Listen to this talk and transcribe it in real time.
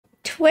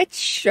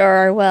Twitch,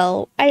 or,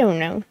 well, I don't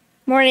know.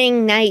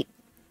 Morning, night,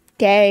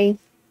 day,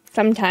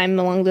 sometime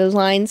along those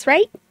lines,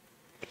 right?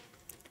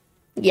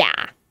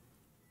 Yeah.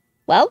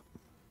 Well,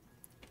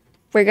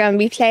 we're gonna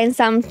be playing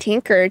some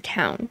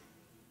Tinkertown.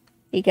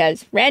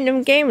 Because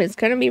random game is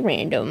gonna be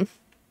random.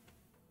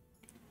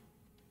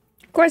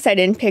 Of course, I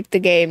didn't pick the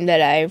game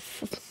that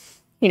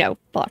I've,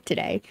 bought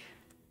today.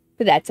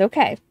 But that's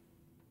okay.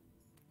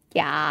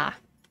 Yeah.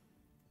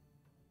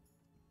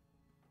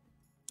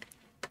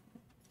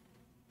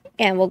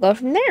 And we'll go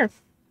from there.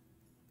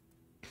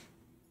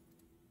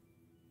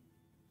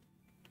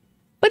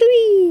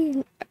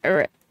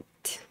 Alright,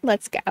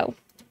 let's go.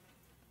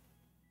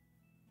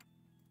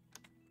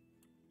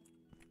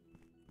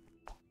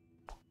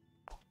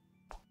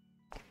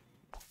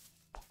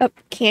 Oh,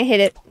 can't hit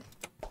it.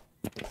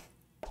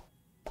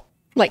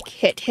 Like,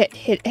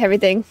 hit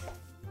everything.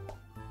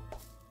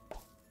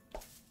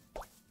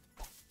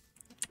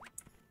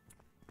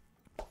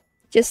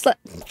 Just let...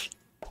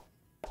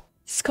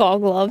 Skull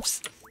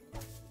gloves.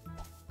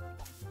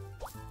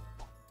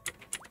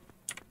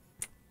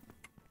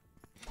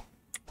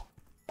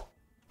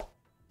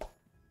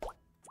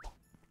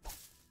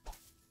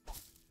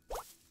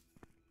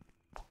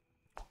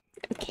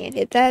 I can't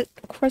hit that.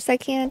 Of course I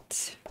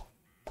can't.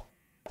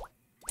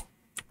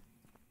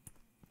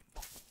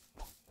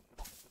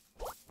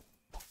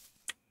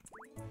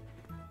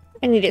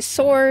 I need a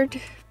sword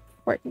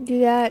before I can do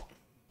that.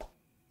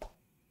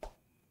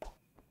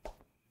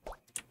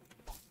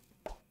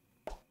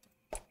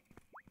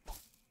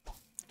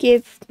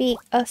 Give me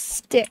a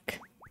stick.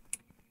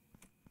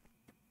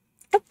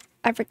 Oh,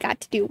 I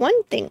forgot to do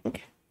one thing.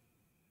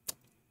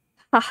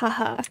 Ha ha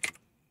ha.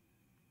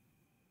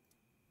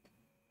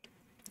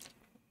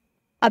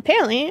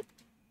 Apparently,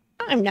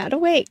 I'm not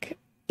awake,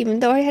 even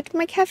though I had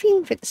my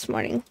caffeine for this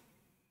morning.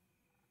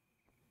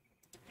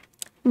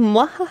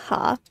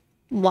 Mwahaha.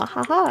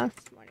 Mwahaha.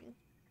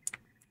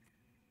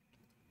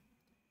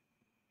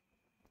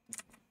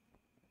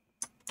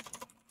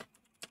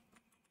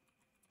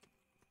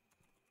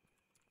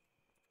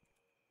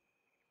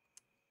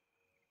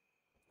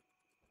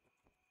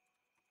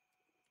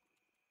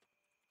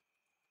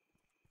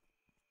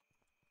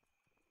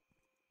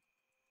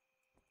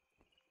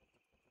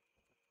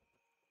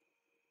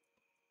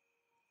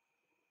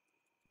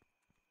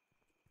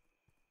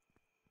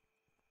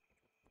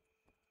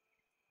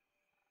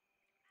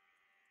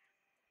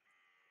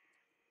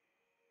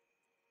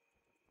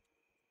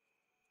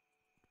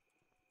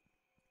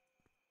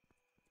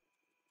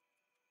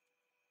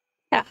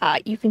 Haha,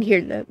 you can hear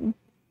the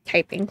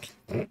typing.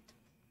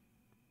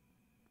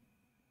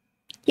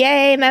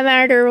 Yay, my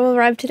monitor will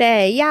arrive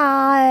today.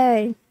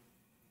 Yay!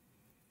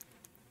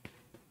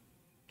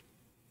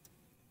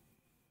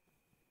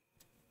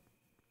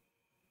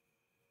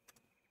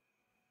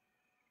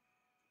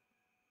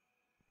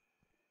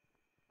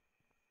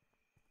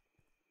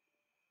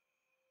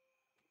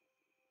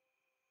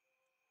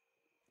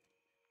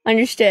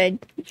 Understood.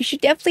 You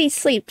should definitely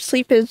sleep.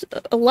 Sleep is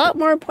a lot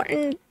more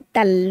important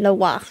than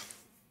Loa.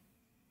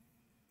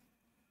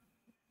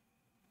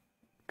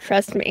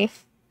 Trust me,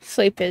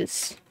 sleep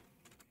is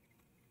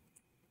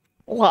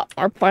a lot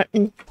more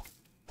important.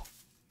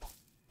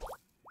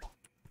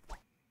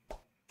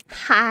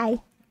 Hi.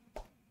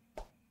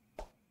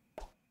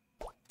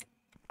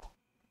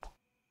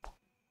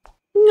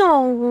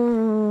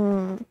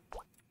 No.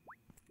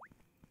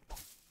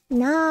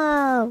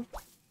 No.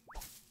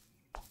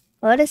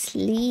 Go to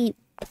sleep.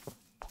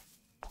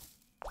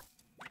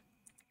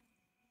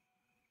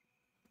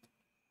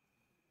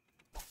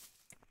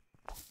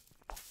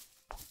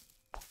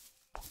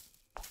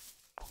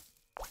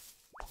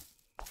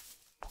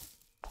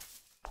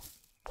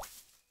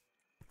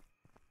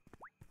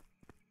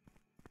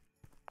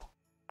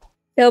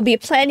 There'll be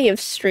plenty of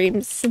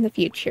streams in the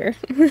future.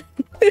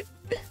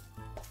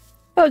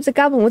 Oh, it's a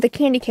goblin with a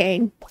candy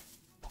cane.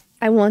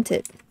 I want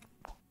it.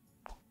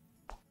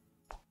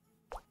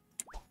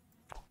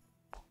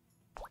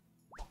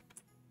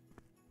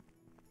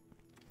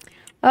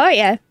 Oh,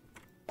 yeah.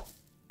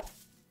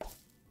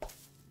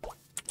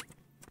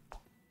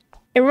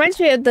 It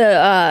reminds me of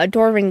the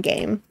Dwarven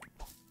game.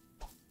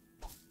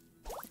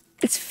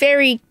 It's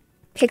very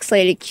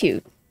pixelated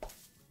cute.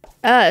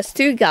 It's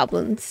two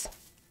goblins.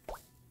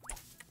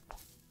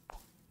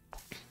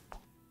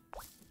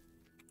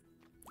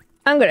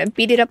 I'm gonna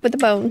beat it up with a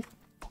bone.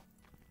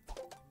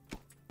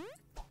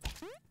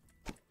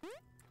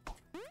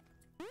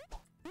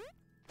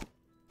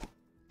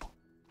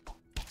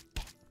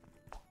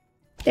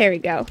 There we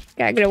go.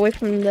 Gotta get away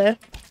from the...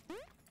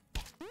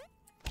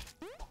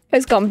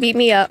 It's gonna beat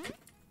me up.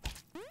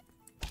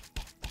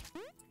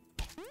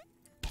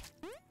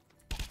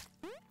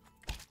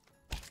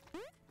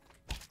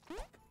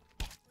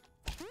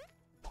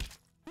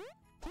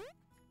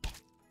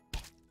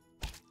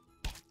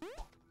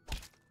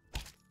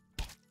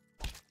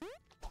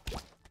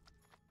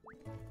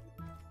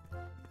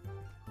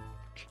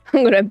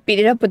 I'm gonna beat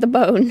it up with a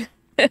bone.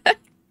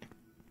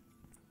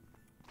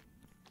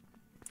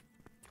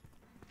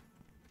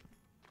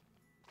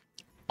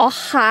 Oh,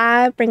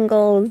 hi,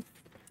 Pringles.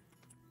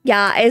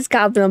 Yeah, it's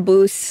gotten a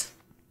boost.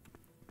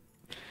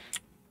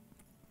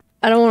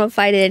 I don't want to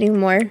fight it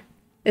anymore.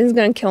 It's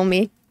gonna kill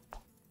me.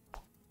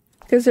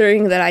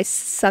 Considering that I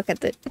suck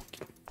at it.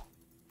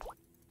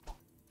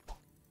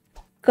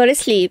 Go to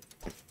sleep.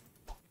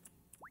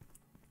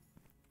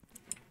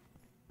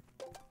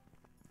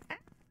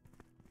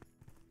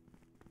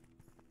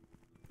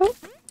 Oh.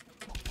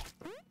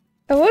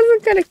 I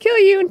wasn't gonna kill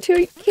you until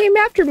you came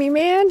after me,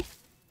 man.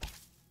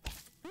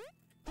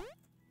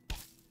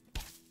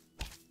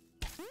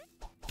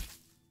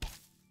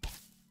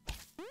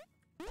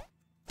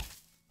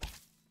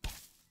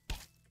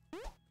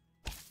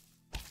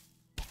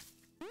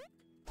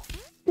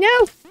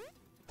 No!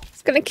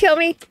 It's gonna kill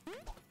me.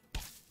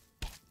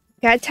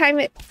 Gotta time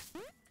it.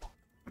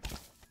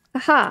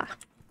 Aha.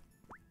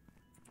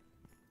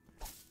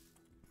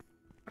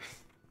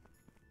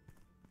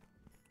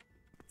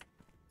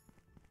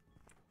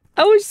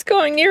 I was just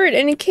going near it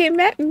and it came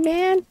at me,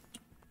 man.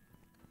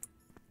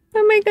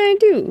 What am I gonna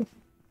do?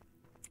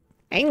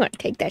 I ain't gonna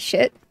take that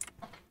shit.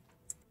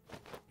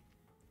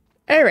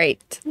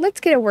 Alright,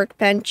 let's get a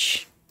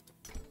workbench.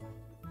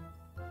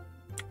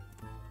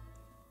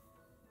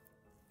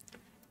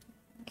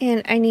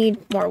 And I need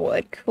more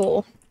wood.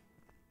 Cool.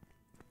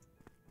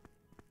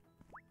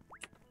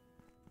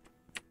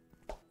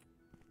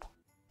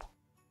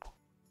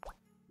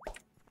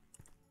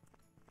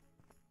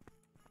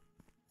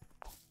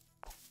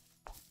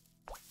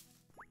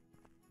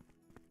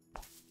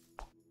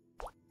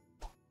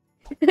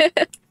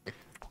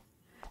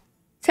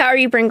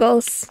 Sorry,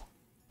 Pringles.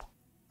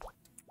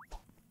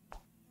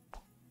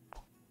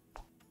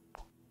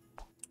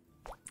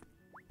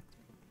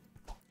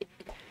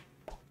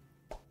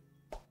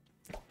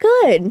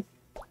 Good.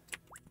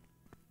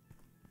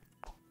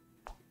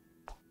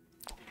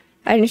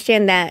 I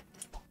understand that.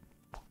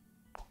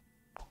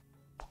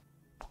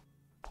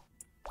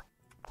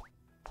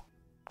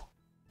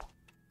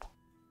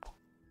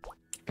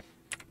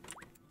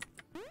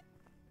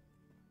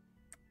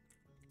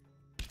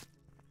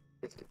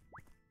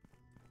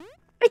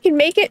 I can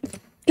make it.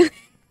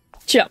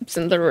 Jumps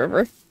in the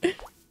river.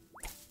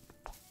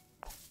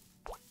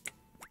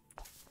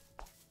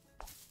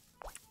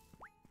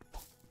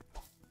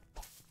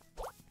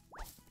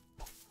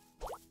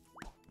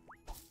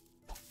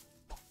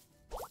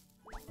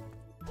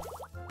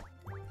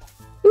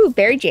 Ooh,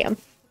 berry jam.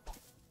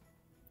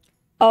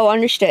 Oh,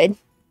 understood.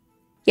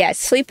 Yeah,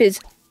 sleep is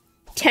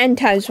 10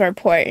 times more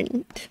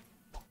important.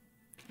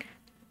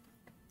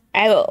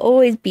 I will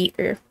always beat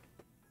her.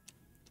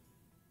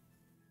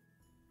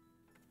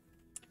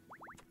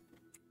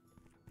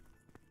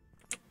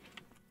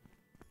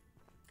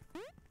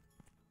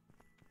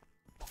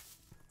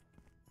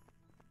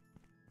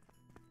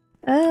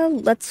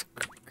 Let's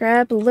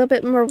grab a little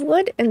bit more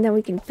wood and then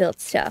we can build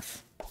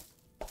stuff.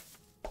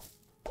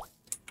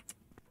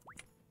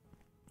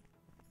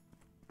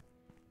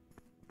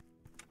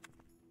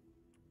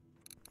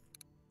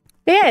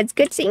 Yeah, it's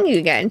good seeing you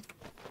again.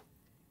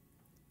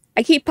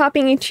 I keep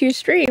popping into your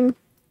stream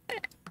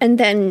and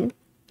then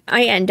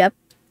I end up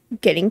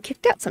getting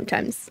kicked out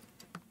sometimes.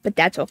 But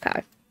that's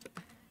okay.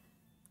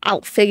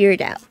 I'll figure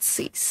it out,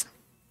 cease.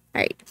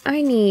 Alright,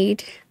 I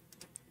need...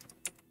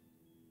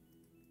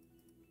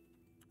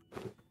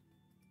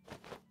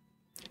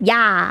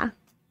 Yeah!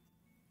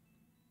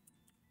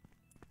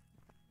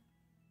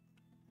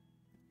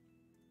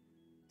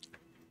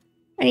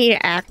 I need an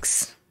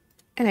axe.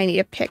 And I need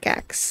a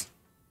pickaxe.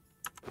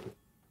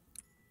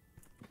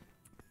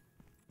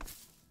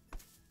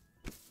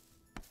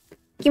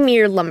 Give me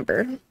your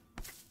lumber.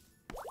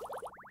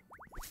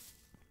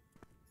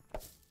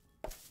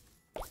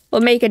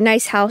 We'll make a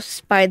nice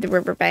house by the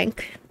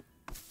riverbank.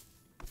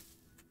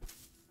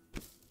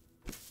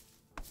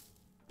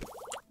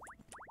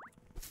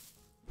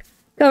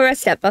 Go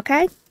rest up,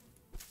 okay?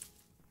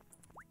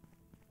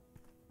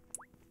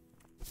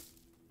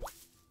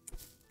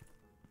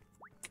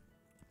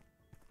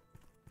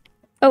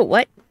 Oh,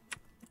 what?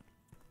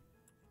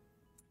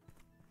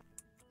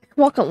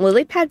 Walk on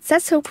lily pads?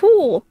 That's so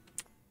cool!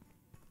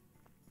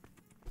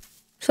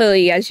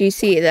 Clearly, as you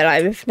see, that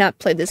I've not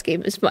played this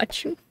game as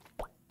much.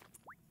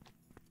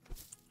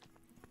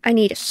 I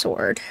need a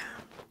sword.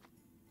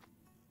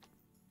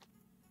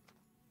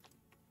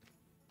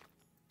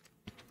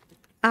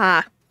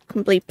 Ah,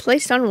 complete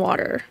placed on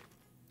water.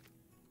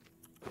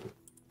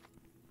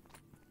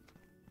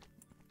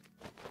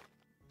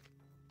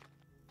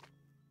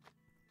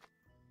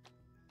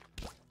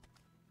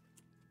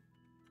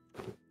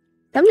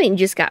 Something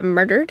just got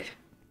murdered.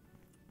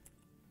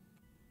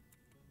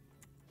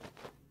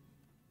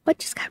 What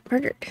just got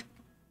murdered?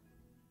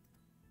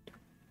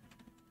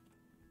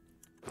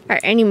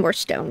 Alright, I need more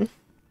stone.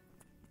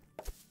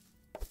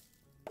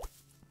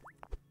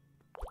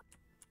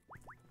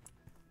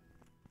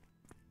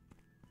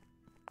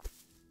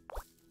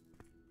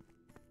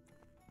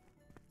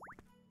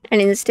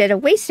 And instead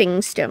of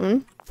wasting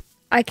stone,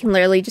 I can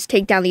literally just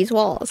take down these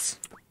walls.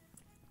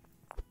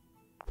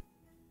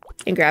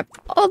 And grab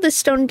all this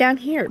stone down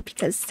here,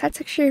 because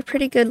that's actually a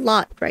pretty good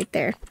lot right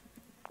there.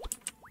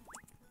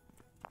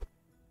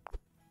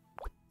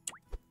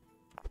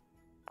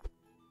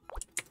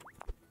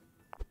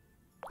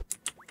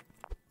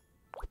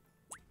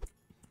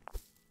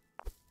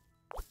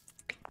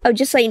 Oh,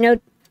 just let you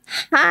know.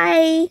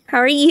 Hi, how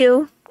are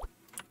you?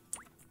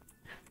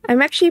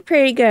 I'm actually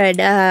pretty good.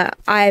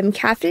 I'm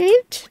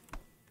caffeinated.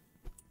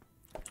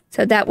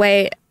 So that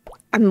way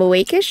I'm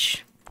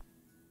awake-ish.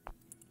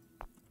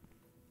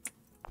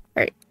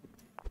 Alright.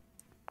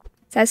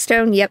 Is that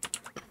stone? Yep.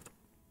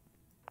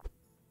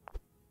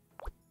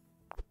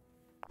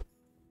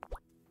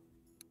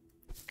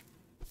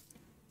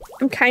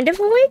 I'm kind of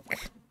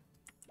awake.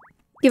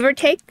 Give or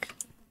take.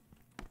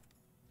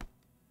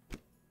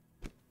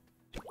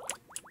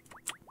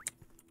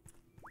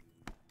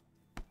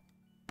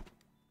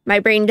 My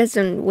brain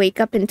doesn't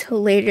wake up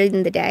until later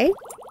in the day.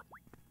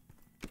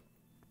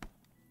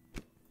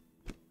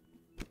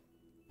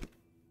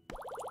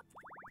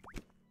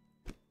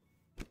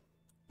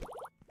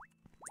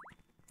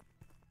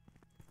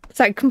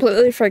 So I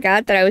completely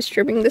forgot that I was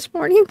streaming this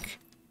morning.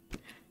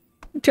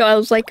 Until I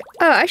was like,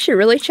 oh, I should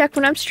really check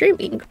when I'm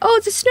streaming. Oh,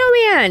 it's a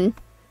snowman!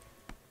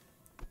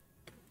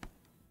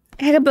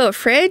 I had to build a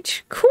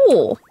fridge?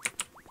 Cool.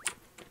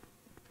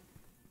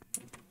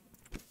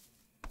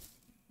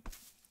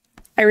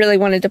 I really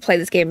wanted to play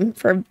this game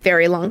for a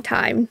very long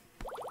time.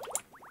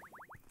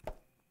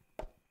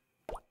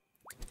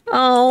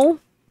 Oh.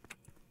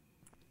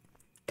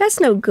 That's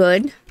no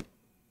good.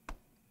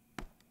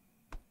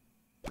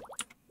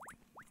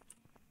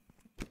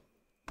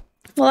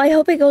 Well, I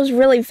hope it goes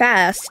really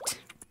fast.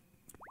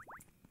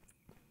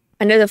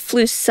 I know the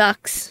flu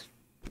sucks.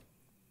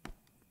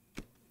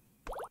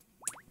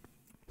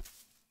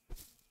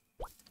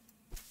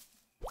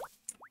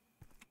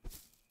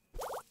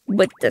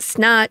 With the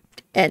snot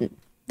and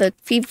the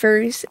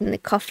fevers and the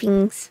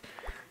coughings.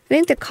 I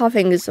think the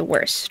coughing is the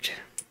worst.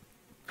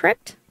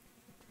 Correct?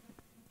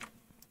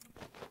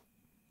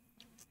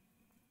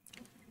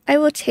 I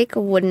will take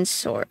a wooden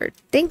sword.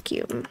 Thank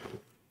you.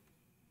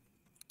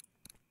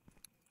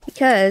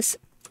 Because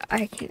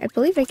I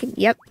believe I can,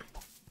 yep.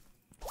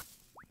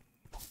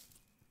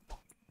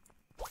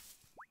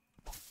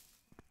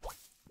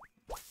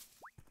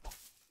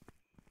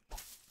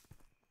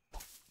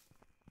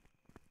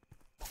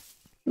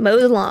 Mow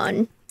the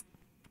lawn.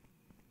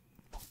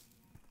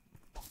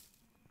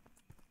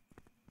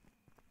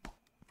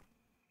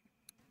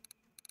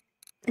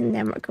 And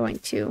then we're going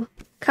to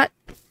cut.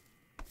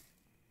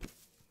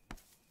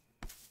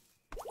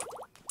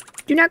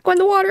 Do not go in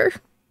the water.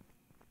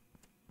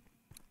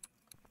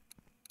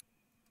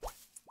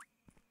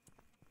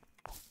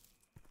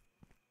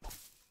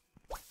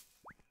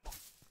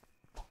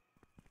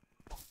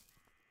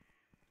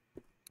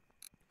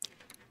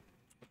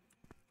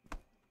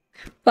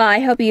 Well, I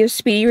hope you have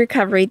speedy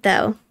recovery,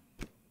 though.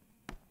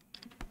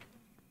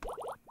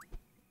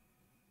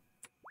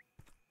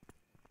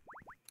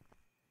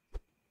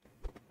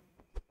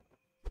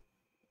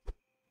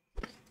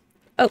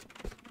 Oh.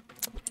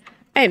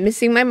 I am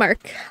missing my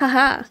mark.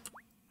 Haha.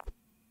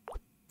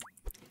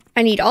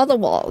 I need all the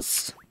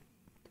walls.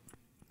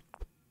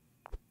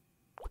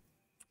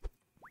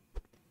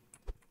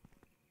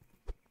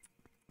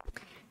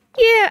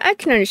 Yeah, I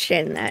can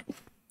understand that.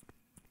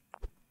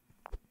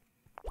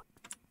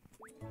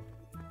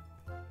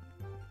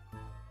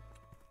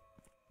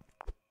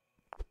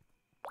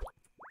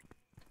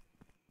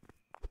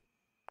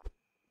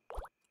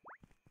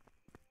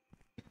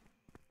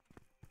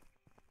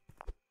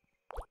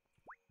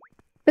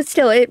 But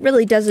still, it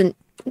really doesn't...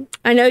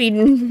 I know you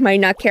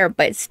might not care,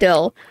 but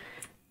still...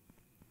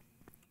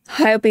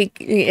 I hope it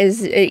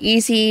is an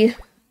easy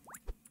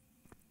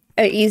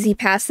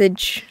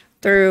passage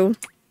through.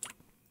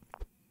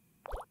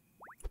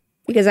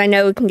 Because I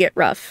know it can get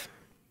rough.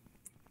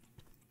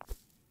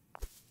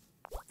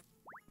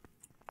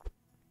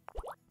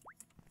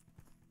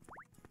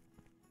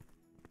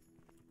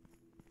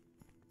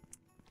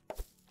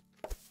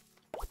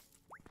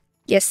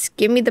 Yes,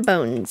 give me the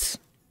bones.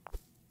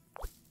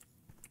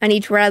 I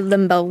need to rattle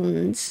them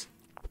bones.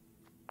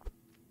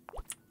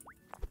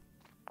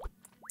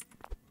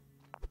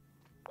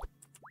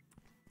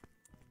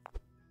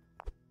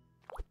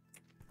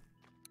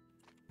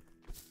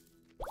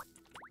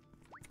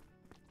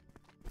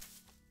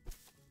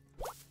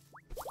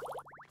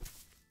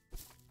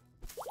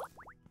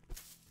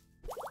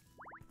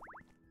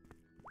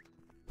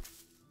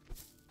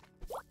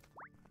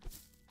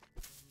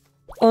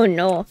 Oh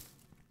no.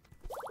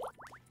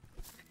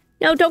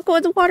 No, don't go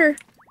in the water.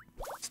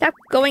 Stop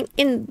going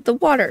in the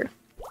water.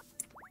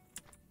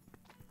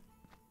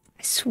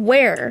 I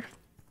swear.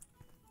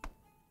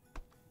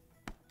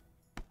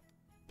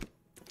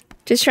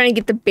 Just trying to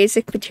get the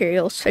basic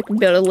materials so I can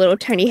build a little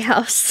tiny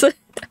house.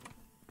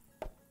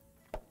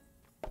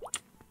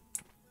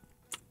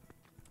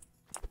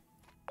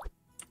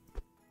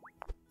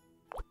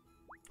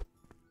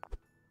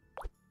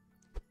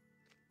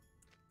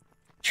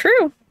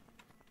 True.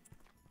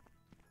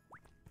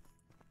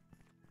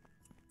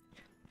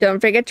 Don't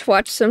forget to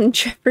watch some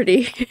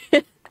Jeopardy.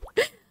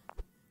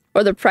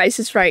 Or The Price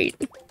is Right.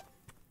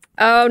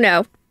 Oh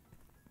no.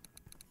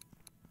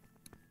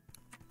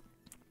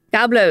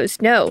 Goblos,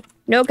 no.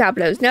 No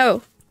goblos,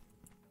 no.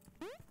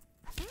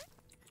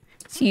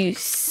 You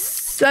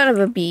son of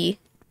a bee.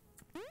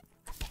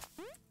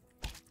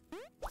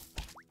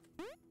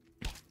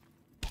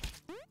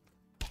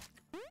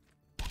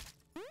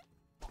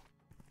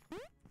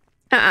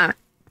 Uh-uh.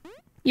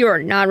 You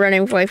are not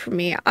running away from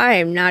me. I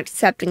am not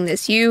accepting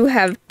this. You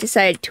have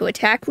decided to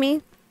attack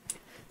me.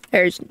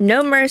 There's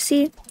no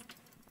mercy.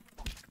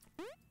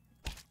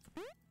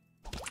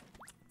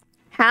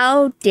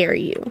 How dare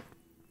you?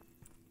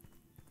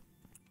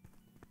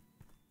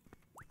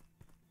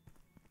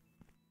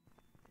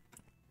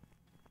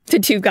 The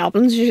two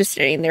goblins are just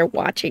sitting there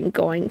watching,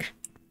 going,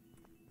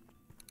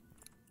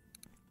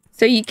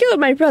 so you killed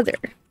my brother.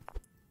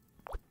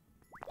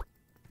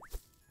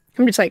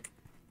 I'm just like,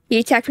 he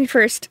attacked me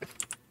first.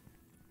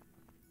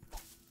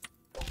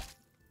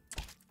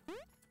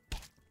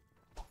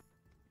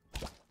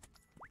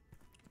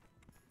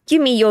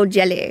 Give me your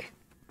jelly.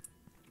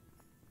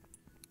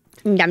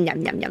 Yum,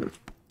 yum, yum, yum.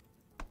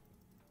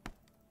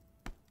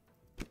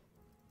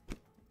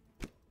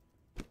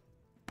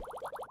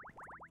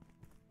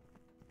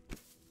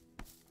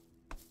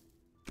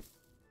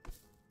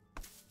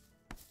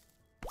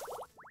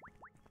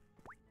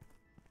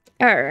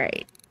 All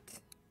right.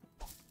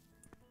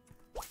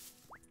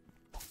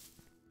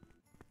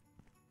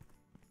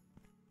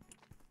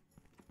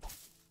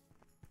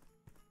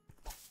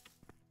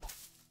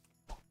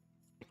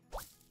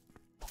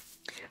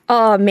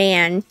 Oh,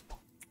 man.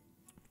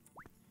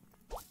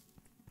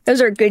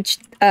 Those are good.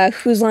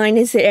 Whose line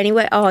is it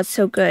anyway? Oh, it's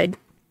so good.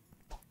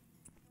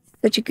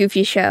 Such a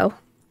goofy show.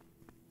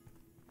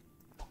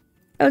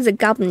 That was a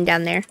goblin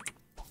down there.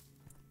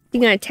 You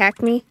gonna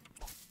attack me?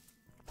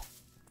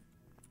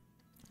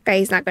 Okay,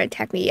 he's not gonna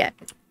attack me yet.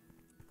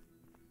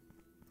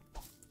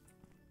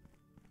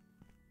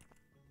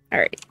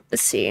 Alright,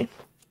 let's see.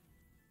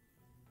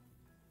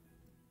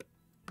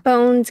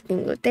 Bones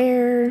can go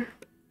there.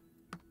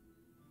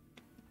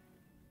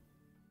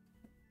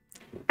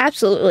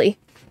 Absolutely.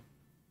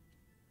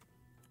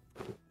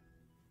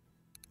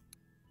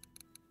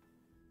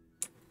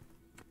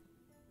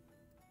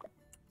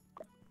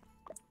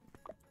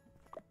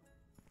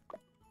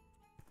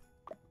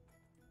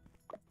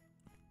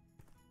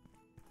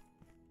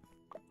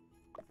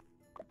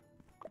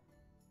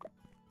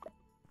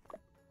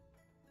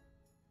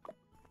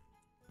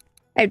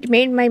 I've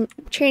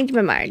changed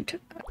my mind.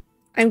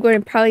 I'm going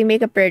to probably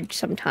make a bridge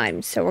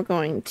sometime, so we're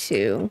going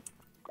to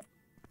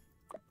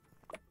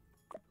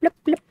blip,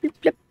 blip,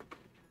 blip, blip.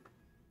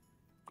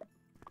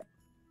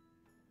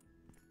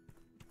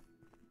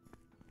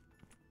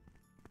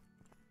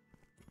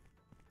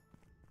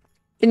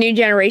 The new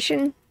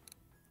generation?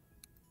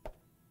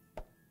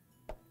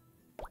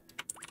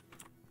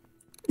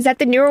 Is that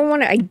the newer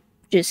one?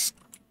 There's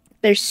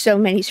so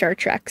many Star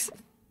Treks.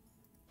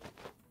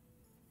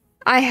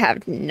 I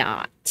have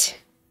not,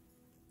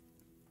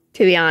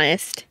 to be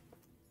honest.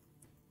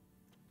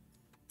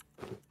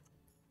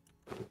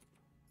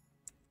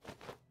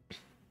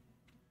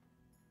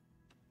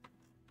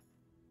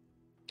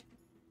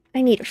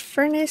 I need a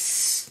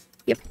furnace.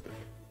 Yep.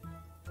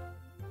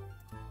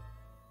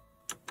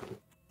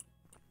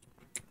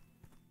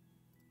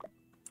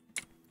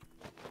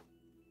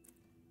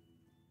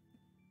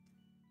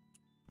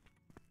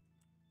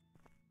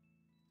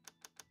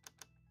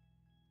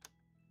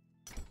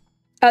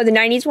 Oh, the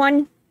 90s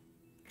one?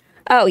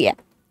 Oh, yeah.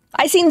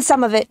 I seen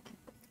some of it.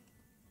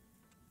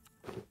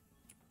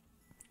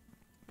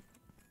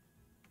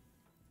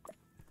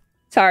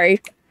 Sorry.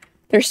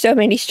 There's so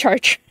many Star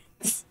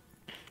Treks.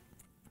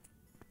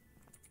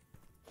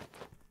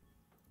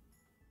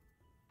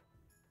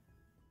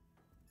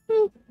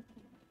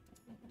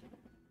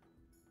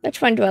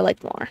 Which one do I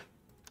like more?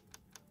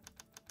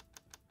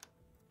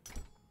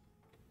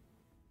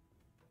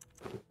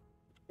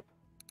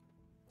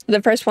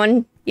 The first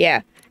one?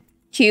 Yeah.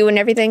 Q and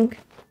everything?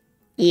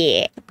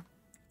 Yeah.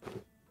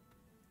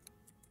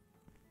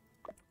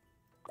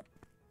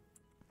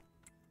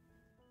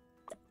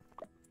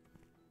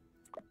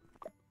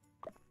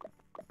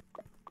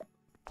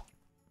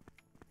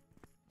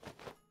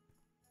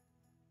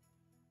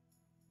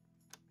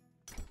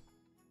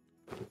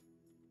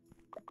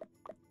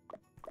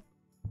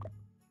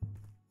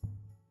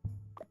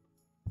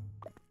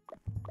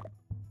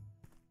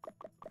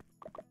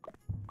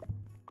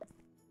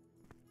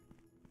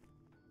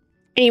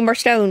 I need more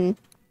stone.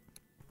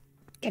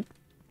 God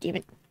damn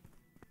it.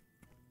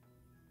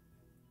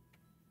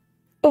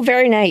 Oh,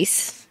 very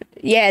nice.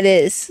 Yeah, it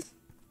is.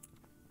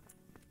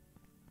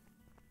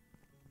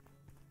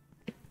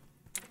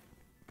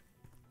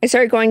 I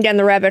started going down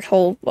the rabbit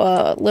hole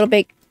a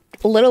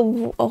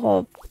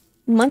little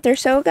month or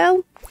so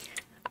ago.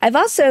 I've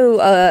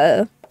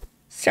also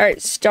started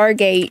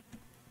Stargate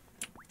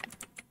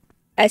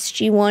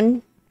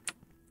SG-1.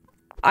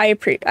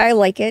 I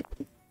like it.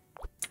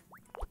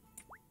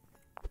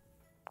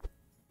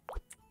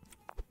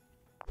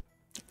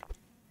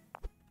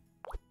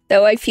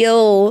 Though I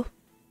feel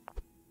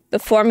the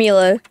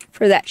formula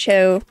for that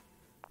show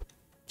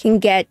can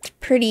get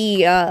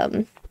pretty,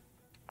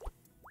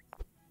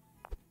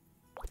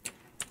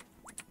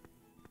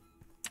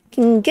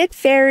 can get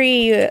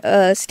very,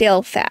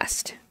 stale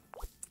fast.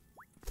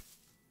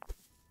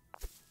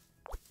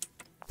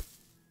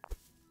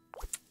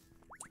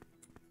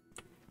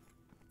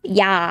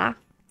 Yeah.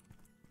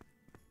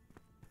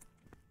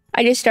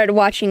 I just started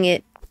watching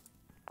it.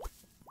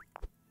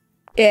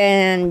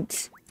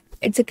 And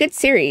it's a good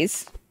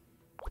series.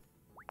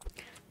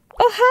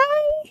 Oh,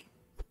 hi!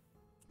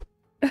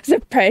 That's a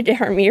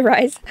Predator Army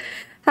Rise.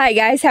 Hi,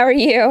 guys. How are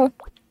you?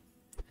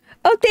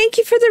 Oh, thank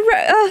you for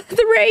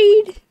the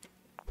raid.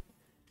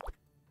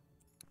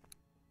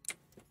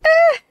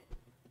 Ah.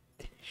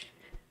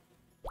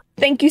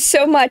 Thank you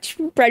so much,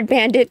 Bread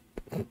Bandit.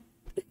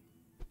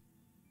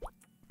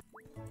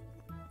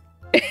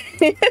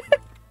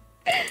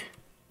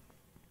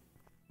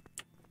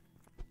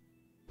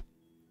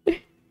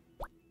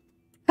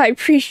 I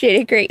appreciate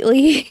it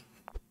greatly.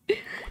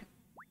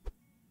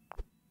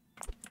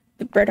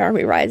 The Bread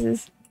Army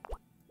rises.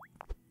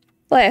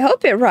 Well, I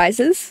hope it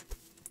rises.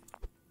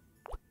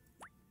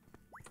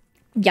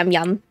 Yum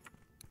yum.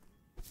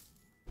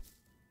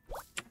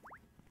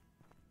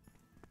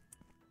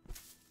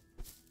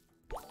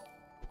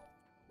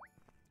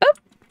 Oh!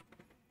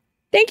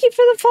 Thank you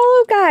for the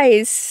follow,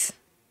 guys!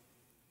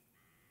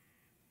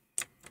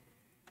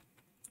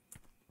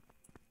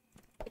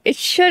 It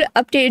should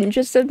update in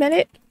just a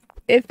minute.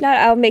 If not,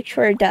 I'll make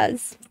sure it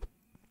does.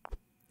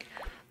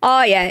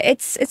 Oh yeah,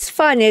 it's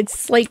fun.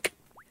 It's like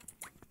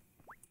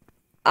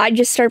I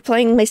just started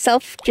playing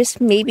myself just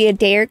maybe a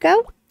day or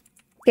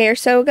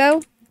so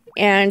ago,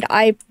 and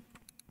I'm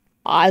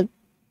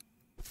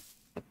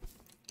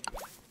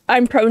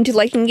prone to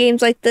liking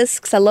games like this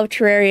because I love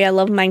Terraria, I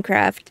love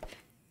Minecraft.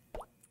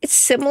 It's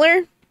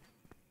similar,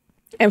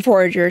 and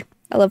Forager.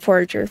 I love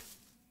Forager.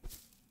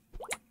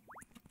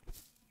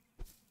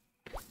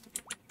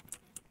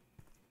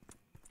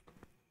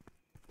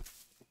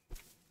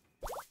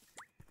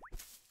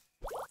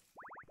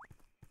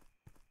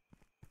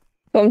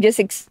 So I'm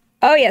just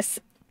oh yes,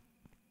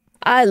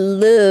 I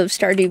love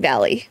Stardew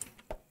Valley.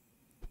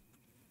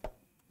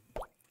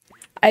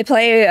 I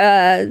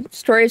play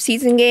Story of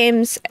Season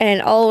games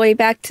and all the way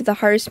back to the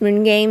Harvest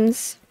Moon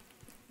games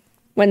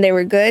when they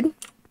were good.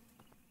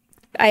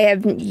 I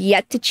have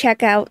yet to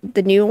check out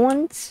the new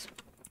ones.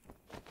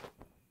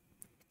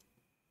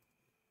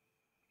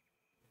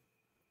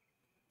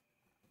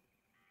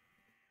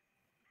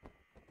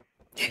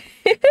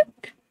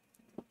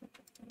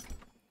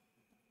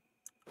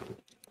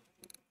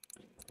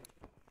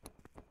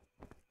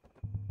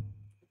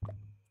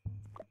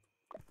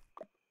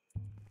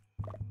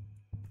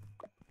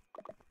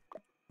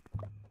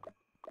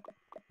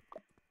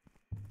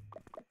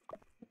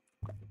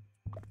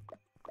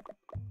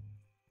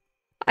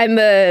 I'm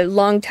a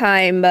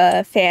longtime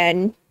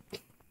fan.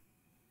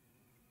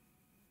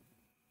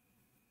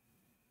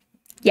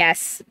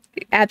 Yes,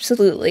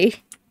 absolutely.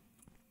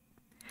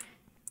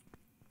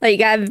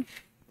 Like,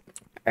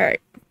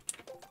 alright.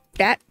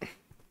 That.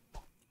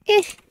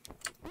 Eh.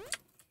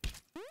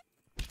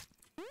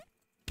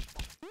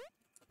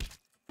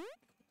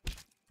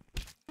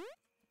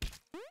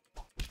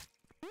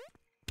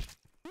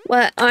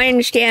 Well, I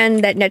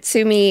understand that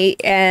Natsumi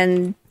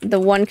and the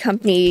one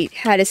company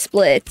had a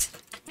split.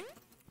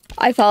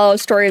 I follow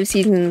Story of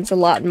Seasons a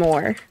lot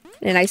more,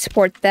 and I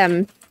support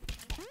them.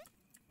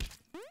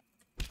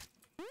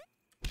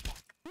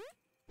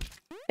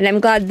 And I'm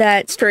glad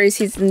that Story of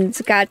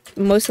Seasons got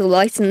most of the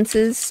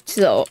licenses to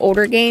the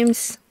older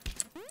games.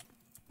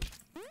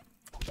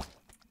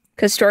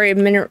 Because Story of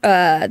Friends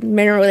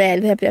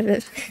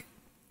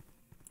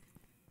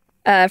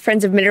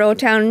of Mineral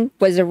Town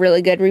was a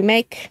really good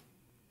remake.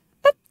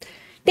 Oh,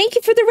 thank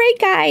you for the raid,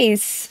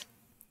 guys!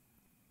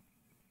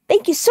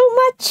 Thank you so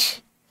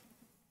much!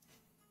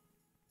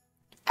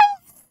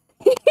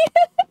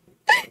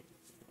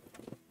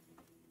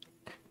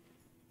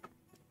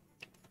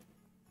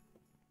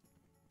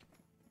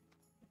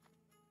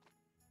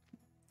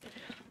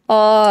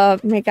 Oh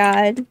my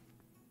god.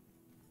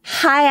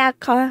 Hi,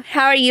 Akka.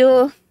 How are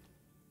you?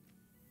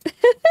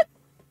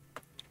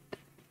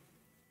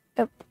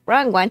 Oh,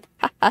 wrong one.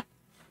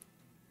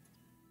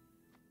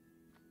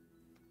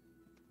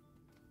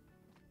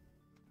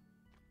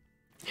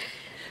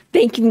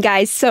 Thank you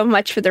guys so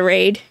much for the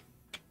raid.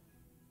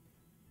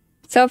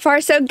 So far,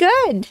 so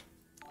good.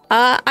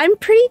 I'm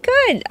pretty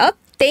good. Oh,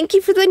 thank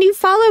you for the new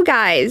follow,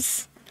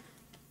 guys.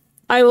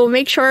 I will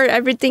make sure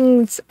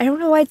everything's... I don't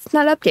know why it's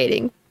not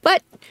updating,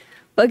 but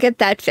we'll get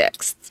that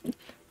fixed.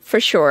 For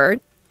sure.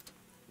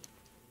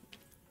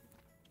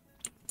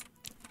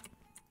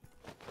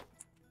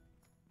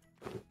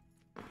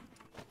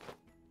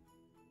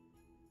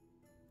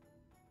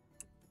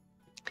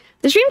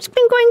 The stream's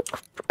been going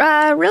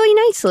really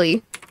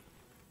nicely.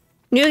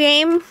 New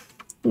game,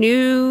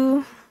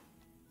 new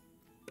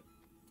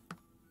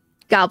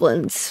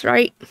goblins,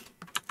 right?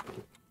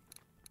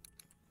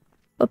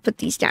 We'll put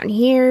these down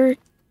here.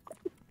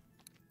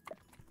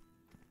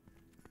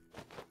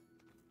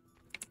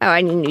 Oh,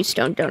 I need new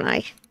stone, don't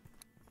I?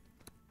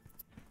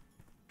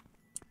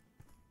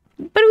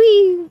 But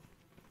we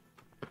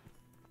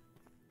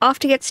off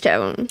to get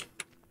stone.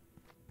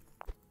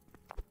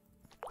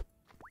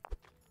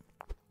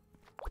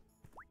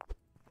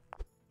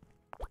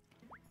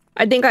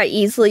 I think I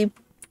easily...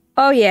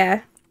 Oh,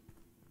 yeah.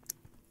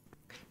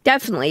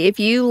 Definitely. If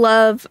you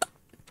love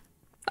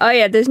Oh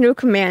yeah, there's no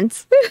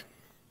commands.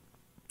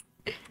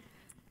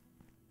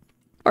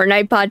 Or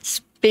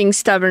Nightbot's being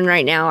stubborn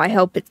right now. I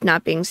hope it's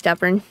not being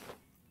stubborn.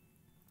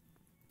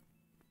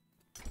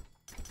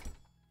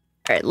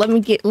 Alright, let me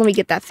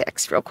get that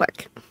fixed real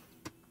quick.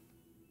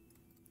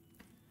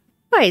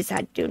 Why is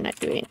that not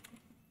doing it?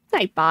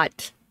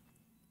 Nightbot.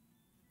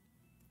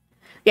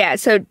 Yeah,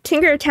 so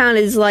Tinkertown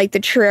is like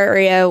the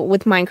Terraria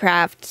with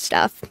Minecraft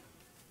stuff.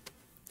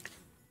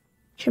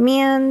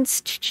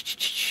 Commands.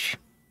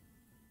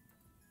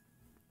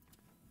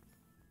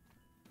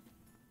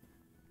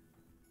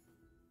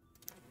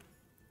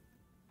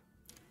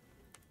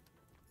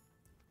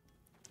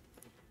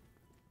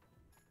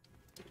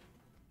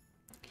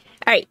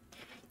 Alright,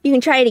 you can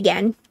try it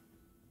again.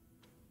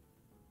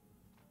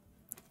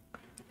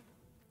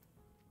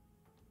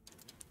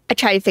 I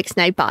try to fix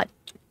Nightbot.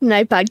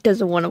 Nightbot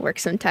doesn't want to work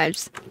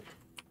sometimes.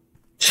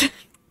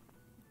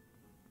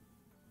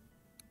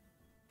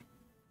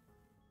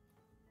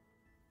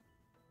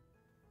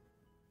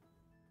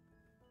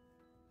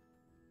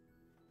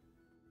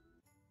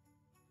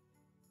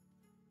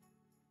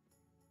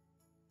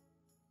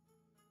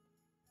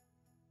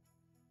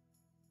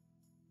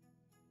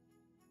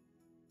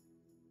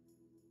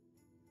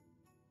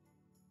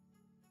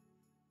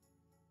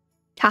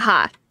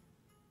 Haha.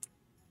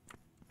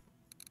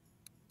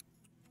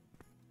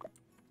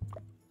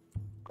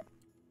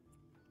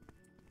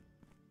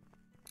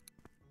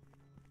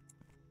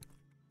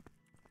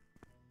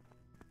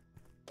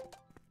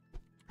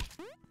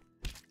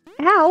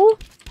 Ow.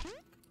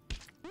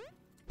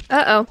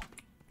 Uh-oh.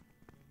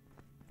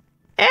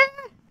 Eh.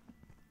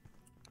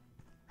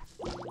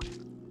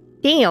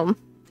 Damn.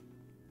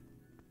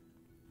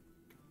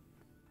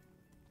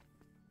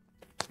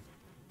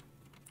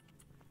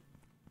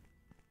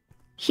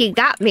 He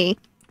got me.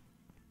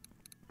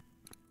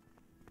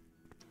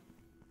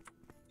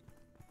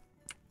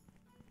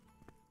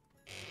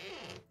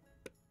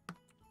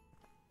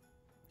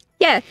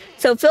 Yeah,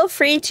 so feel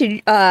free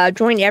to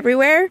join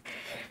everywhere.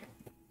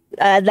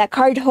 That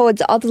card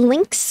holds all the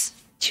links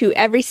to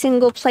every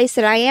single place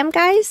that I am,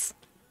 guys.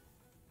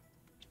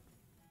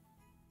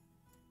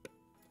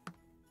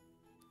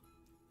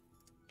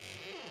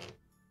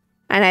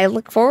 And I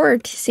look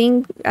forward to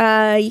seeing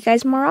you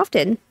guys more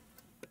often.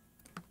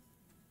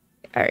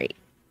 Alright.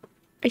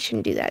 I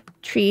shouldn't do that.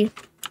 Tree,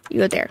 you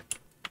go there.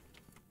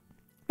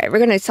 Alright, we're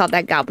gonna solve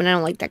that goblin. I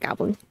don't like that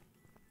goblin.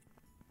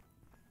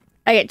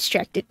 I get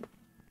distracted.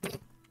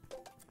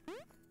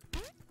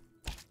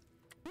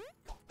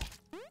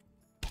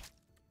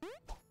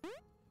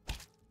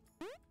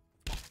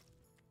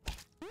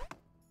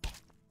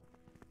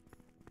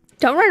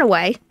 Don't run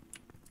away.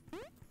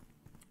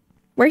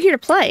 We're here to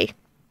play.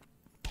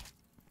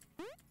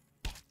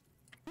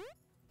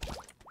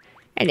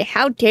 And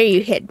how dare you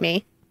hit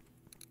me?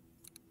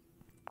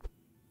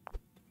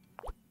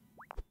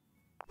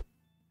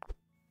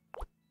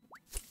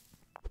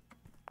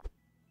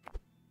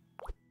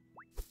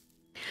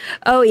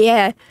 Oh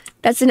yeah,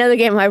 that's another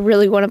game I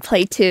really want to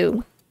play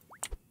too.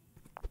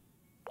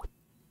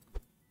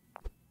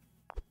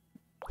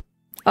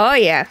 Oh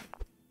yeah.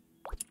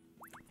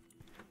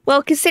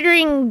 Well,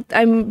 considering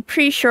I'm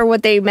pretty sure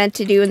what they meant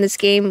to do in this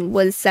game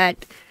was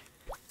that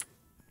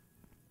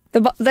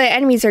the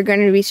enemies are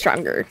going to be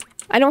stronger.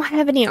 I don't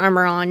have any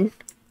armor on,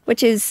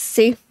 which is,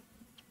 see?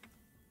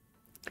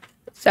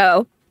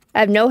 So, I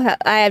have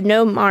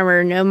no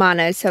armor, no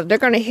mana, so they're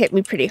going to hit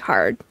me pretty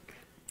hard.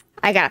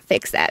 I gotta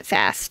fix that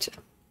fast.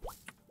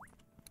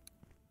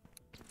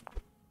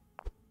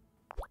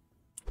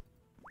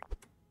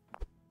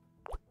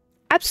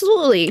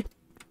 Absolutely.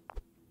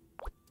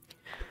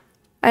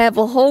 I have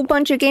a whole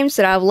bunch of games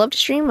that I would love to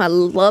stream. I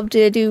love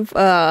to do,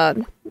 I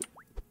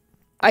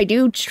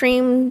do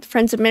stream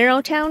Friends of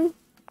Mineral Town.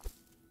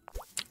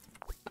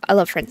 I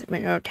love Friends of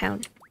Mineral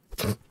Town.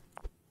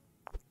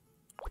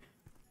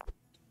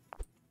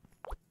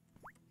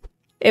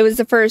 It was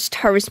the first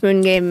Harvest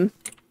Moon game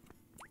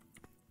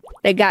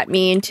that got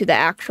me into the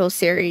actual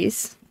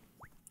series.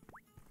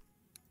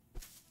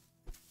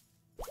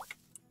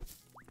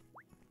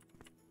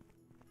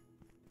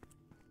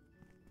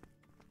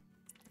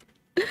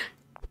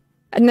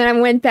 And then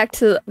I went back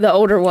to the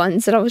older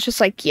ones, and I was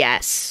just like,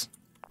 yes.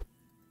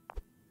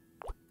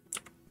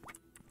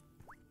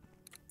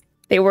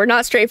 They were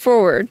not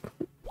straightforward,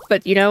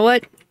 but you know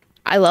what?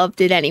 I loved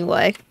it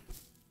anyway.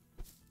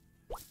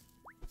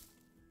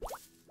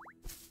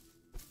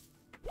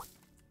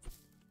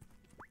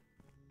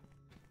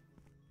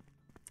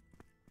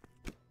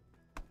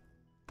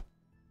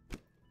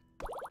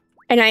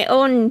 And I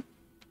own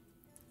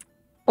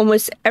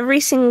almost every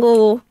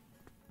single...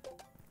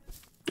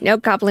 No,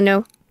 Goblin,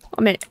 no.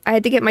 A minute, I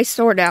had to get my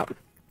sword out.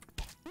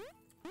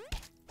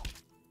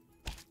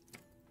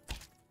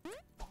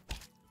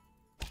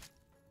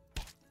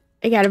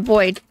 I gotta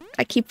avoid.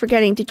 I keep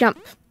forgetting to jump.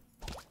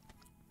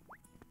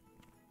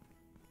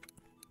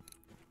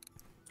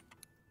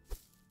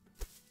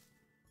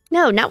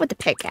 No, not with the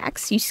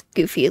pickaxe, you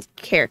goofy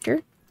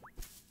character.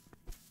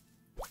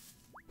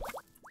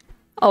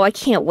 Oh, I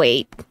can't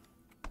wait.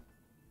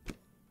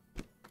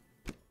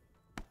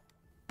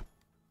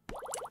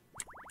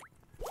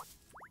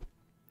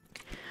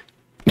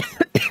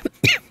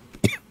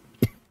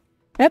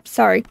 Yep,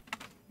 sorry.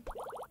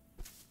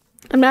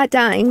 I'm not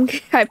dying,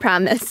 I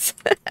promise.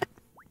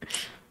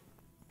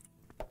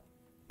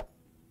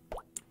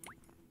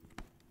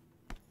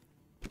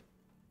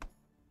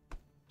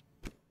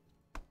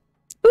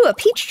 Ooh, a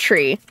peach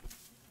tree.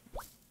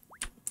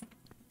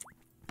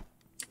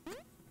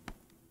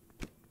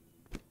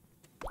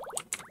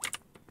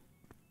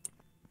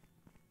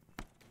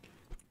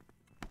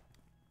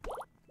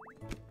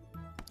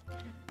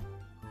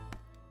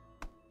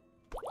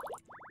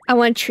 I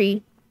want a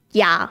tree.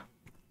 Yeah.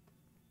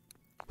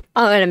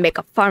 I'm gonna make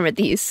a farm of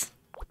these.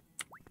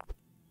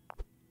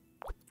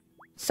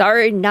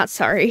 Sorry, not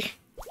sorry.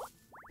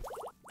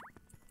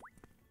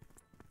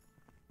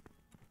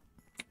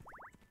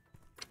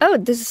 Oh,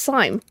 this is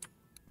slime.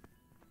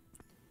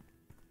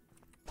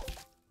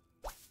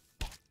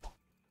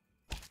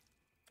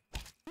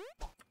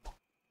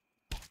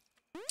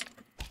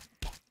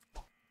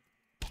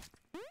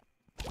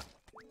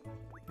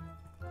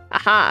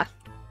 Aha.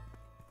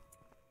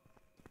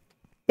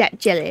 That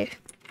jelly.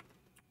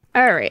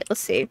 Alright,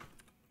 let's see.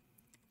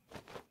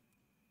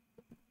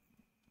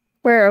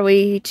 Where are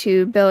we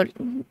to build?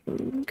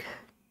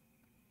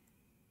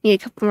 Need a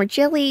couple more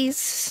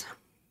jellies.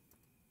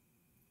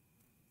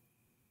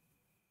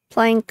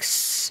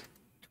 Planks.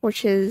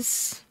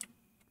 Torches.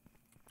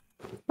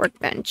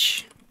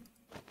 Workbench.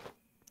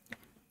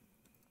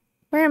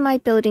 Where am I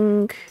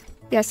building?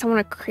 Yes, I want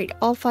to create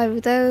all 5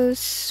 of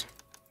those.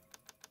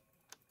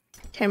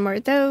 10 more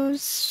of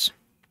those.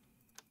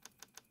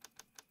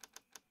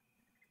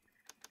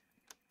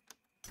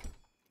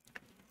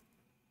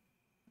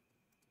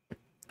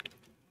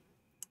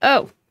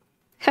 Oh.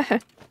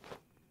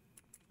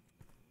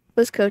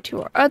 Let's go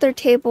to our other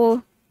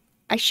table.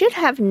 I should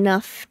have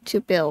enough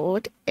to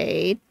build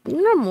a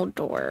normal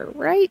door,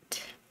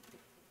 right?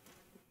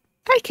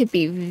 I could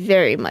be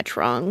very much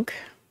wrong.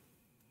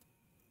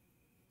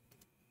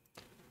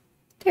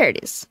 There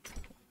it is.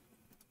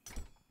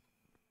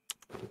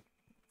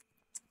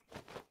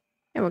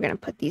 And we're going to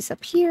put these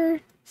up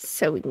here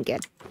so we can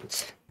get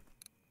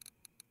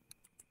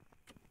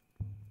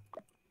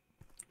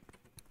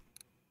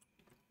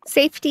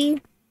safety.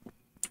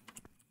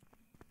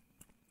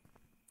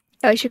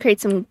 Oh, I should create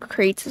some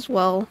crates as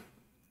well.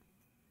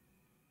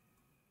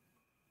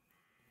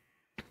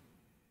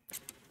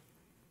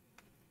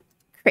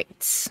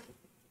 Crates.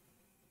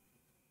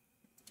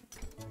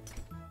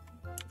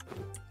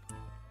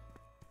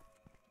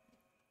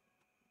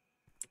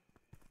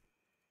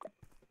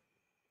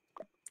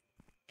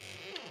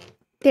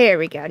 There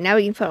we go. Now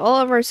we can put all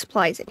of our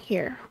supplies in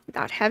here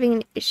without having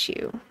an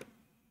issue.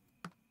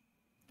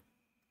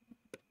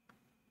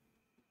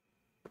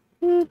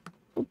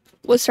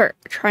 We'll start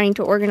trying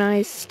to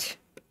organize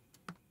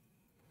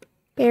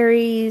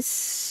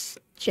berries,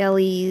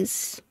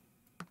 jellies,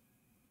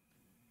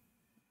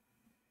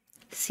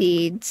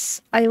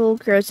 seeds. I will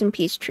grow some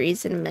peach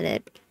trees in a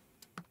minute.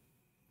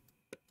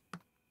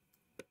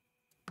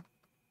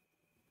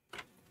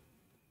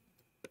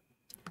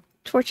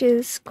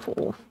 Torches,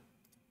 cool.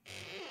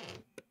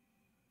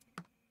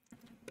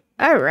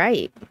 All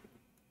right.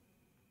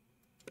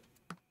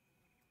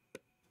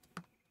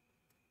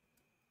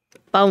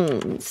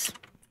 Bones.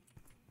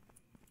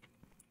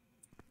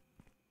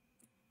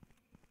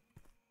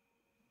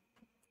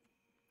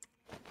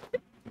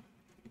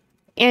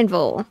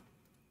 Anvil.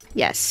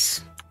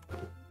 Yes.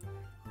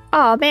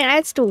 Oh man,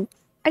 I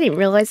didn't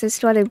realize I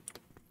still had a...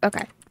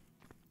 Okay.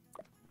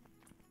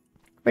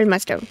 Where's my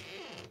stone?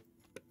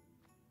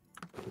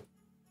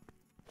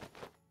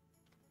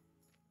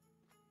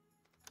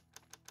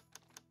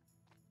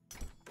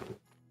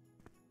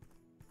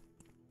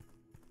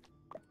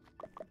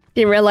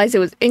 Didn't realize it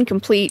was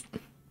incomplete.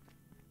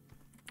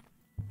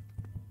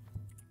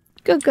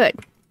 Good.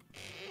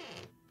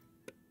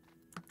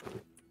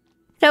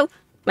 So,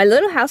 my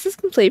little house is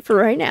complete for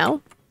right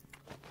now.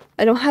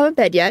 I don't have a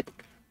bed yet.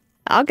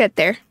 I'll get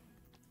there.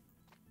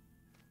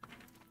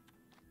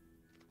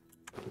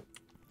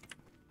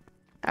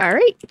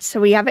 Alright,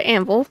 so we have an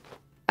anvil.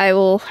 I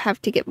will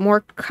have to get more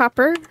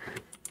copper.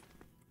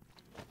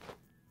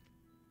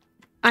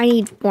 I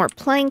need more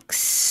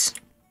planks.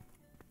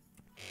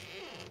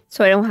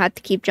 So I don't have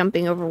to keep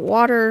jumping over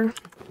water.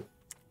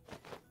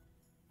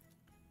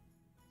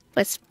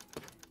 Let's...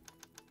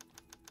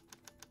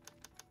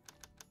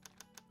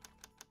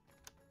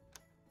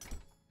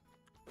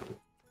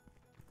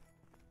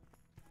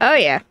 Oh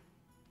yeah.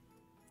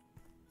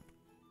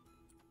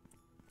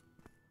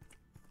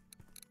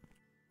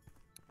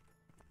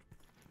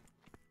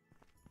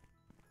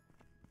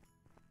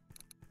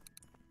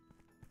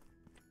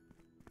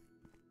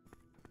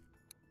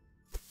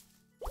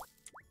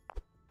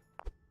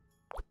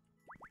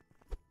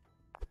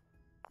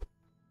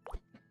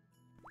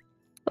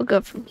 We'll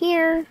go from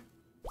here.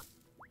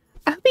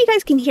 I hope you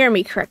guys can hear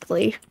me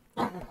correctly.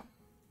 Oh,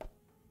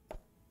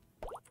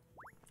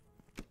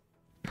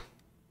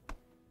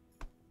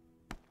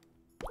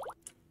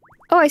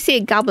 I see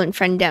a goblin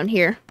friend down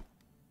here.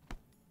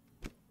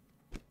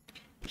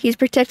 He's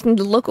protecting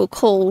the local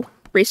coal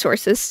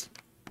resources.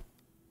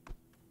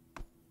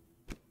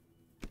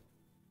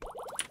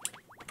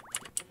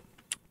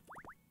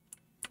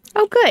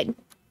 Oh, good.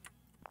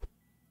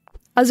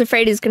 I was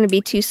afraid it's going to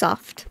be too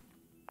soft.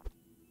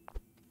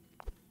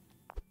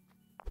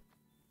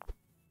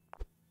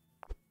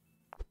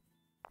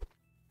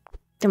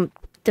 Dum,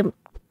 dum,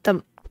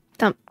 dum,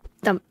 dum,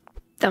 dum,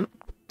 dum,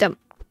 dum,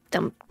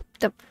 dum,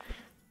 dum.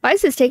 Why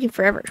is this taking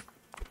forever?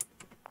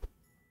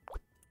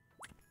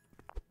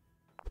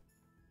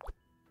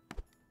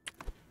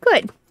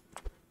 Good.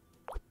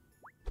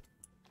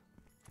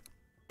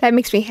 That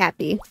makes me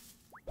happy.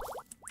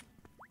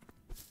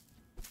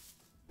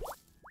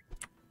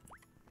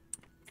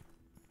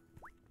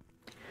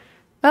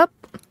 Oh,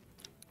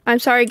 I'm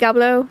sorry,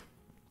 Goblo.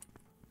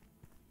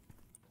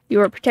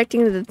 You are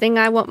protecting the thing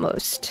I want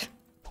most.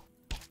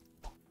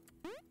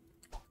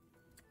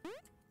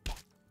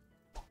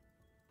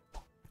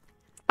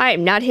 I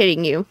am not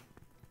hitting you.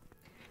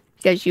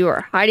 Because you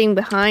are hiding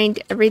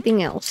behind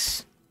everything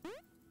else.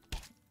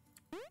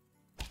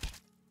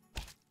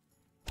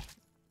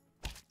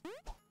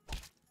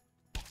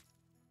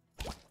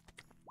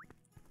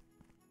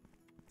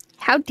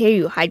 How dare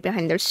you hide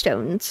behind those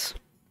stones?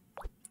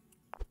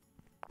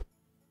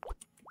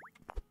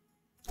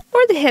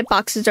 Or the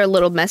hitboxes are a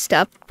little messed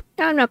up.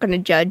 I'm not going to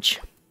judge.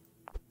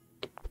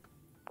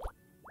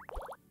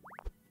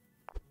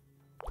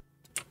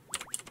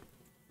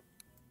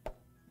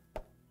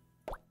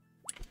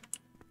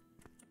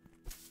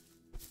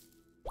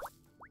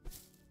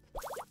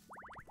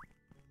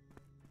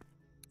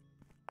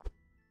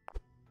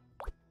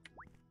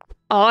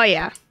 Oh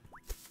yeah.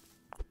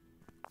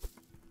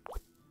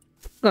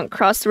 I'm gonna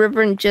cross the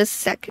river in just a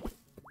second.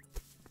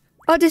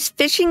 Oh, there's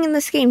fishing in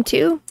this game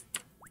too?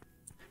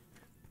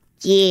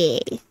 Yeah.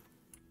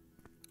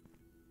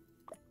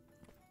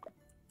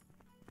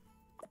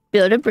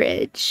 Build a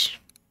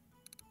bridge.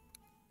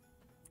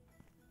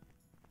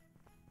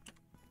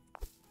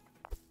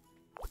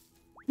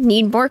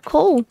 Need more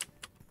coal.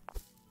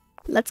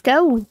 Let's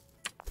go.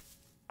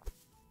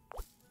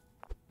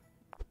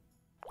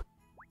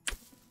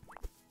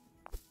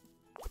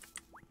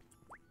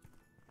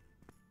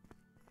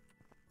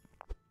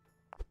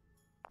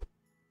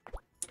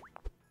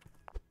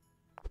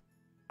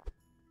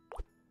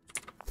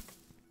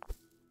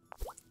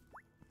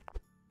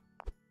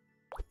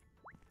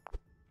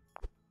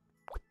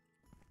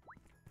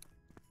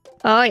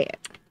 Oh yeah.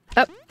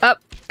 Up,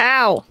 up,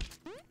 ow.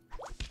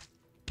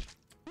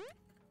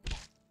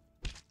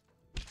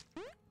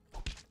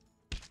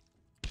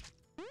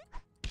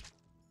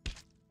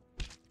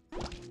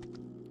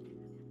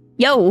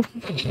 Yo.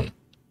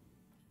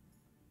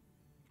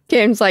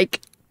 Game's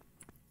like,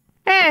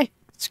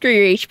 screw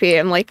your HP.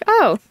 I'm like,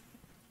 oh.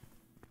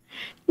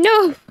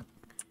 No.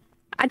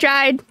 I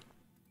tried.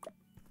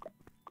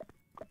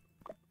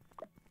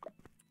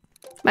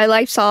 My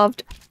life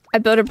solved. I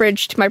built a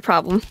bridge to my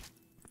problem.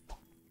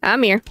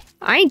 I'm here.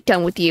 I ain't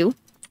done with you.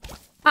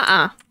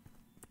 How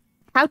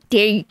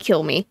dare you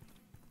kill me?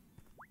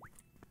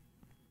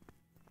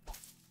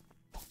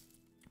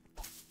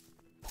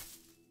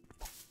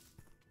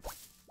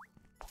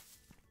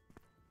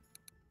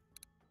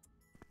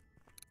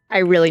 I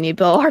really need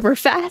build armor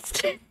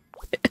fast.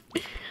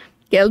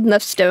 Get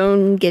enough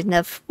stone, get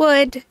enough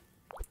wood,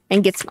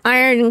 and get some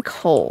iron and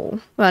coal.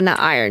 Well, not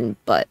iron,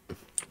 but...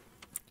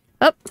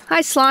 Oh,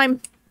 hi,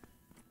 slime.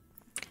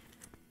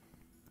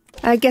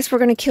 I guess we're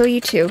gonna kill you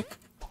too.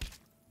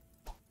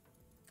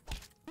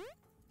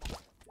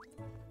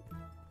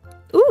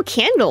 Ooh,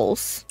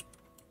 candles.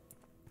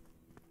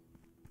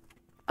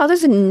 Oh,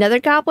 there's another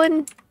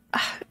goblin?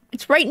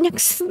 It's right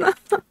next...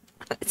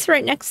 It's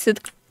right next to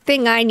the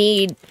thing I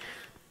need.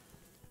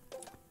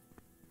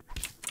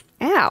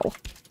 Ow.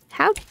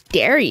 How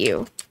dare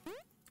you?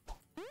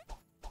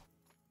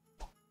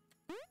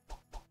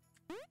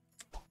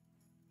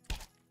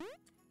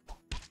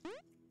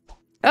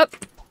 Oh.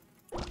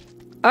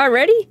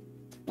 Already?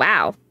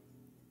 Wow.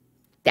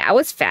 That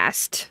was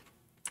fast.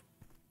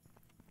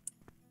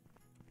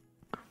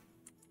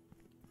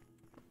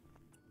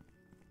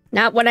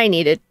 Not what I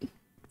needed.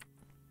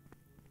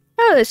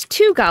 Oh, there's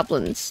 2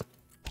 goblins.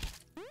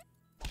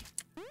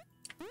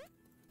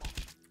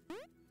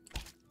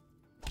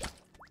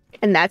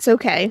 And that's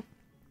okay.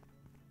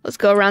 Let's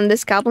go around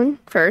this goblin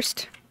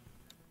first.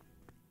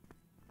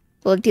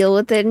 We'll deal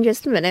with it in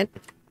just a minute.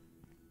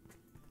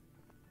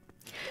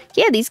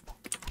 Yeah, these...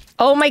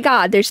 Oh my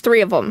god, there's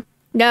 3 of them.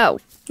 No.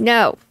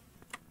 No.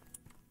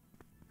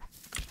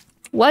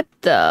 What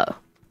the...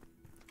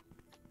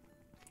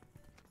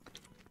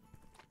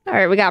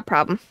 Alright, we got a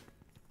problem.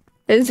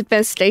 There's a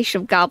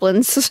infestation of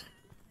goblins.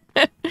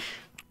 I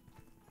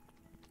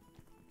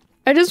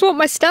just want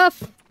my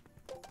stuff.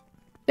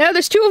 No,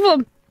 there's 2 of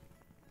them.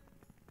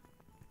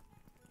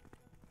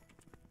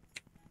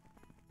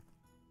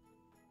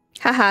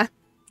 Haha.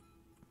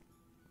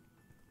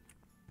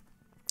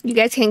 You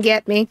guys can't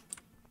get me.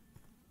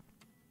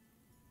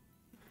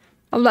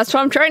 Well, that's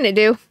what I'm trying to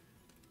do.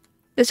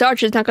 This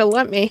archer's not gonna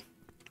let me.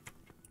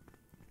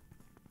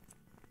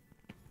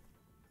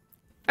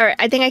 Alright,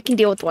 I think I can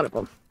deal with one of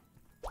them.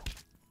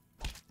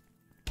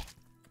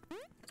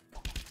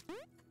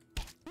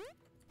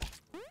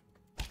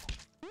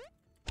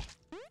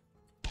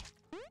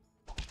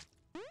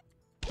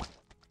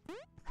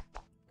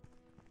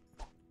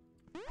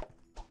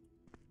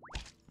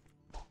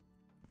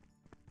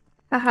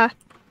 Haha.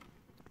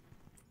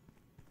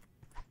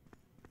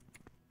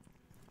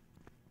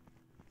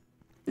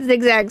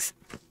 Zigzags.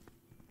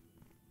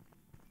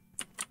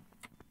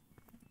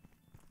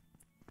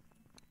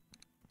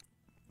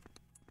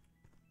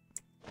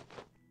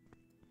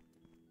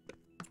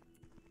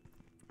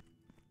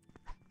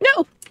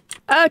 No!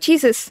 Oh,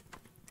 Jesus.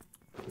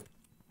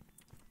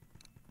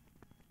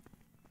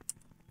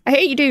 I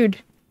hate you, dude.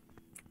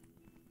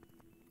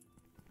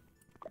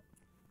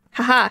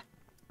 Haha.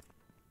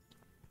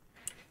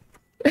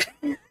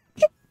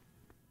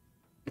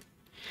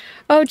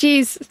 Oh,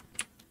 jeez.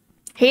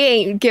 He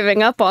ain't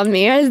giving up on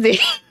me, is he?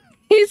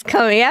 He's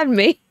coming at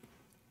me.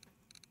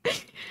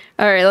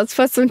 Alright, let's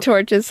put some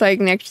torches so I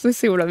can actually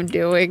see what I'm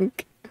doing.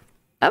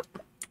 Up.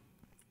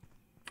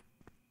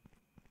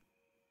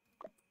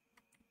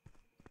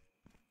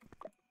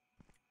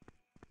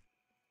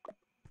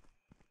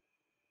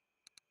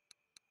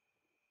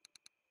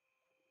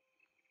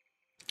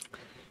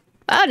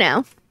 Oh,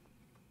 no.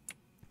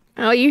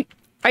 Oh,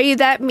 are you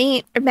that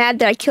mad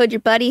that I killed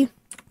your buddy?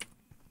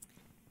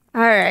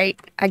 Alright,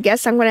 I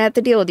guess I'm gonna have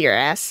to deal with your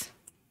ass.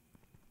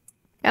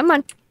 Come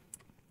on.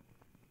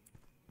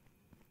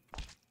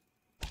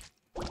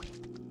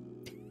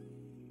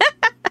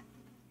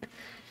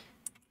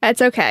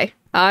 That's okay.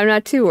 I'm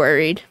not too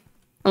worried.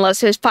 Unless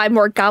there's 5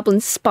 more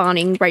goblins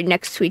spawning right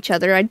next to each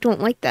other. I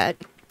don't like that.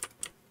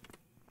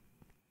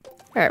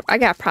 Alright, I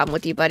got a problem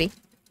with you, buddy.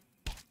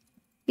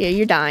 Yeah,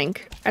 you're dying.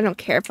 I don't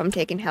care if I'm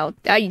taking health.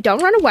 You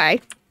don't run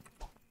away.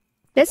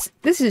 This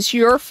is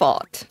your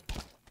fault.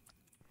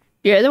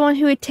 You're the one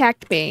who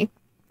attacked me.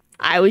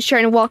 I was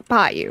trying to walk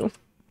by you.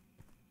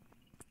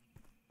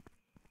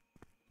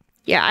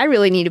 Yeah, I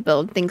really need to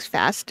build things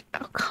fast.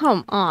 Oh,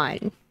 come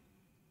on.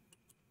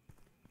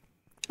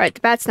 Alright,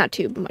 the bat's not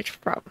too much of a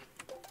problem.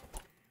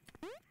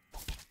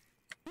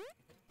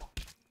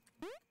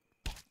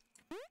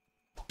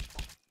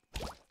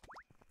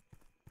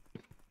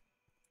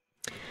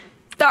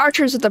 The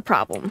archers are the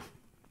problem.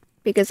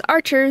 Because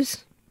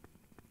archers...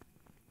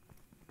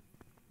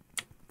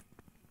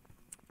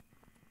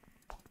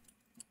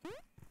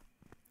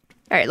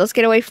 Alright, let's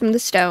get away from the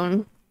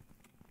stone.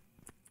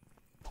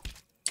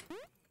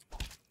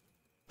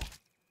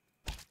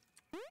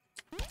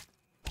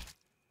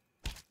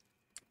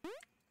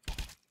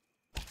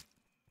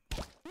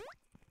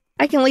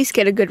 I can at least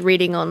get a good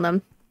reading on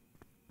them.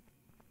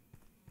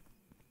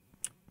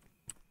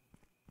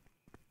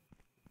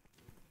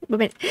 Wait a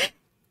minute.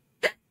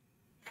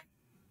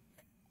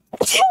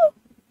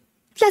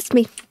 Bless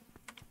me.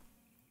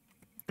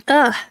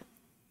 Ugh.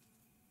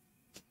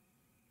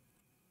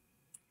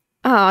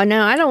 Oh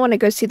no, I don't want to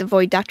go see the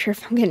Void Doctor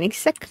if I'm getting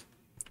sick.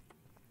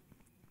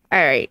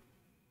 Alright.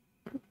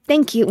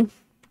 Thank you.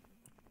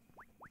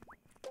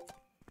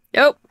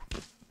 Nope.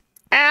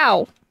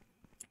 Ow.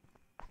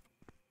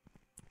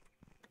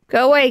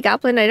 Go away,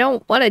 Goblin. I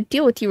don't want to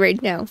deal with you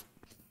right now.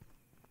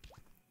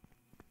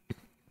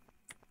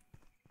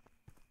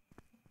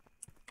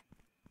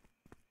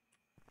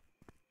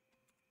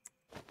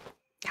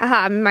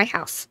 Haha, I'm in my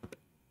house.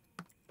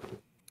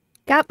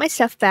 Got my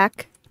stuff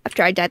back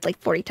after I died like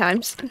 40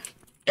 times.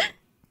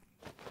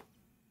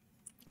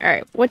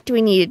 Alright, what do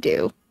we need to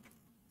do?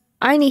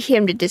 I need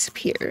him to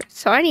disappear,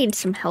 so I need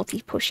some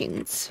healthy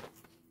potions.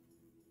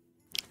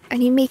 I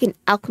need to make an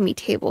alchemy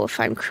table if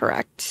I'm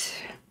correct.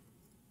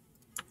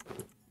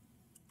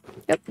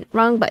 Yep,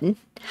 wrong button.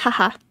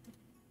 Haha.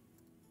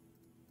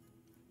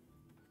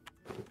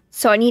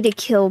 So I need to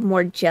kill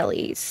more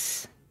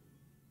jellies.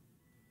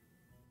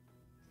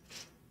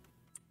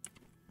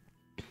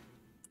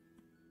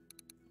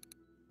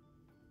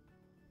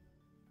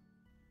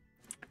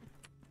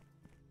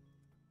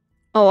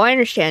 Oh, I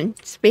understand.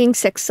 Being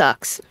sick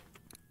sucks.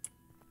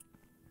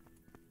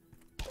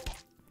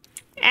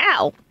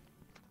 Ow!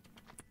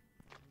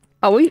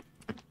 Oh,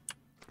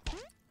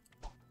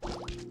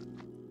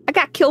 I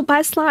got killed by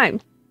a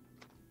slime.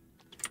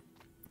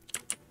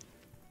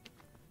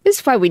 This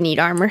is why we need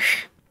armor.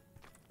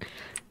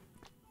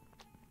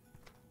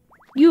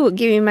 You will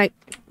give me my...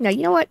 Now,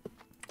 you know what?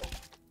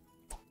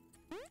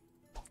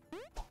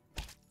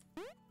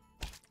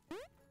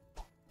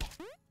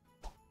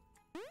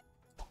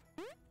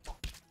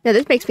 No,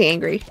 this makes me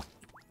angry.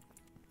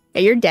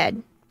 Yeah, you're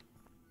dead.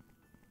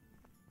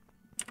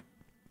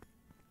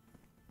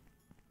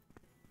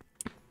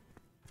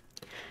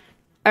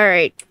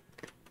 Alright.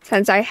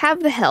 Since I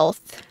have the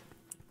health...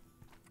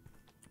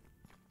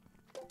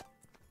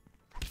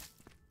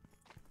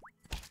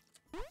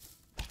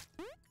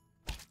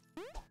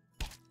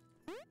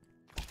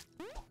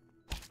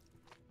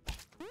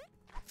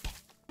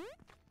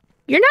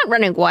 You're not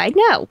running away,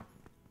 no.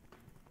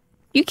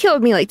 You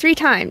killed me like 3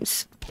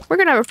 times. We're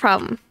gonna have a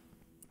problem.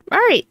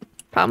 Alright,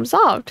 problem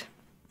solved.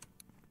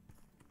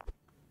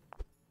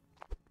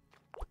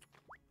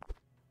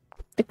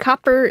 The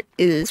copper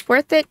is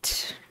worth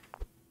it.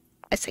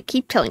 As I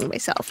keep telling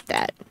myself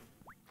that.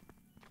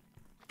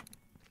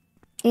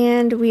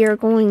 And we are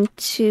going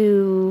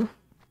to...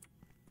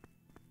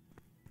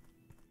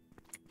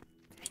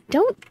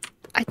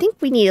 I think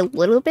we need a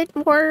little bit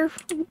more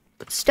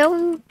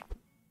stone.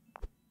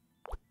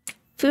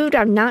 food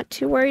I'm not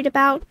too worried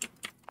about.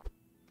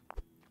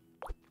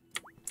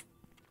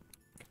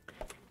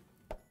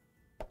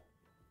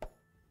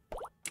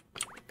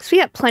 Because we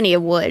got plenty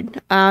of wood.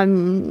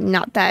 I'm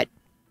not that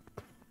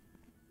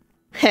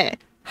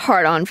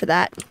hard on for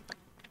that.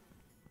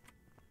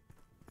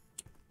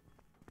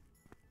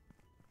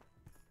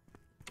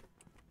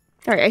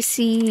 Alright, I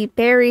see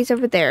berries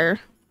over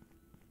there.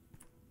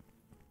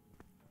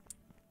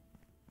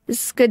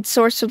 This is a good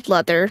source of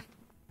leather.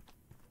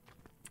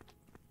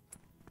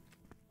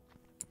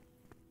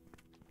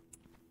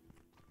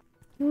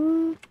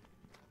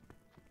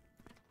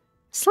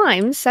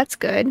 Slimes, that's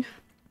good.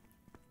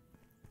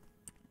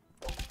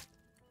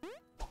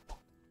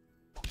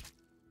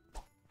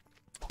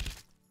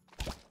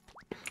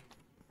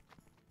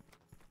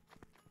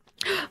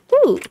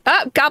 Ooh,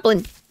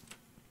 goblin.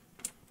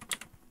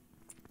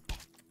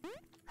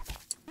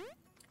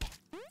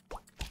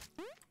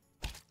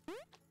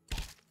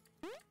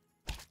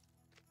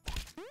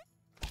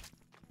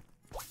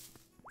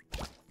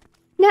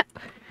 No,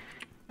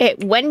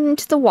 it went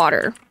into the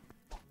water.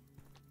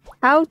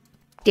 How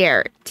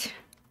dare it?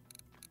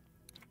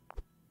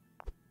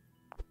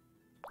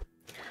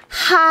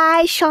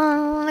 Hi,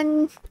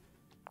 Sean.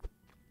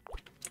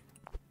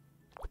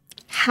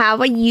 How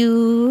are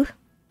you?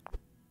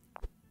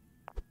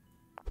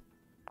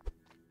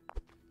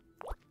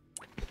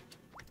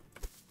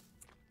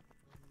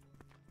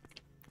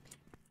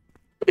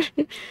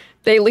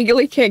 They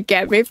legally can't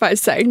get me if I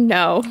say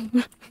no.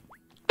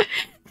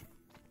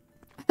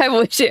 I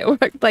wish it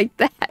worked like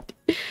that.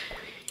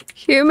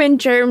 Human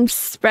germs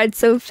spread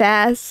so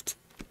fast.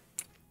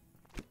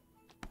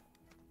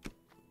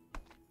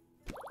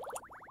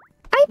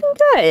 I've been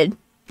good.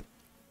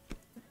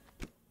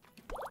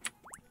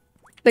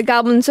 The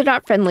goblins are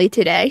not friendly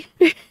today.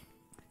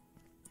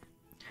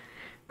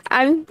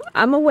 I'm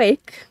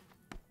awake.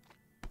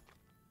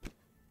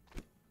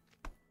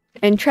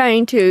 And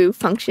trying to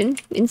function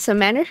in some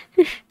manner.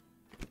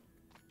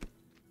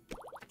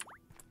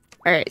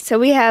 Alright, so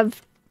we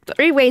have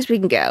 3 ways we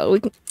can go.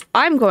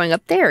 I'm going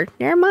up there.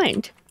 Never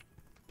mind.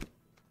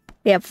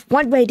 We have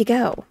 1 way to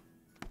go.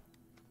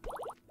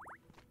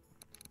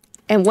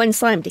 And 1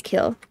 slime to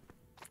kill.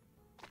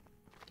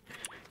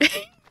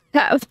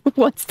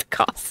 What's the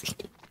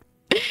cost?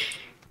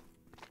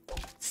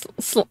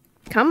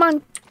 Come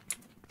on.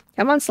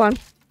 Come on, slime.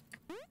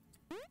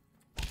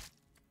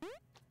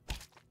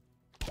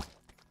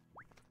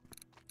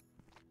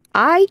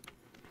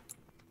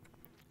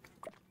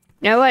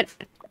 You know what?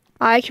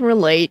 I can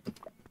relate.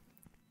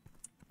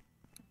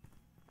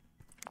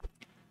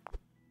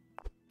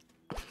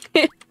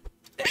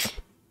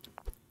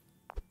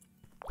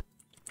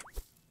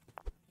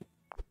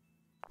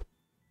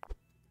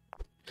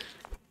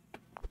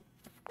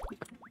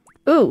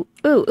 Ooh,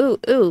 ooh, ooh,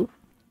 ooh.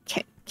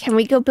 Can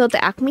we go build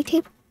the alchemy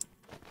table?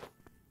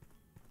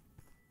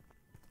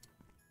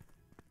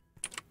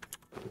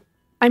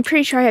 I'm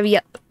pretty sure I have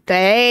yellow.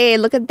 Hey,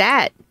 look at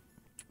that.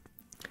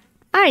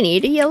 I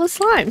need a yellow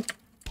slime.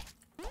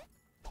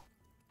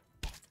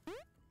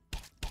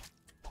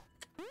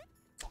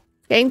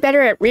 Getting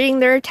better at reading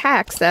their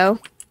attacks, though.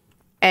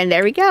 And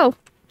there we go.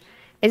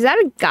 Is that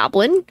a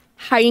goblin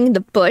hiding in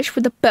the bush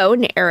with a bow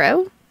and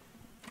arrow?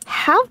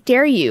 How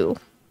dare you?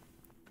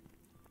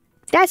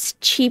 That's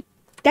cheap.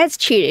 That's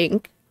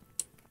cheating.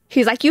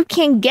 He's like, you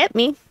can't get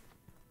me.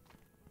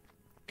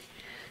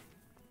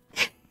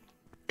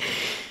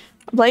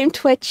 Blame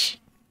Twitch.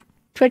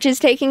 Twitch is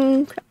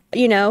taking,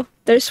 you know,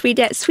 their sweet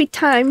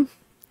time.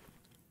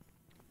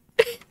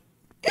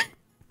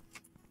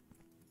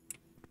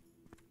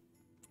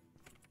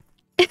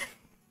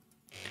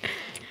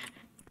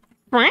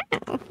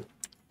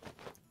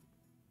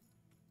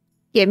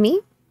 Gimme.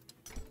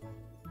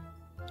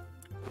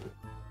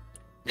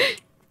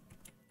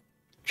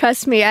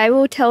 Trust me, I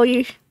will tell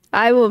you.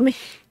 I will.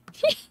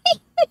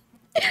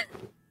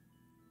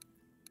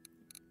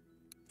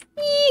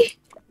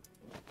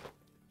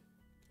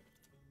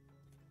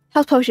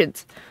 Health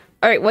potions.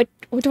 All right, what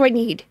do I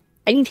need?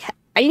 I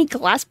need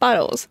glass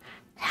bottles.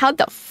 How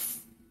the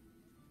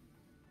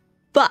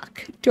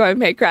fuck do I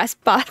make glass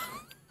bottles?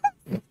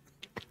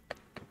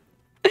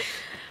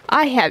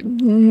 I have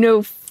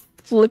no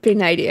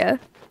flipping idea.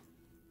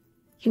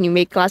 Can you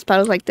make glass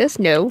bottles like this?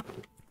 No. Can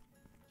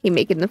you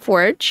make it in the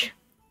forge?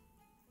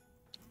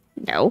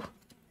 No.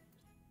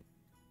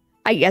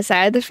 I guess I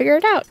had to figure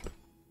it out.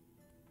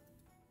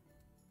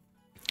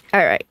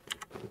 Alright.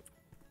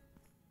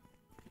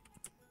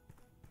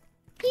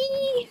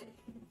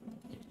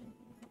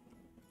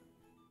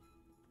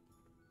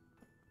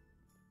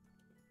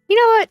 You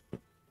know what?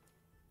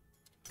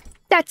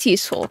 That's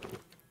useful.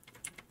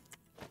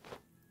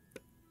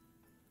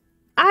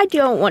 I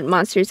don't want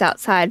monsters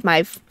outside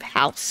my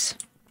house.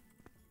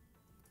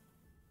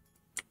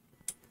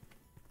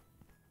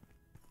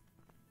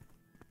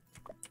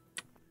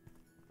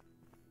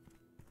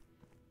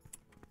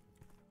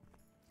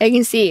 I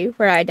can see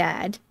where I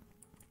died.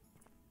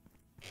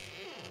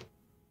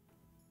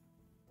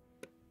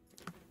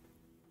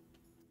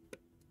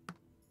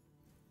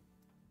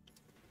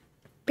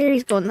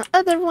 Berries go in the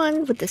other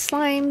one with the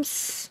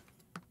slimes.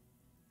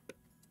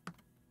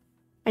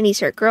 I need to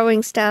start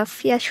growing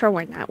stuff. Yeah, sure,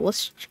 why not? Well,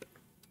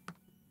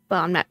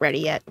 I'm not ready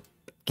yet.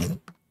 I'm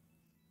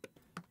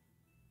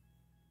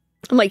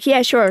like,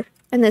 yeah, sure.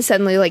 And then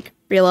suddenly, like,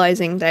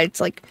 realizing that it's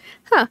like,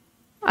 huh,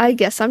 I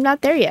guess I'm not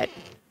there yet.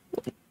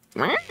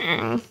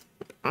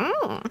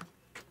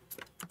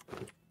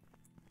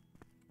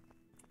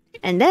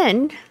 And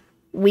then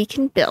we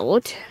can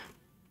build.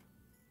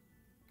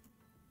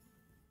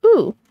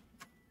 Ooh.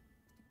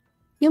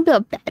 You can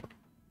build a bed.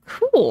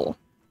 Cool.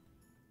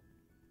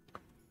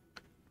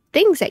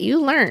 Things that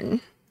you learn.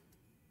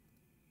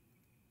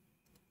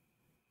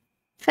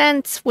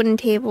 Fence, wooden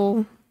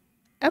table.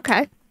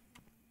 Okay.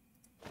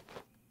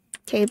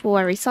 Table,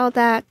 I already saw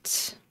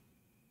that.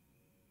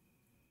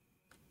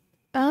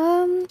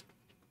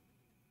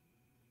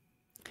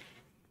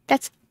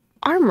 That's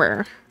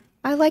armor.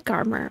 I like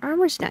armor.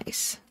 Armor's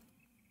nice.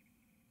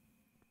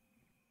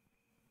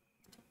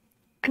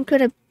 I'm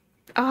gonna...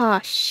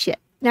 Ah, shit.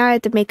 Now I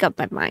have to make up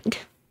my mind.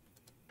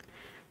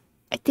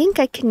 I think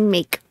I can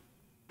make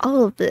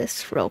all of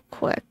this real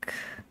quick.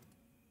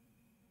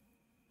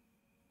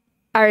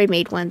 I already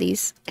made one of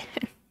these.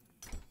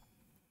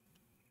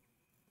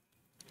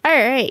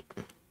 Alright.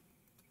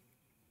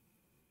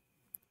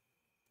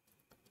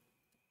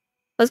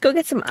 Let's go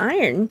get some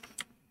iron.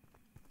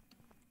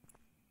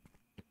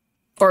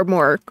 Or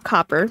more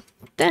copper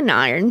than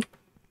iron.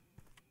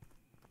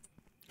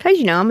 Because,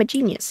 you know, I'm a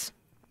genius.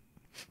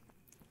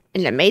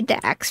 And I made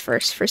the axe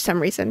first for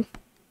some reason.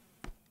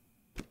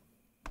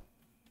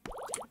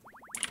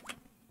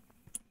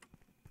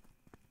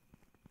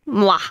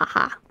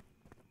 Mwahaha.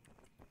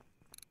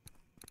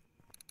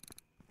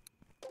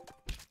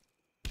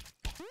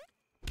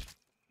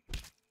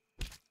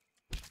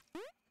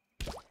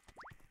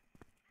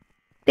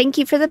 Thank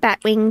you for the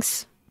bat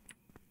wings.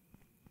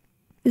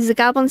 Is the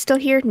goblin still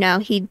here? No,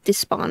 he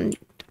despawned.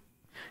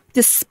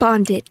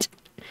 Desponded.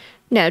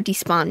 No,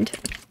 despawned.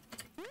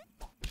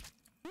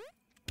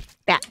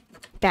 Bat.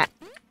 Bat.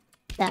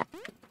 Bat.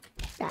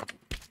 Bat.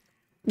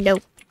 No.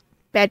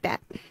 Bad bat.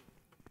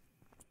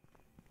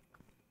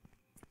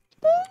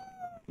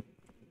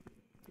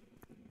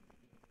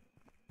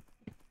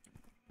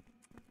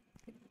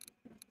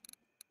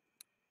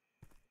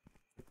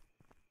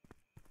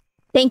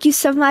 Thank you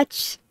so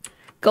much.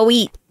 Go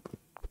eat.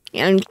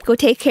 And go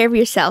take care of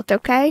yourself,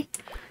 okay?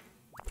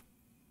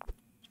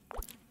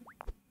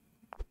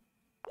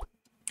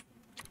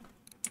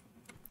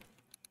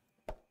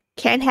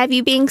 Can't have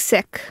you being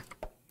sick.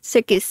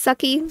 Sick is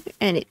sucky,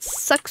 and it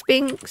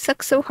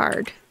sucks so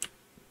hard.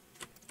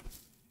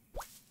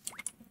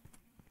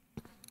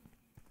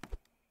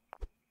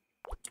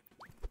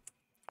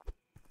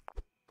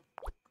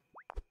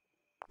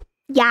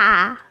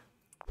 Yeah.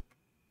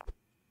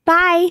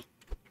 Bye.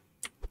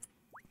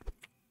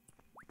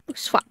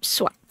 Swap,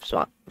 swap,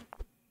 swap.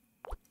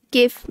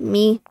 Give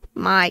me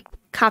my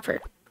copper.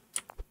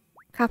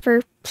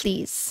 Copper,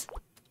 please.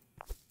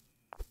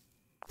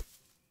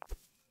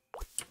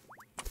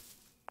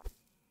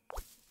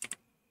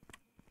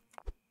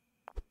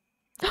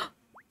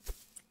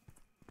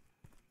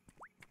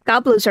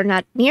 Goblins are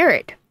not near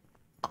it.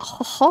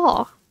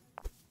 Oh.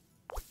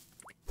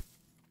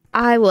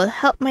 I will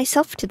help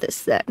myself to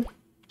this then.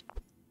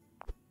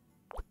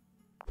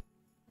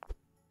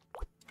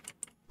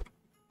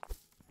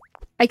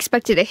 I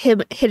expected a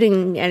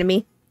hitting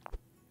enemy.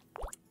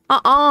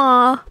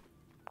 I'll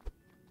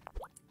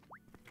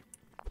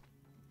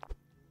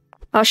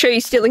show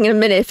you stealing in a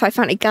minute if I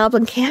find a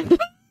goblin camp.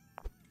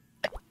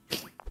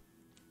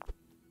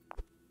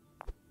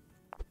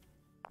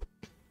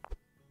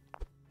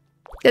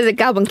 There's a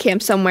goblin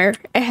camp somewhere.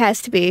 It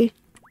has to be.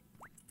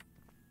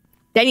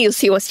 Then you'll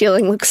see what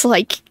stealing looks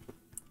like.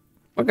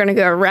 We're gonna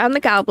go around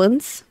the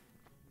goblins.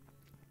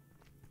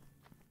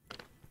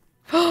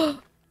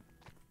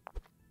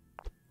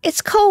 It's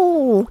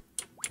coal!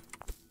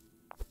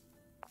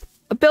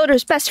 A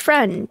builder's best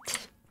friend.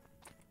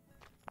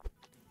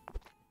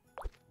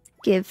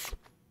 Give.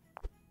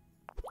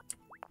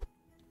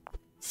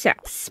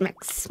 Smack,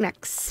 smack,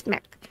 smack,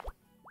 smack.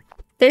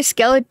 There's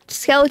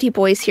skeleton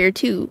boys here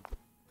too.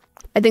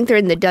 I think they're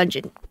in the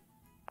dungeon.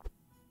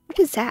 What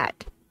is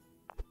that?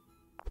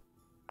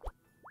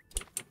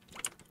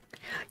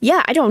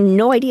 Yeah, I don't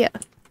no idea.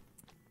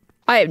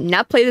 I have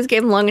not played this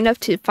game long enough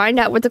to find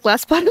out where the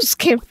glass bottles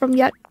came from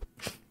yet.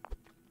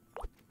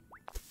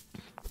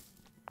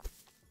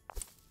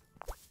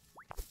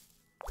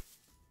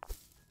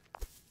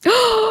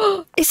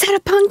 Is that a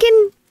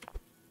pumpkin?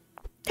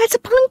 That's a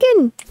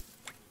pumpkin!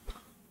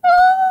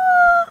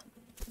 Oh!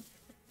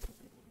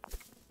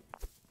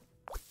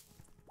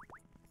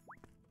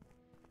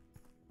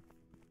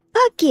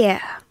 Fuck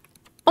yeah!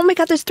 Oh my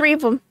god, there's 3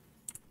 of them.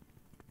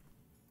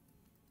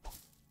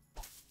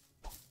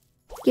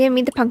 Give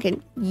me the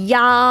pumpkin.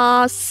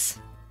 Yes!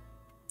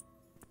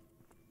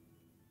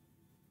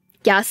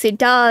 Yes, it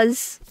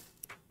does.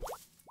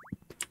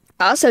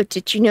 Also,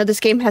 did you know this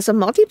game has a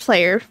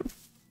multiplayer?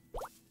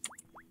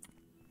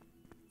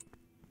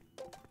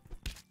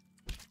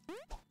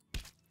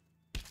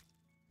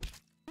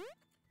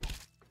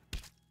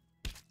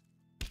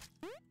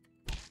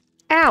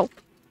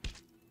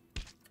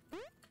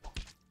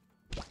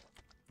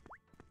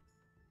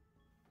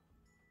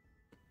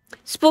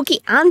 Spooky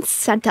and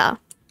Santa.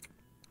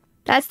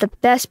 That's the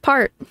best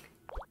part.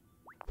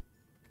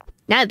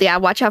 Now they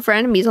gotta watch out for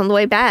enemies on the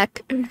way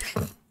back. And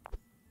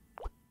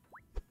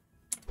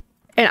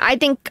I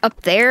think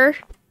up there,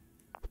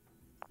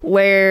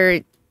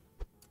 where,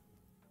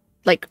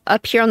 like,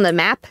 up here on the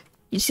map,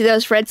 you see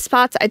those red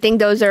spots? I think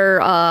those are,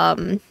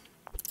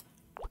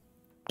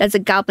 that's a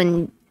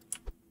goblin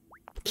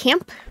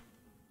camp.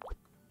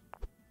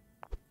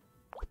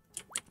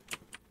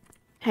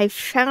 I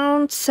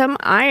found some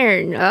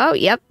iron. Oh,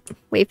 yep.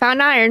 We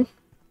found iron.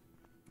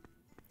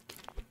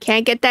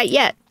 Can't get that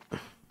yet.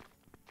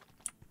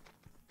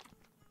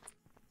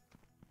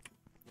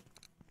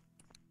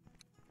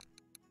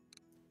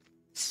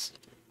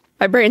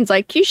 My brain's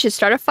like, you should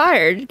start a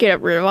fire to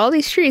get rid of all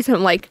these trees.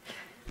 I'm like,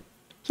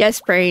 yes,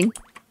 brain.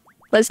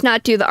 Let's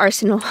not do the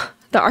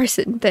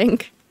arson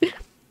thing.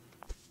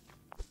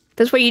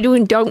 That's what you do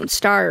and don't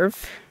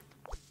starve.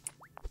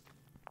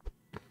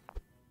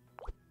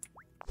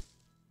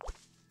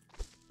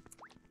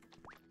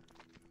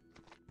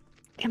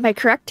 Am I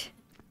correct?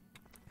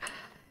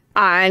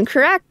 I'm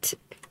correct.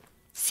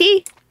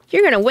 See?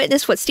 You're gonna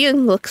witness what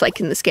stealing looks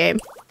like in this game.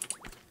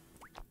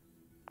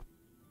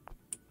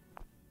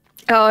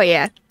 Oh,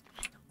 yeah.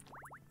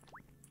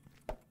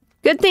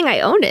 Good thing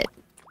I own it.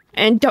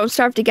 And don't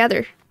starve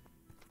together.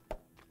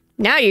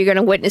 Now you're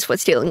gonna witness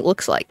what stealing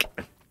looks like.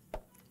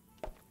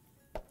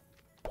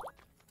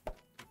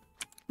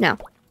 No.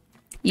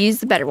 Use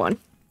the better one.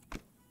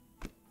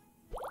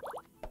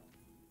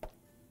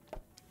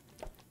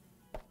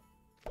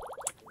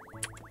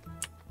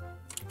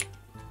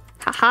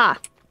 Haha.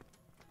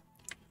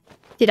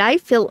 Did I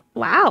fill...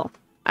 Wow.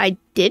 I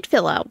did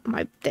fill out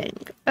my thing.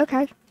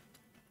 Okay.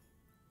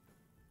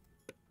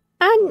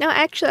 No,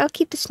 actually, I'll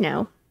keep the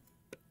snow.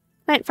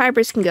 Plant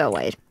fibers can go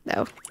away,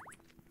 though.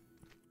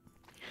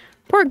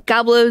 Poor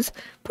Goblos.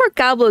 Poor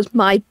Goblos,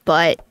 my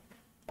butt.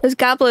 Those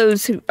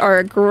Goblos are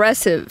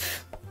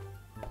aggressive.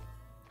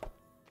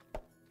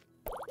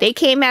 They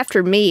came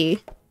after me.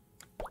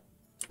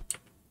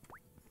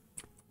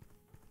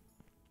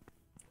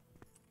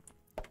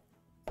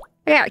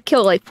 I got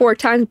killed like 4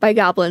 times by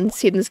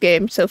goblins in this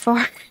game so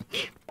far.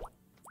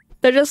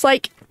 They're just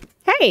like,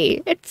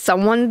 hey, it's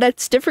someone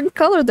that's different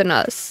color than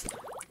us.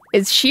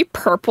 Is she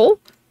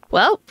purple?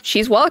 Well,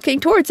 she's walking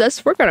towards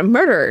us. We're gonna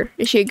murder her.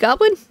 Is she a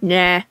goblin?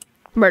 Nah.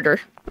 Murder.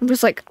 I'm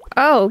just like,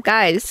 oh,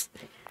 guys.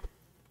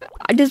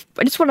 I just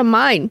want to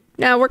mine.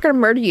 No, we're gonna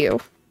murder you.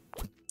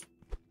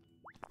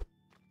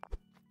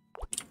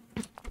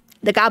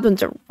 The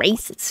goblins are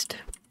racist.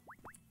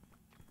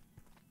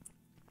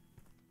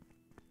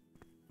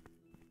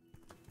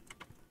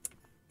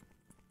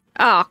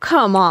 Oh,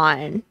 come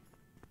on.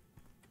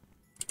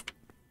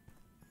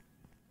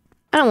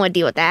 I don't want to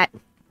deal with that.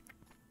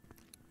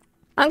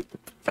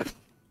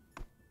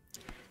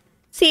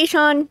 See,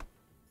 Sean?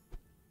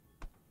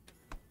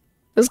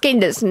 This game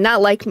does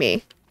not like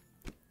me.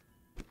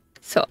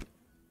 So.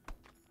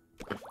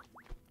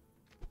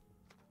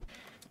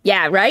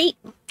 Yeah, right?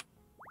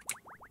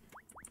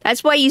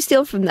 That's why you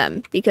steal from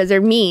them. Because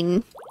they're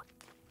mean.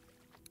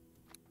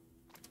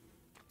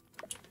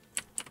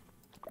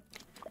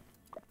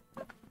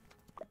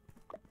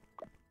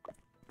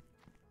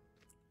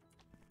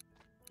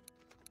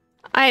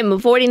 I am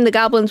avoiding the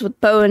goblins with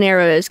bow and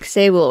arrows because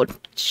they will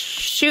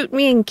shoot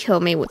me and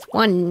kill me with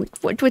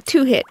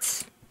 2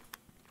 hits.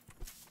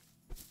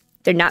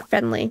 They're not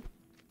friendly.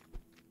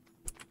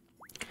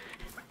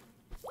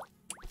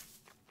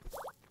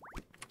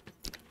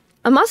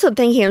 I'm also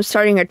thinking of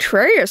starting a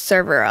Terraria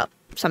server up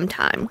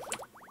sometime.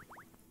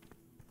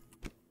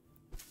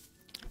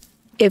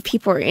 If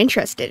people are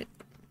interested.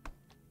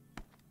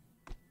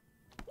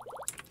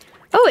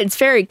 Oh, it's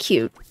very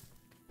cute.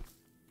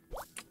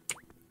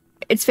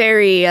 It's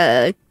very,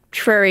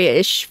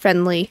 Terraria-ish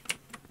friendly.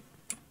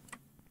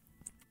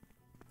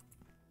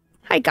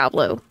 Hi,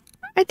 Goblo.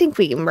 I think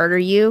we can murder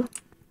you.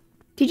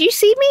 Did you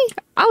see me?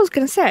 I was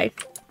gonna say.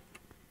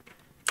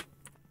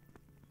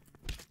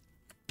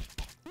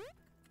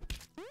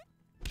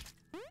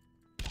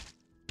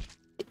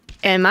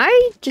 Am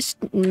I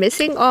just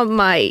missing on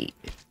my...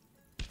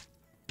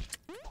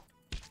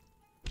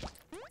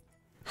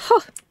 Huh.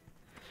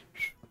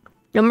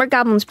 No more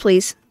goblins,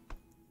 please.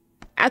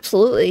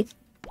 Absolutely.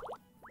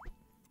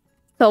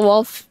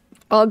 So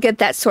I'll get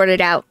that sorted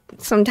out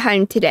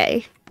sometime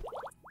today.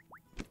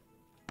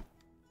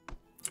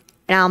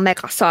 And I'll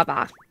make a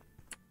soba.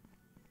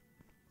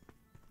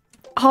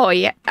 Oh,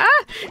 yeah.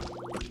 Ah!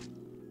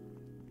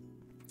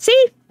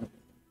 See?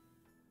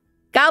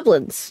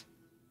 Goblins.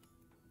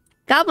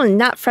 Goblin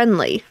not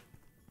friendly.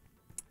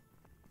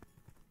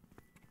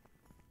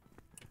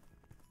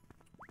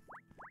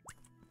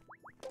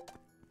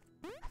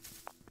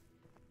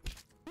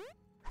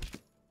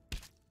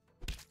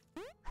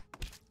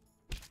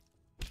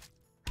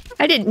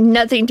 I did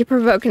nothing to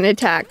provoke an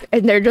attack,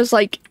 and they're just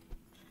like,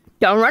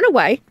 don't run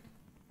away.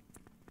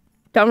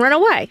 Don't run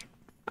away.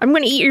 I'm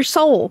gonna eat your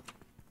soul.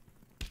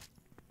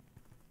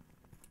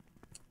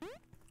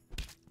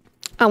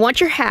 I want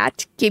your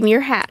hat. Give me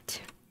your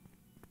hat.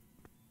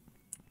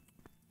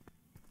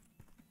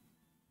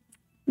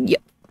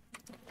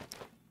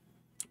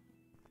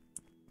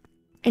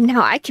 And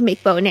now I can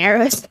make bow and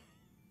arrows.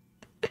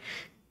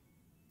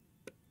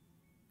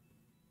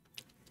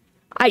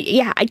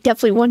 Yeah, I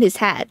definitely want his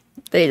hat.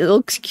 It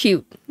looks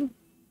cute.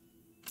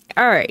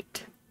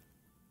 Alright.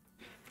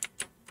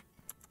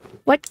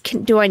 What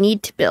do I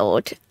need to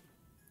build?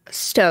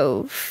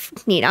 Stove.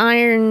 Need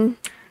iron.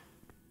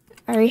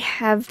 I already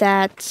have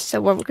that. So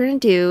what we're going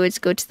to do is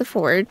go to the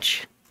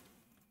forge.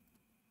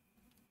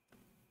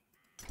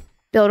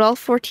 Build all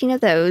 14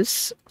 of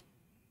those.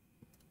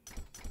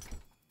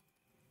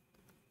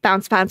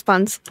 Bounce, bounce,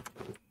 bounce.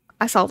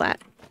 I saw that.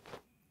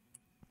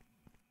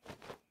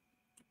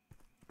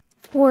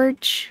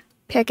 Forge.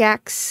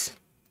 Pickaxe.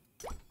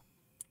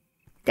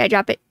 Did I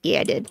drop it?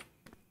 Yeah, I did.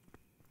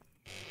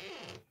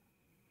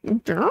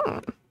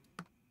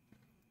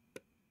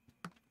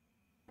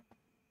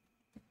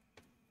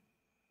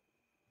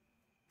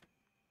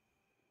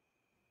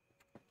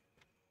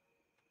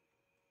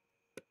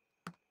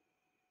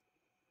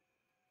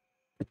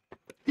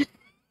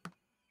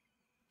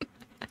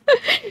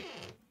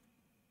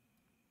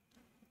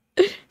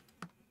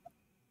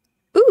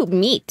 Ooh,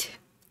 meat.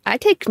 I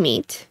take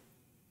meat.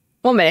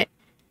 1 minute.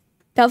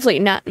 Definitely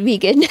not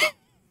vegan.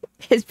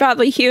 It's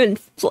probably human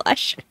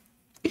flesh.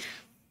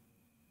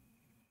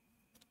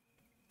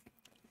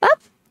 Oh,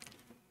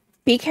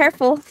 be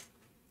careful.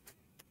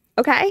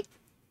 Okay?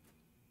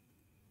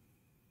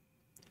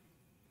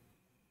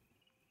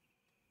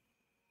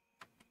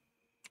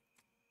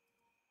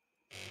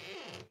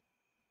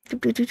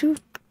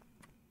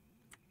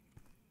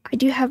 I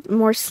do have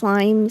more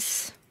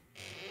slimes.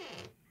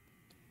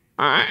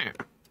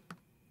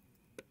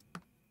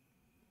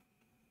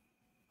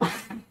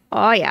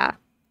 Oh, yeah.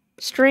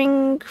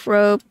 String,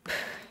 rope.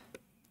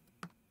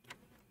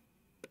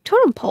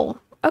 Totem pole.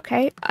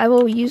 Okay, I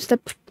will use the...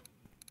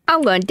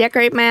 I'm going to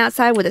decorate my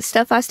outside with the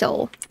stuff I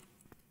stole.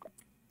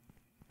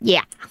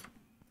 Yeah.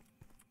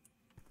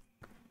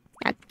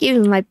 Now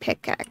give me my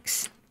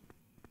pickaxe.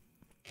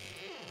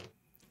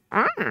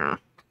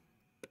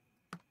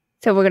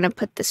 So we're going to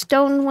put the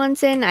stone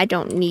ones in. I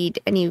don't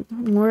need any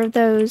more of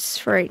those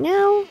for right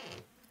now.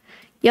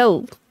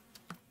 Yo.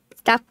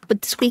 Stop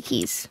with the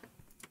squeakies.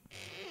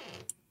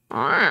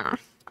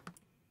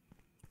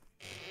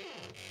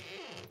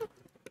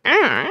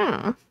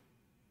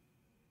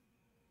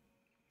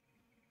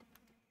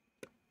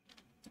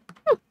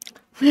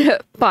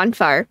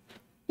 Bonfire.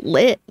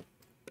 Lit.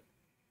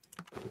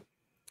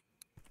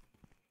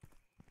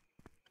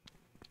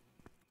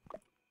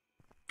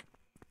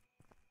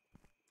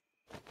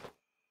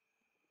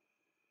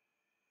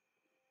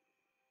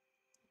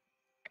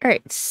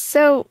 Alright,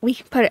 so we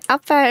can put an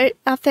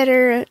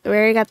outfitter. We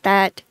already got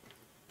that.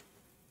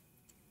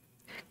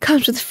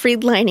 Comes with free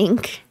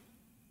lining.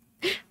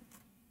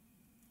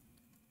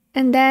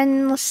 And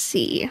then, let's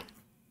see.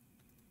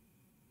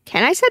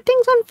 Can I set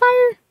things on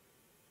fire?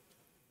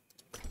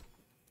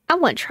 I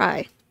want to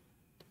try.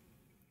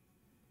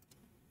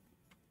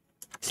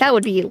 So that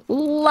would be a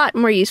lot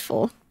more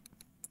useful.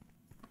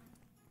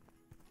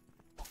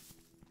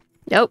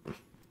 Nope.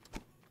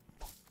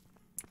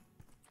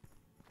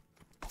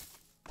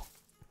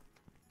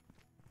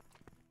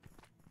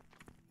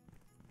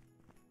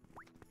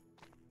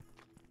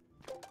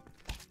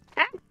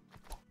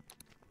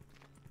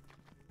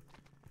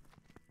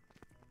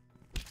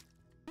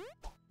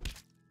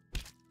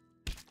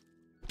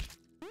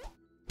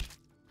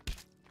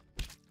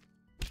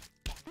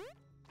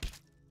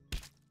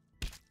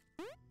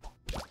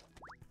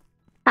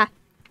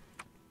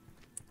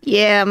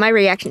 Yeah, my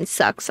reaction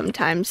sucks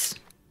sometimes.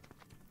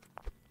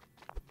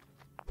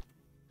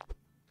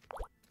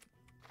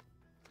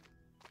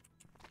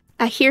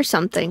 I hear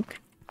something.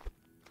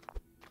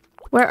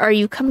 Where are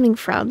you coming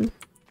from?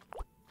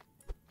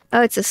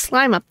 Oh, it's a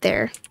slime up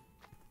there.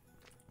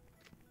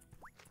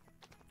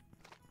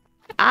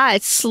 Ah,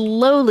 it's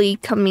slowly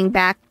coming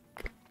back.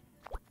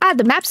 Ah,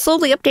 the map's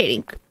slowly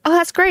updating. Oh,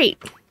 that's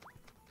great.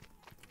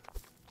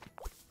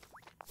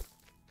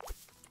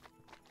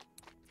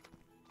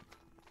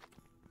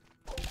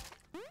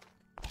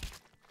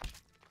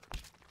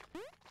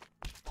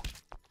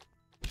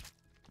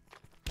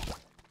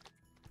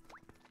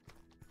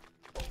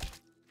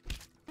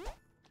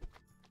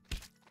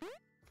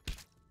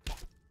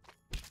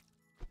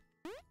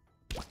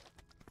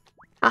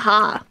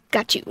 Aha,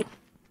 got you.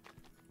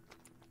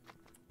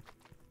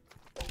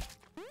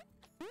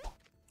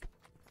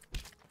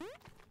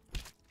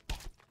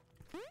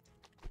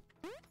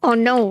 Oh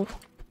no.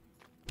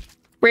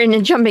 We're in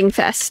a jumping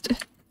fest.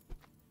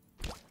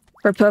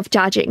 We're both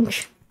dodging.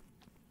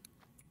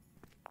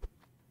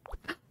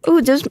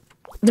 Ooh,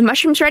 the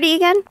mushrooms ready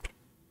again?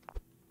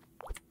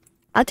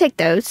 I'll take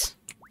those.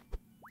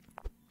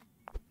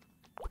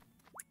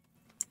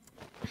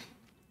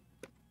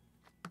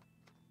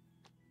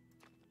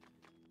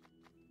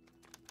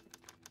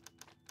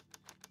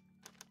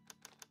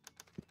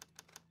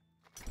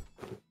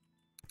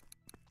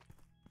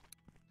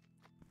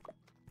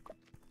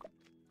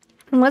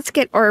 And let's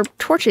get our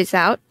torches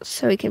out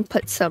so we can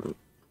put some...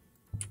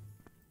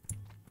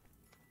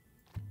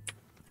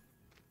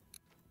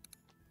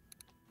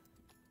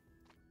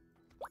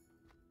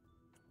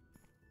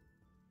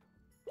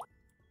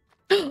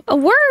 A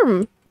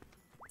worm!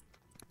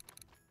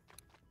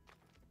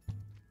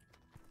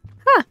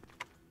 Huh.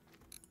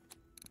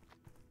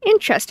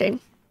 Interesting.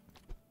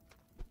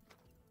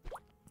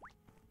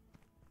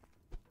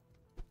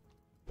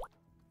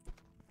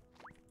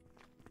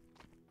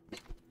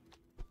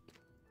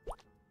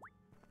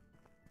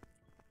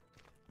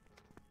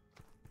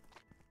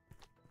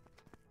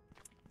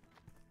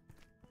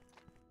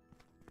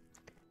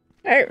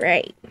 All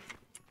right.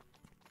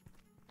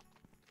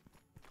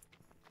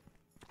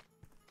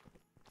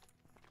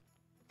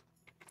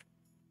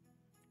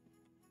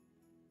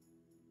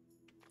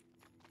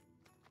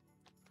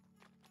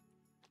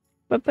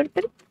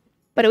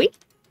 But are we?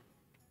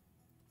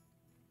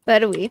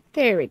 But are we?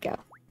 There we go.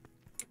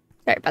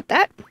 Sorry about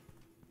that.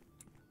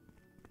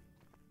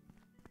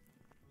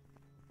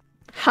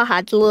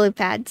 Haha, the lily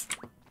pads.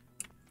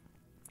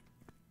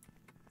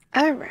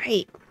 All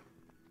right.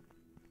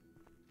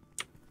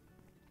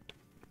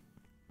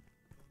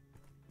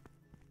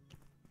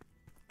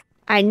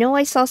 I know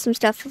I saw some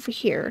stuff over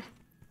here.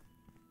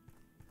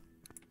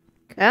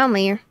 Come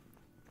here.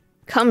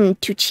 Come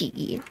to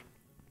Chi.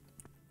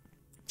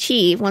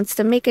 Chi wants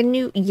to make a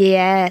new...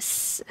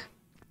 Yes.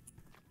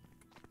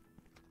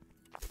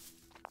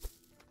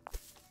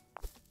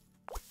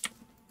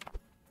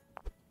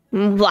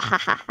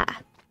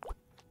 Mwahaha.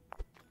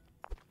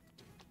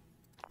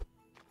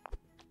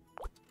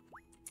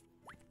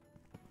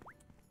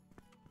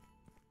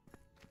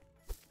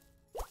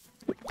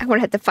 I'm gonna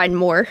have to find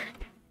more.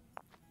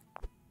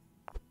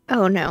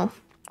 Oh no.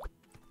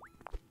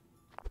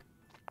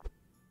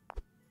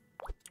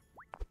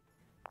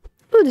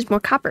 Ooh, there's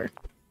more copper.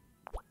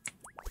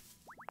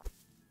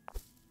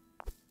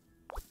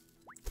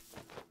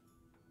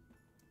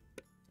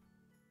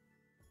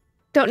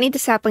 Don't need the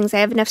saplings. I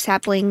have enough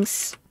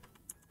saplings.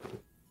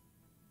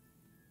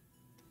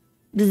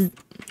 Bzz.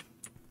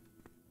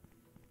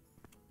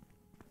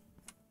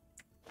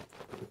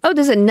 Oh,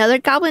 there's another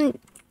goblin.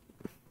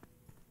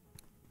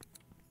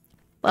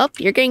 Well,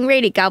 you're getting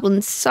raided,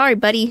 goblins. Sorry,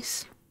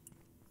 buddies.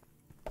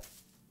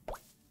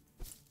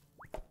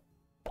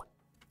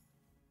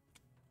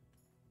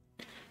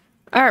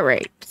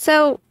 Alright,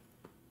 so...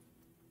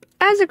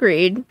 as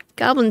agreed,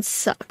 goblins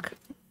suck.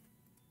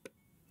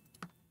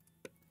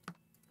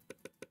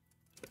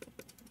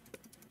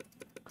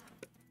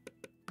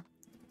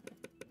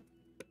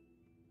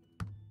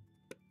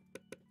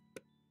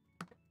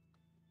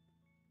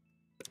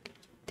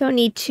 Don't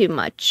need too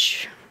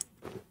much.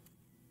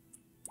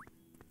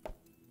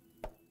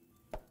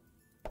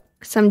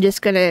 So I'm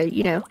just gonna,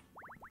 you know,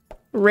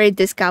 raid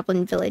this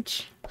goblin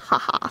village.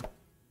 Haha.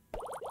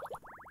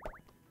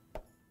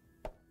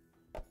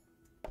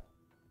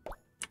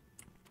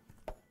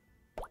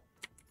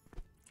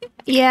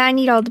 Yeah, I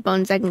need all the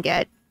bones I can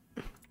get.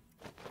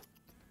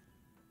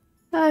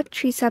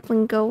 Tree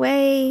sapling, go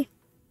away.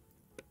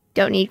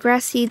 Don't need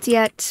grass seeds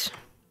yet.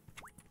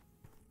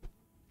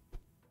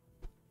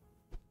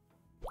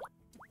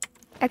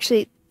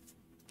 Actually,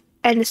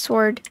 and a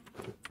sword.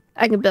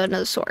 I can build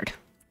another sword.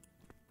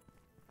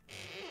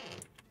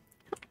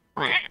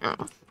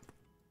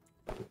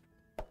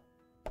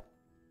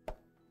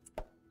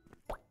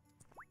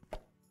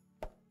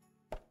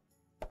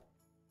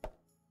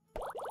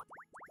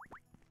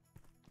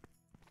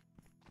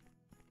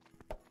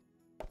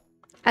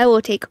 I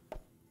will take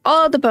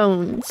all the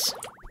bones.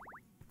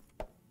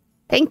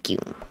 Thank you.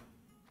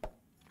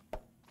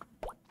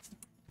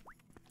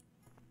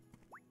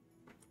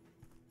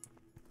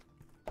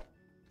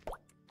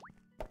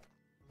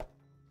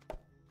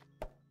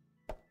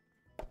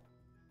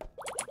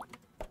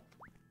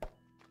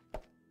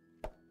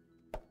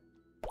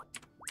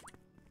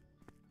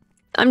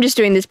 I'm just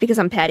doing this because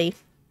I'm petty.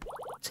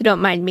 So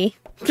don't mind me.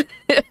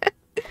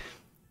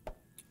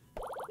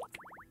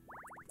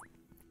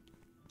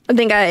 I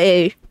think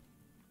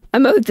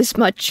I'm owed this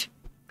much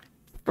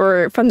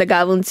from the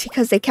goblins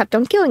because they kept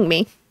on killing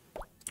me.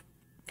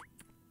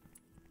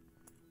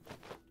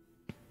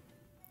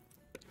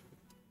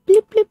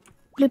 Blip blip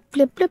blip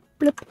blip blip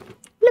blip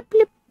blip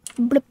blip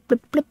blip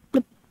blip blip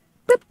blip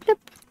blip blip.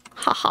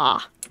 Haha.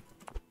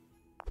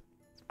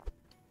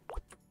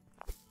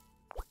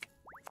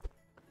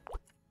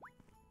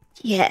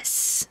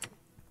 Yes.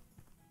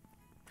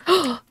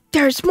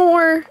 There's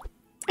more!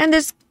 And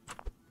there's...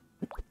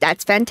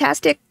 That's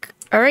fantastic.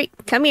 Alright,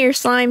 come here,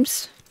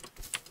 slimes.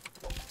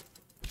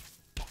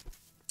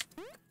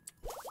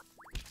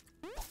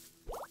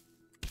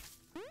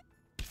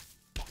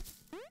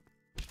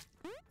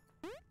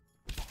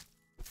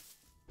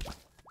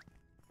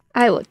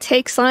 I will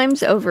take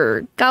slimes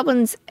over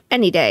goblins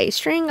any day.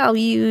 String, I'll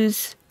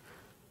use...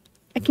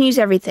 I can use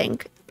everything.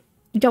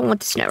 You don't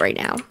want the snow right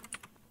now.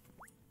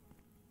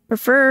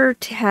 Prefer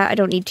to have... I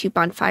don't need 2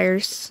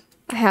 bonfires.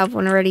 I have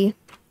one already.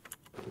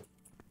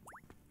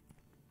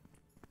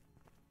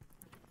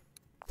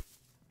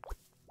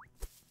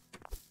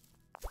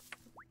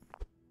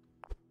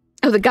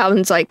 Oh, the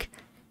goblin's like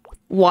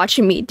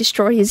watching me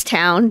destroy his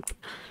town.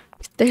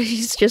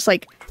 He's just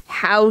like,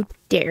 how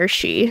dare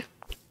she?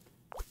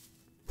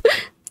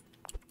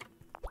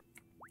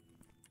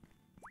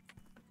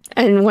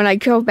 And when I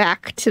go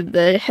back to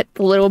the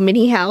little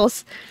mini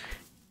house,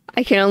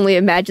 I can only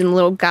imagine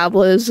little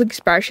Gobbler's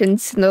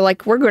expressions, and they're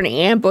like, we're going to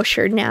ambush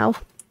her now.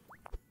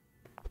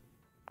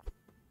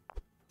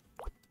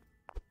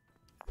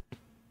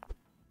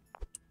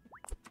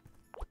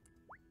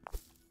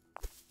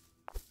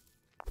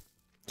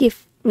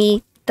 Give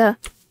me the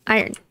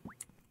iron.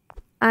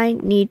 I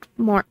need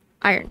more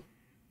iron.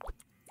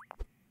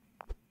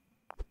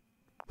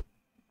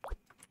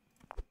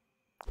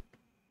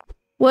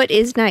 Wood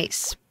is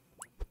nice.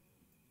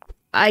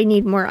 I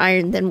need more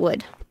iron than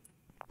wood.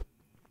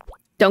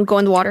 Don't go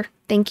in the water.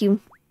 Thank you.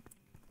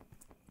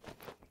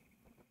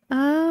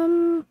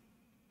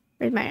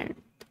 Where's my iron?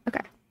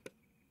 Okay.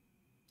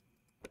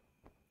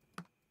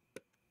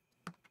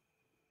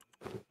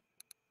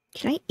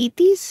 Can I eat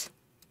these?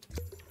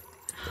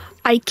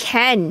 I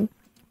can.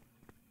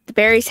 The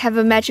berries have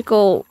a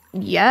magical...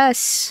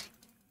 Yes.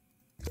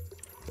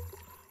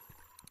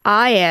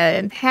 I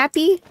am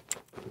happy.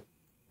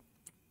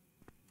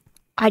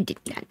 I did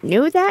not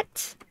know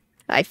that.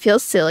 I feel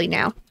silly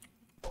now.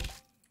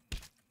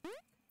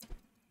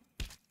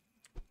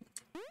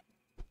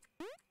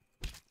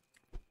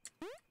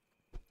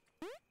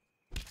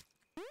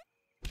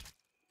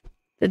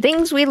 The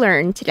things we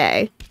learned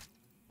today.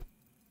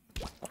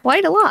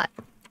 Quite a lot.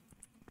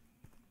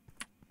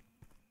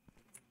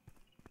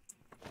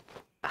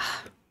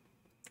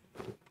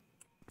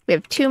 We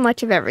have too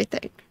much of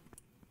everything.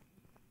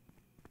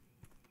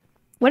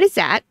 What is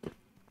that?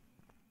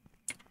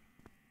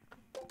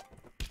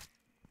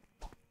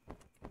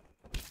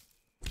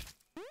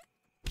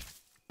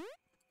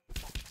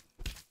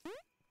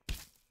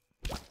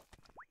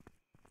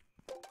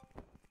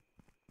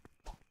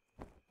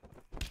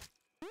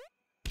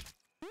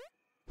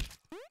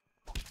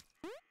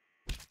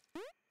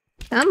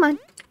 Come on.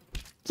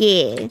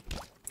 Yeah.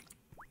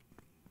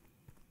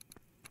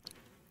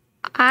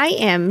 I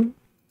am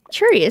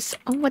curious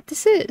on what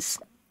this is.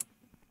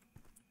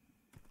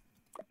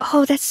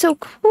 Oh, that's so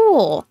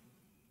cool.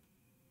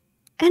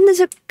 And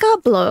there's a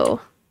goblo.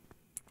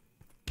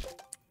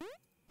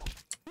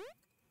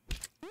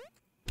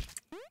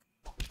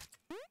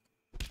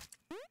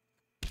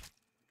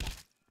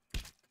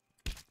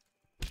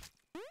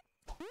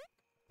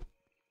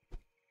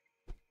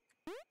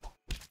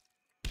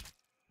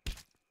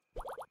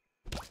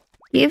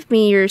 Give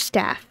me your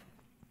staff.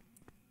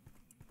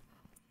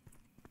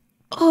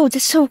 Oh,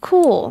 that's so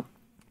cool.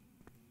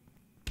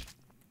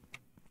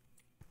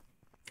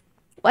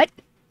 What?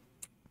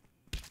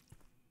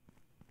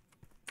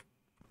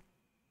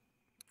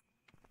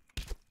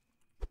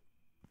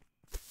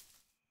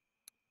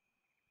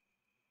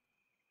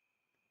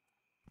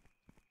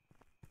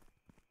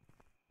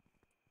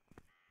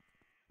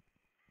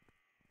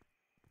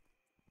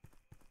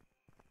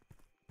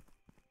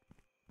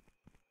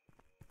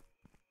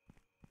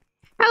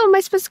 How am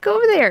I supposed to go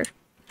over there?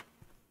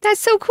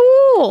 That's so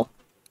cool.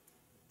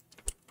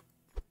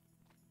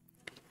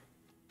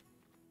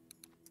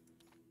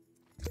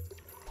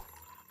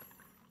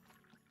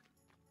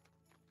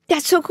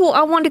 That's so cool.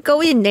 I want to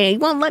go in there. He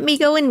won't let me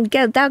go in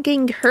without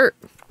getting hurt.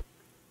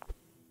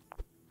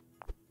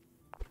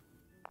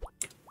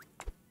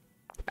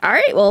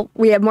 Alright, well,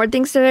 we have more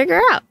things to figure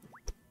out.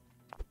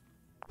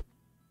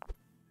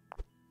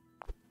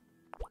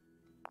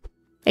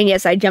 And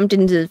yes, I jumped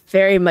into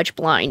very much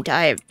blind.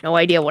 I have no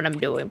idea what I'm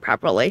doing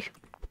properly.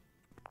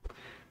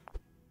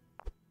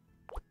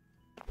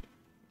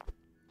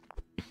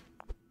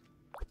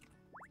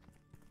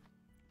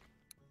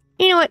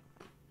 You know what?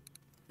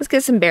 Let's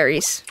get some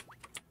berries.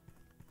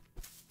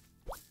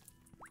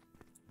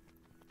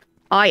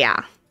 Oh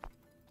yeah.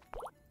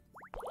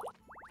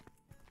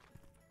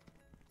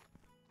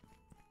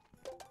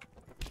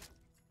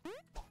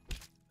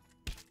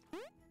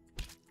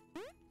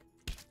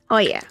 Oh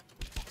yeah.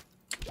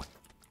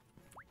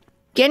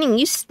 Getting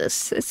used to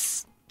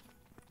this.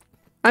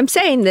 I'm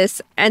saying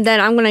this, and then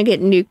I'm gonna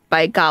get nuked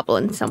by a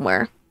goblin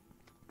somewhere.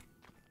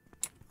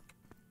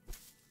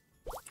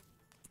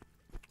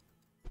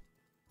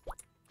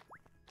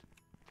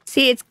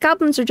 See, it's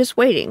goblins are just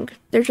waiting.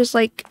 They're just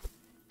like,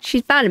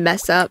 she's bound to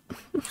mess up.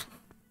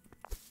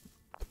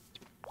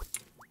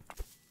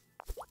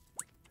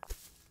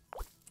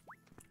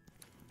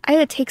 I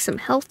gotta take some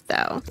health,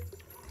 though.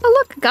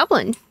 Oh, look, a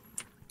goblin.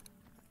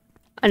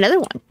 Another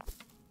one.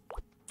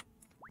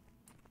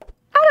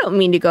 I don't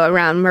mean to go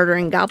around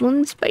murdering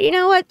goblins, but you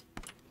know what?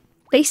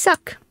 They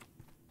suck.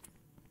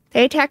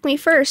 They attack me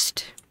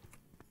first.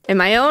 In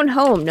my own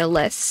home, no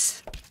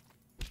less.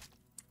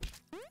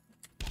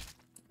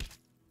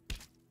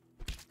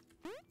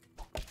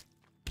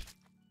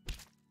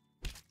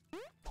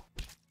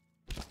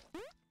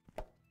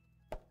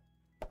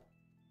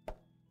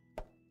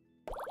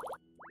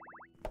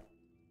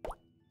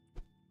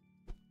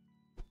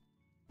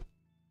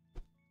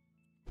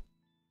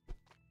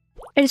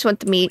 I just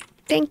want the meat.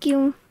 Thank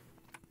you.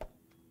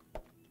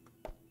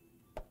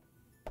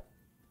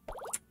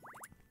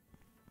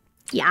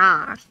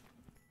 Yeah.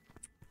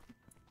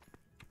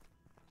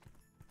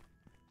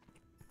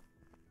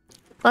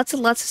 Lots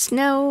of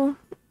snow.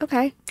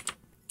 Okay.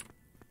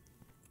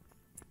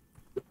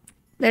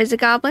 There's a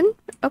goblin.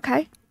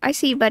 Okay, I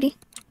see you, buddy.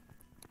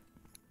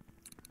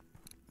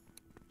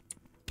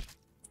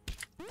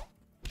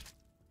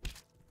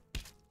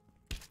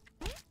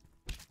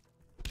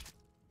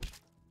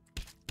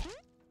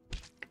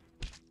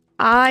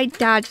 I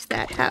dodged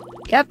that.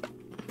 Yep.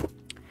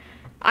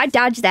 I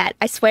dodged that,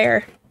 I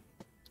swear.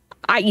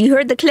 You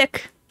heard the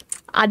click.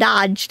 I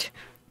dodged.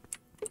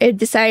 It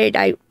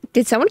decided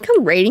did someone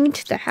come raiding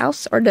into the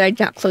house, or did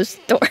I not close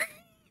the door?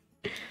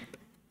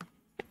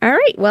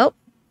 Alright, well.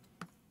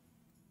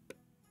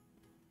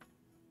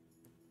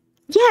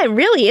 Yeah,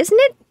 really, isn't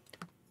it?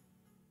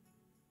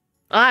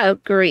 I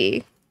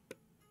agree.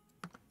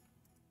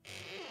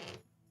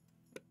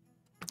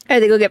 I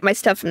had to go get my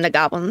stuff from the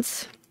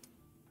goblins.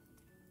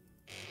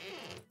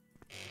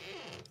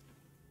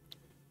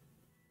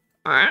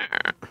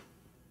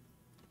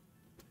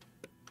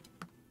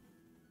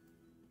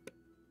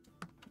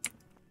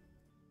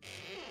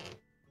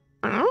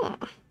 Oh.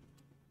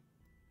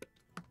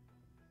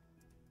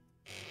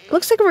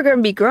 Looks like we're going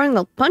to be growing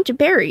a bunch of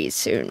berries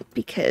soon,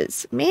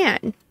 because,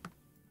 man,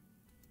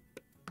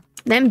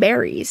 them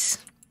berries.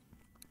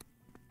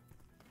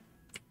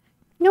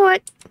 You know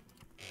what?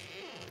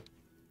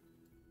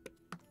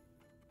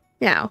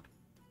 Now,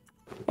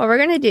 what we're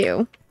going to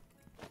do...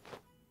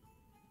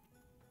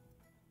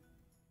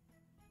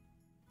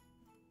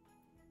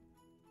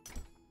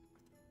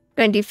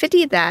 Gonna do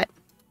 50 of that.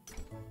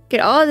 Get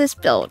all of this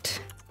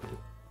built.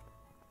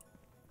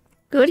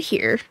 Go to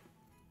here.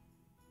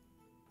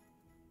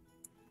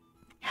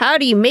 How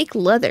do you make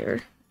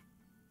leather?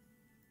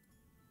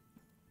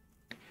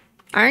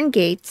 Iron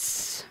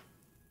gates.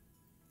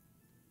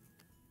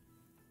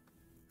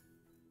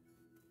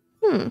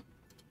 What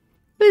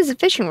is a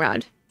fishing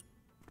rod?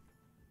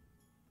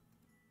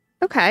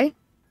 Okay.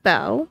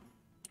 Bow.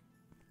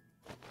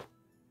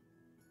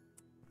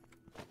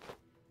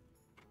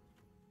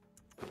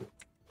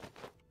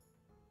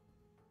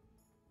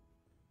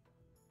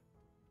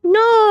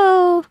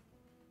 No!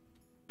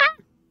 Ah! I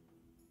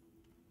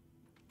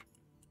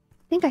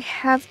think I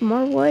have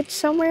more wood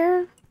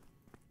somewhere.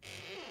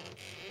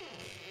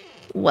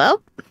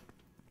 Well.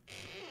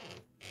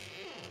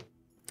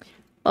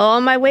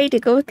 On my way to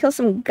go kill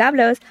some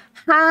goblins.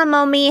 Hi,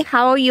 mommy.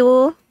 How are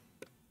you?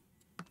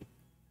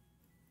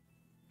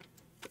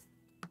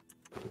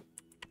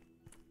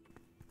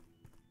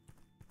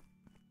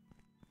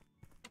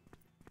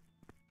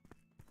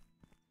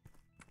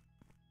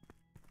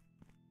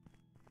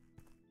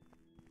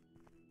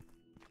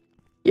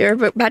 You're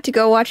about to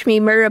go watch me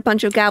murder a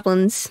bunch of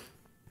goblins.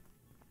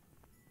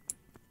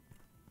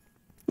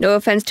 No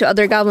offense to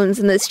other goblins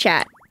in this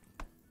chat.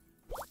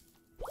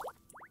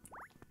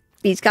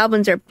 These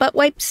goblins are butt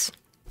wipes.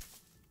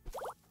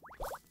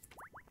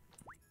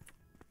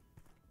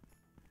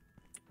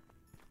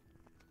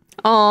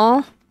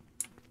 Aw.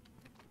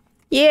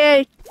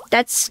 Yeah,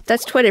 that's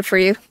Twitter for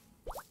you.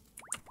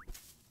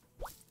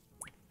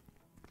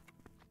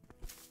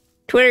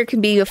 Twitter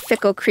can be a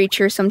fickle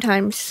creature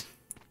sometimes.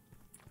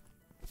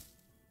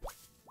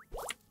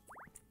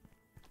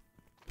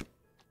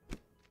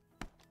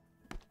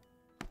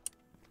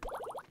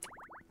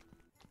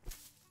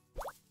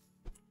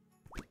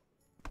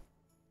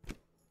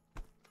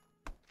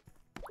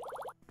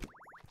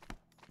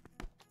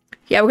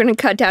 Yeah, we're gonna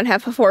cut down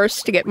half a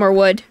forest to get more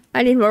wood.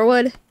 I need more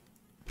wood.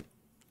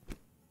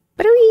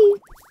 Ba-doo-wee.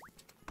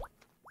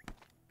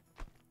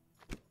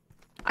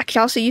 I could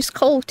also use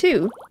coal,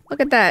 too. Look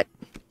at that.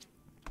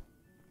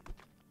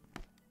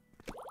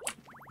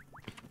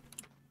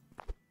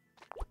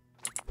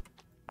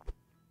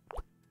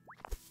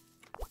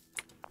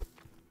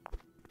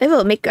 It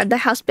will make the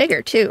house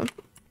bigger, too.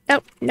 Oh,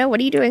 no, what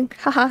are you doing?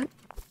 Haha.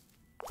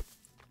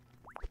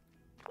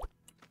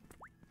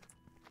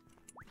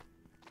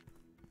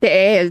 The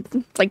AI,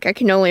 like, I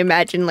can only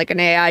imagine, like, an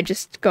AI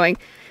just going,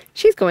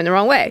 she's going the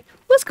wrong way.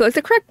 Let's go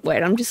the correct way.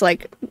 And I'm just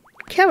like,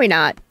 can we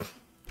not?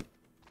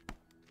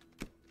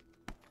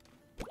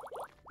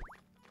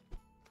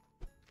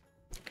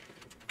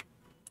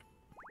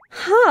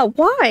 Huh,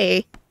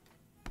 why?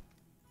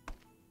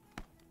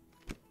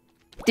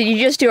 Did you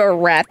just do a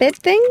rapid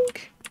thing?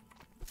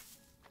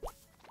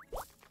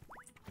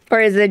 Or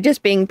is it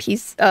just being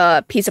piece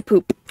of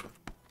poop?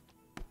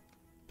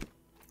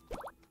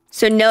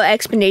 So no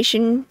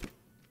explanation.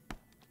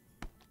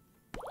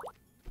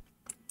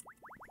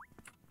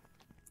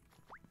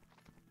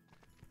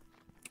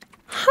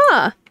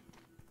 Huh.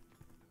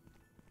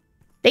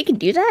 They can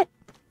do that?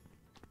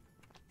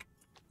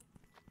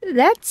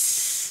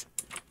 That's...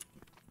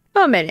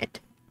 a minute.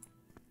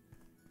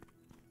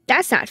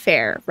 That's not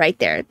fair right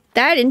there.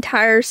 That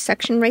entire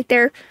section right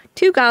there,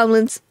 2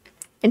 goblins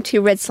and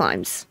 2 red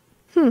slimes.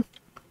 Well,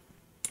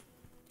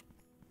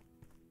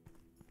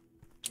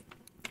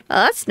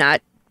 that's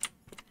not...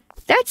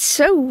 That's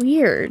so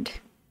weird.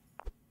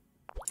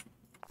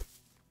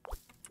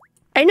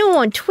 I know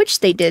on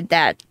Twitch they did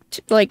that.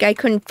 Like, I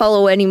couldn't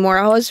follow anymore.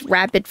 I was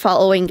rapid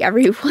following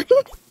everyone.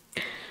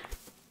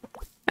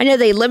 I know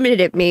they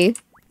limited me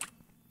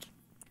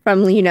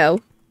from, you know,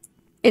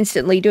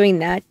 instantly doing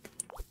that.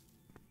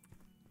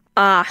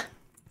 Ah.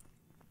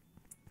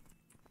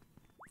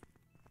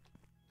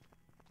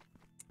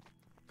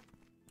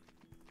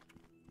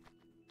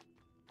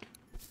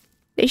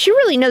 They should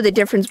really know the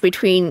difference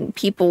between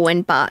people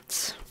and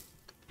bots.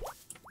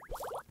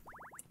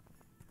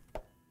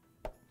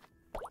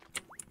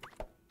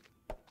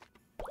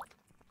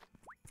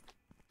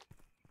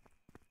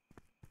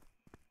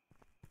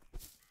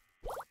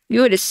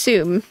 You would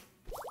assume.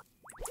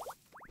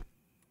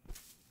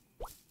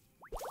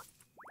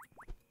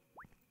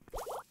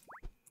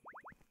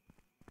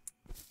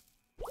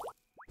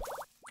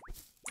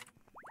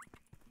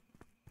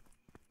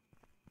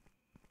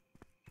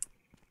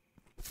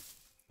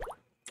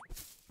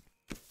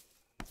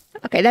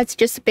 Okay, that's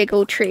just a big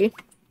old tree.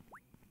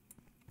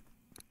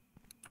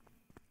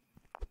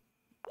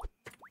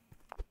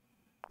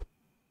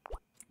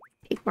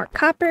 Take more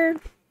copper.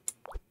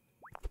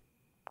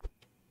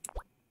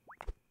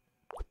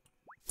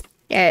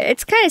 Yeah,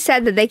 it's kind of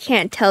sad that they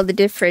can't tell the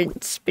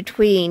difference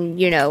between,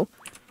 you know,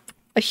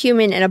 a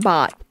human and a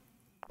bot.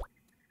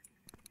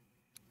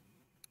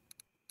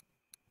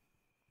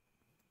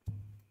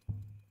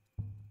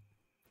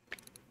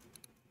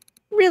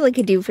 Really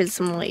could do for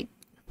some, like,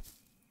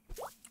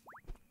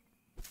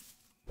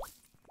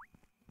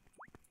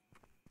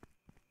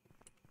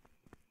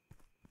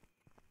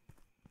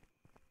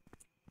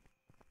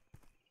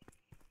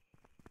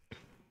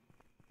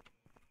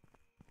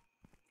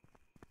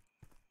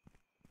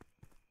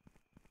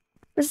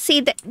 but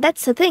see,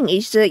 that's the thing,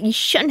 is that you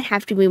shouldn't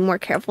have to be more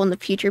careful in the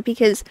future,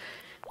 because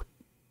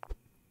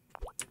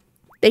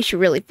they should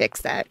really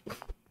fix that.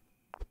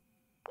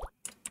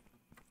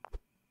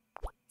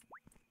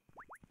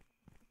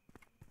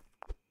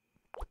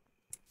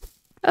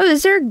 Oh,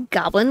 is there a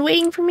goblin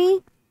waiting for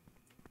me?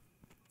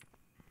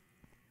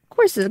 Of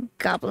course there's a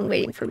goblin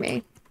waiting for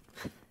me.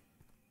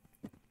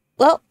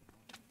 Well,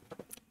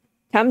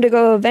 time to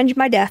go avenge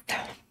my death.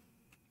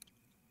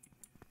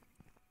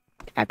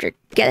 After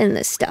getting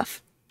this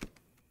stuff.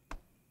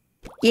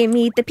 Give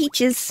me the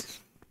peaches.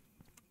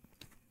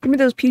 Give me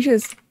those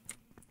peaches.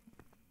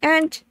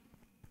 And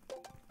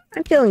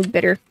I'm feeling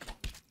bitter.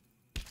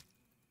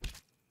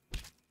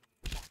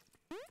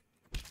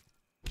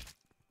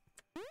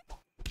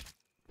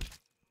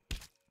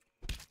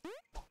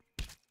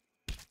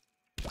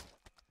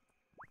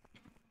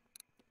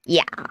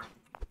 Yeah.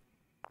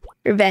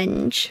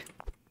 Revenge.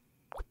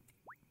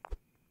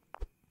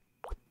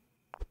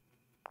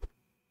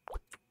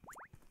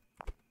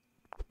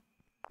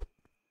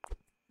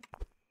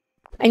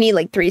 I need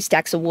like 3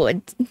 stacks of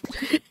wood.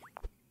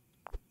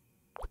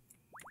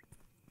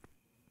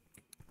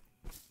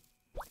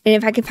 And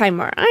if I can find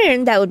more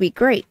iron, that would be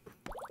great.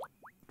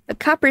 The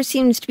copper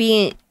seems to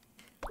be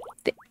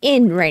the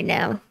in right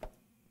now.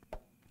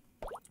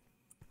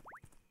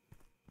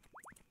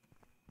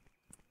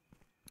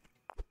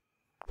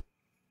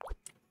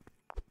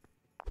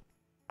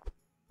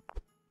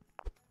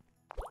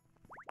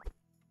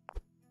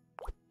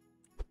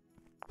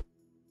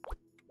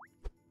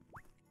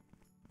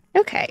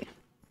 Okay.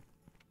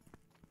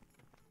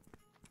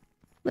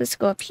 Let's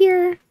go up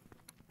here.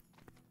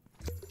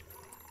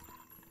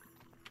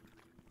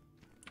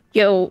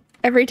 Yo,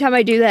 every time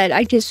I do that,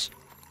 I just...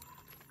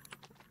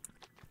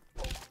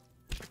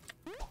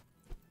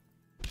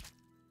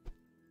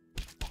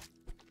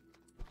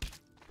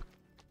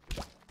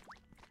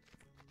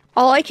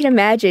 all I can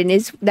imagine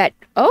is that...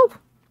 oh,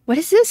 what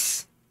is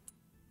this?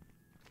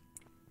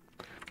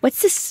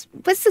 What's this?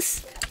 What's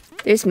this?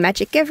 There's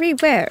magic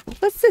everywhere.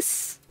 What's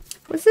this?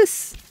 What's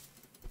this?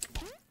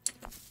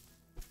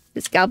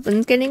 This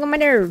goblin's getting on my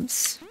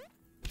nerves.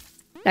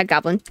 Not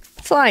goblin.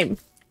 Slime.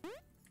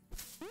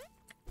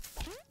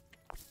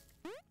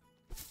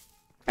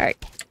 Alright.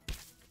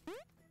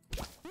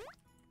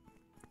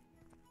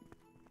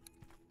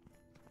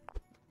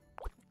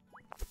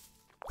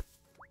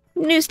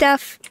 New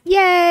stuff.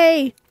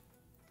 Yay!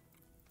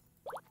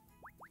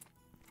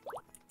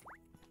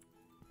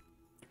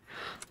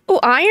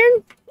 Oh,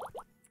 iron?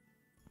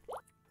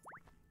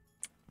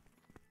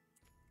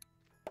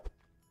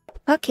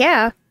 Fuck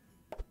yeah.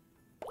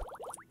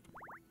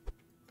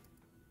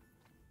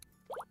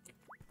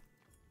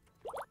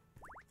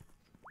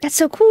 That's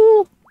so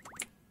cool.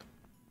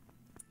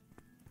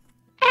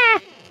 Ah!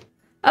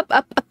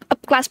 Up,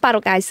 glass bottle,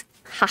 guys.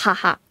 Ha ha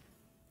ha.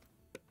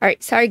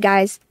 Alright, sorry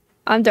guys.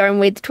 I'm throwing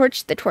away the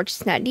torch. The torch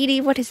is not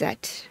needy. What is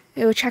that?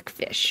 Oh, check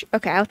fish.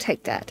 Okay, I'll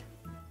take that.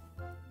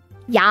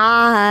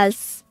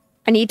 Yes!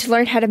 I need to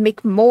learn how to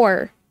make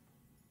more.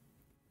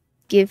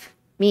 Give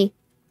me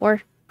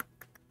more.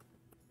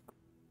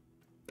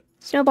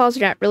 Snowballs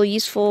are not really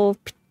useful.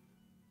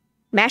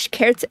 Mashed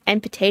carrots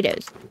and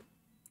potatoes.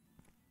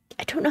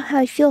 I don't know how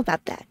I feel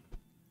about that.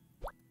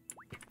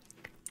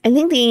 I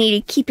think they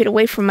need to keep it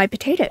away from my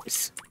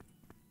potatoes.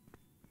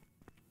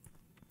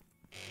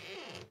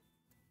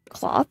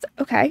 Cloth?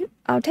 Okay,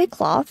 I'll take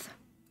cloth.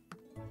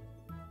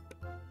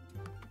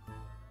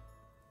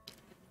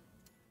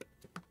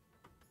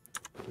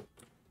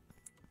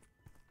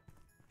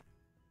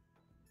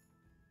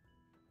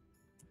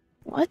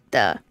 What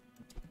the?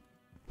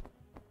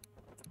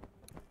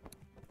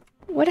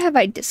 What have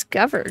I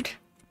discovered?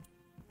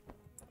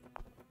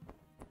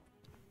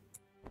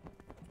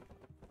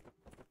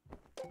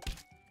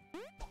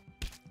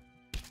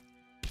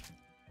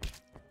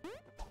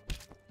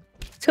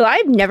 So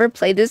I've never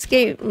played this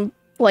game.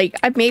 Like,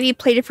 I've maybe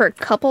played it for a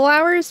couple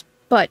hours,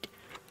 but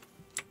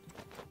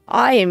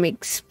I am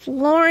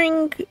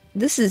exploring.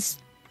 This is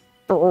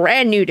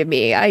brand new to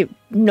me. I have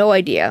no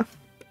idea.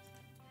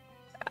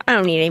 I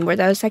don't need any more of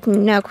those. I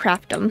can now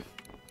craft them.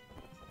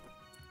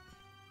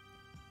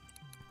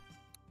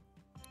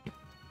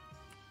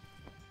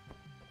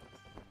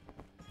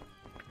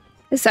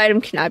 This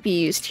item cannot be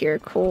used here.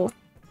 Cool.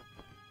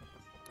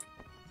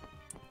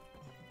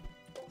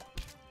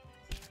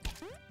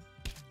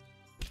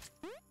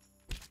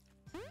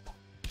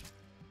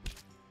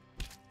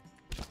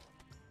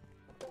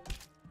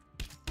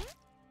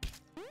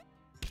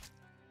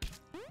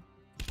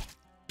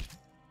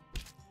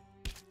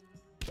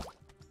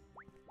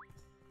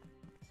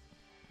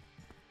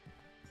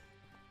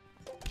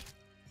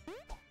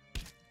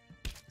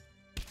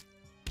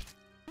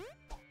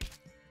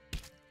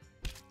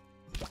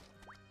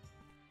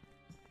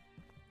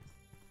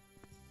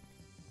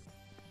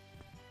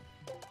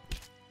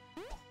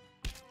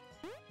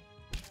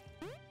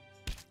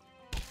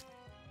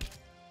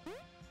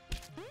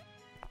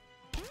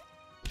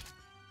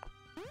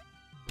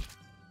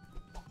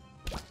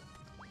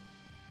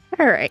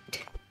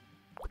 Alright.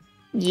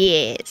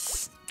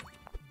 Yes.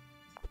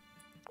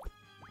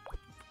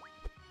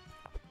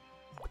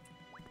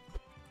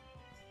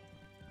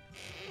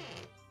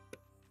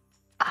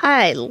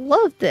 I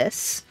love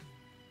this.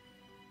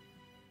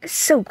 It's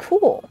so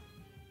cool.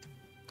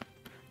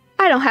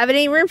 I don't have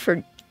any room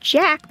for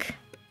Jack.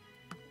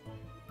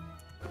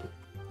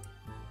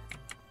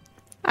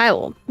 I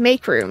will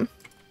make room.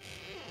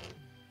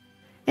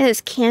 And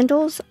there's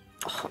candles.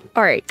 Oh,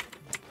 alright.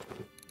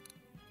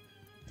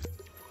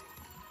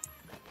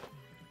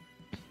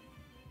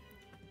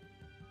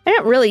 I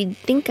don't really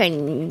think I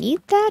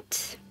need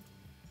that.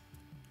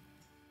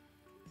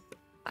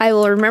 I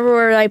will remember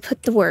where I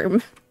put the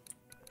worm.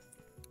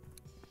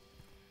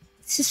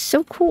 This is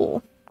so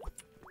cool.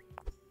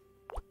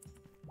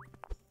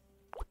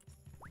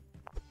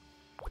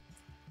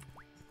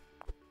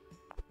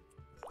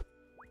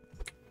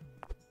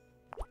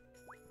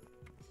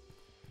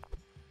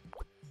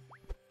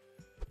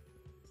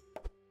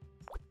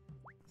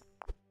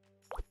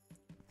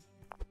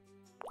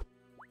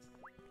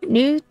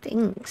 New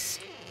things.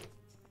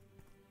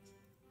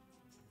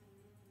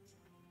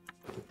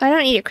 I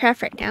don't need a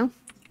craft right now.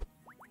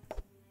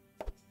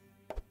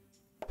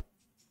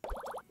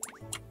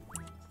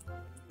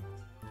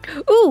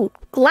 Ooh,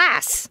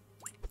 glass.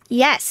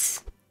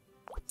 Yes.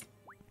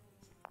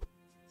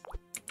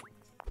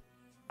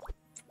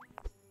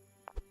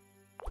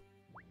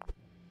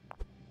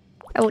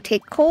 I will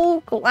take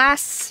coal,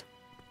 glass,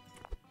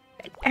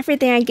 and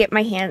everything I get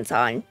my hands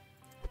on.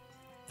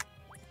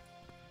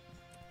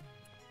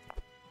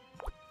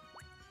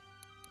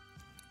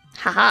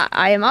 Haha,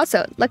 I am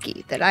also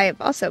lucky that I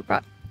have also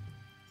brought...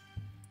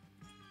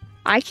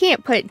 I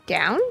can't put it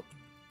down?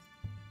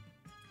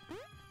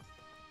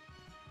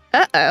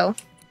 Uh-oh.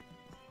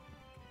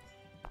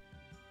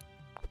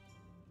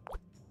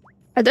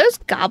 Are those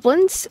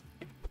goblins?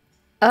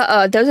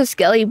 Uh-oh, those are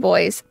skelly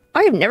boys.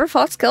 I have never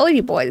fought skelly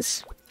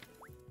boys.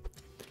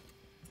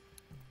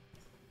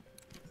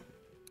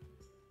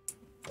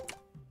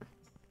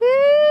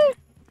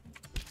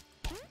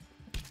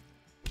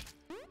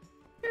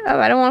 Oh,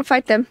 I don't want to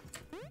fight them.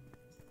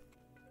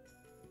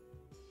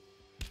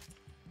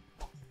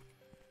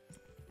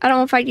 I don't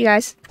want to fight you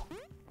guys.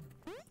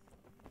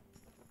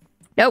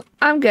 Nope,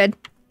 I'm good.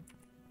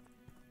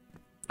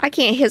 I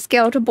can't hit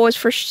skeletal boys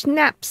for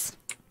snaps.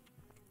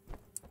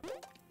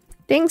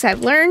 Things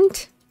I've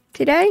learned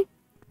today.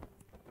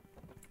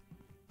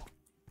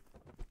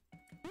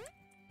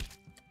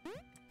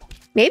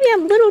 Maybe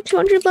I'm a little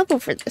 200 level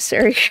for this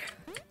area.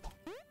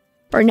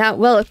 Or not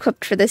well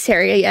equipped for this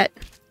area yet.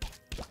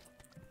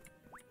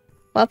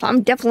 Well,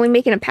 I'm definitely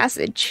making a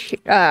passage.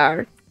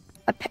 A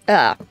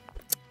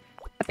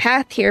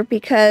path here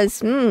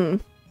because, I'm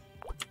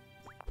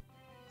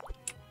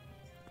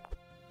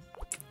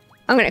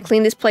gonna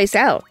clean this place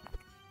out.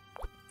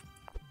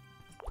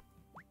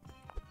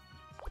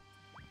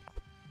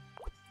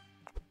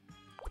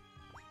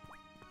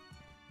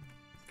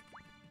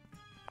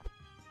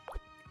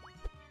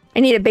 I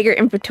need a bigger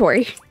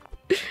inventory.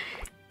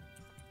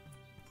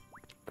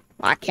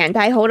 Why can't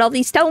I hold all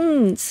these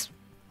stones?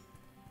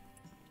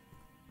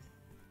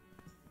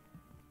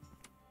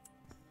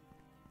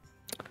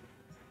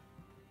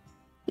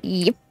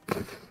 Yep.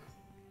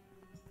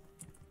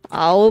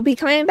 I'll be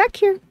coming back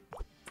here.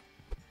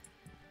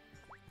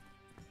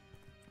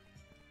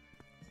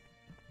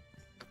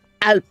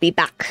 I'll be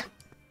back.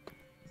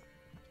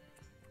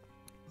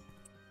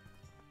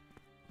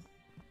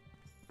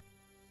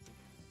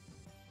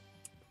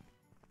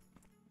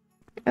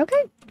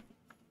 Okay.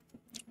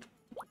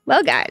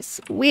 Well,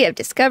 guys, we have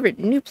discovered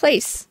a new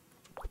place.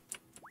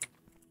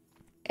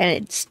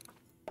 And it's...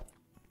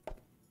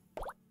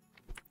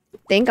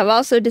 I think I've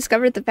also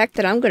discovered the fact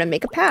that I'm going to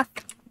make a path.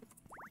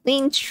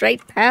 Clean,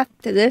 straight path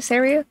to this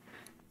area.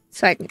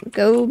 So I can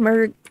go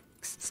murder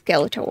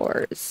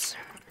Skeletors.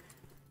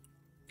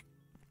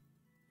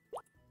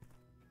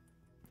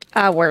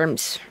 Ah,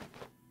 worms.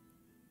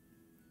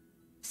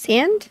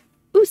 Sand?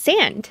 Ooh,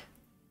 sand.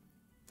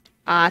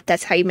 Ah,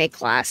 that's how you make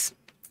glass.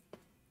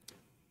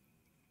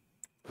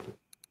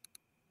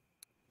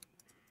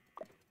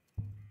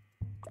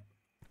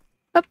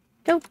 Oh,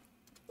 no.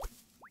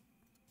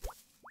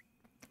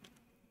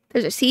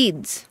 Those are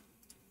seeds.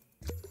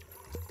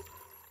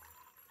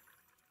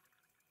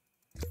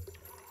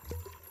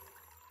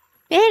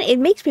 Man, it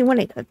makes me want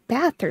to go to the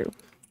bathroom.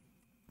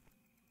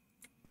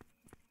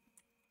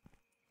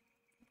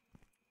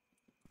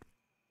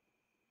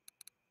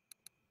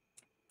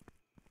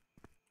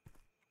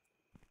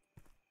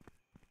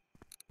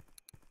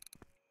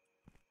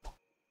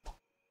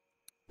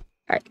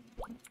 Alright.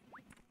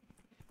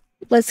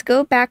 Let's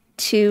go back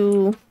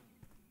to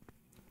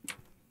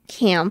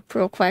camp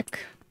real quick.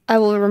 I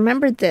will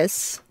remember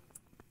this.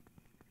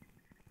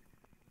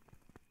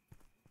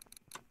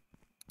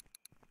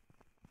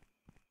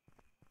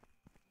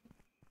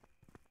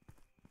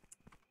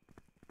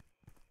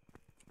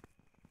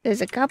 There's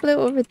a goblin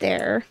over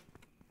there.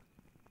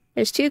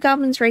 There's 2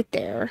 goblins right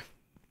there.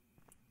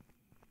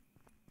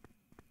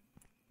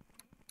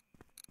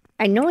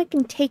 I know I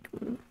can take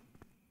them.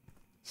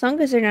 As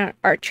long as they're not an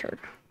archer.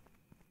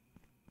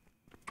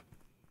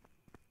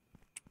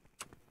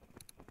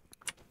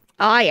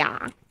 Oh,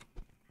 yeah.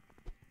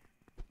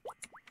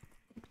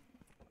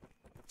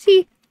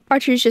 See?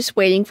 Archer's just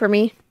waiting for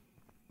me.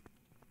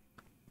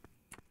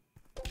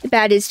 The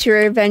bad is to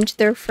revenge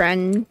their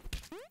friend.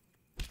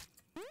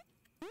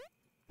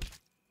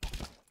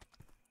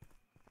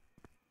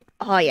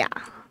 Oh, yeah.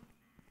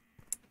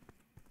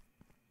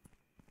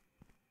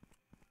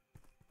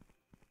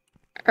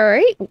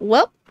 Alright,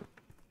 well.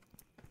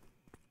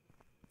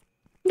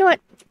 You know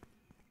what?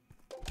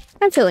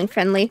 I'm feeling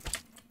friendly.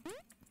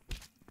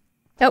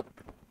 Nope.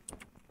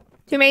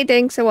 Too many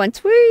things at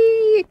once.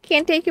 Whee!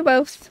 Can't take you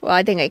both. Well,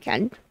 I think I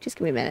can. Just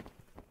give me a minute.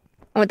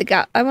 I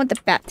want the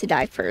bat to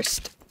die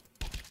first.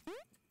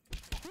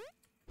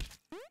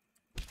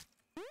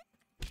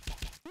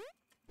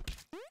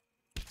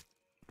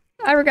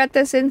 I regret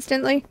this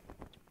instantly.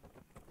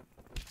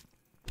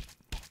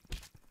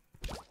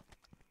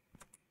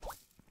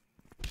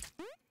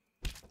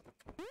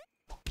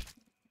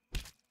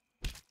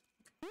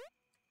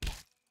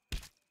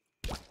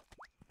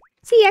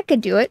 See, I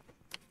could do it.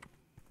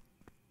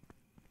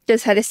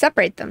 Just had to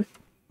separate them.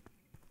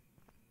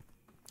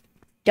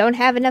 Don't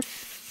have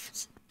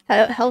enough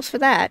health for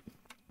that.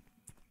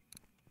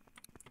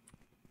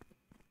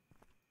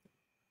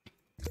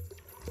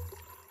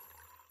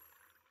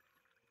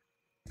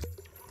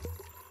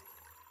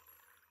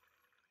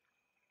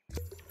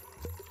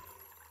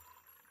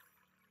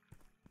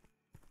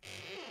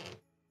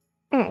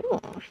 Oh.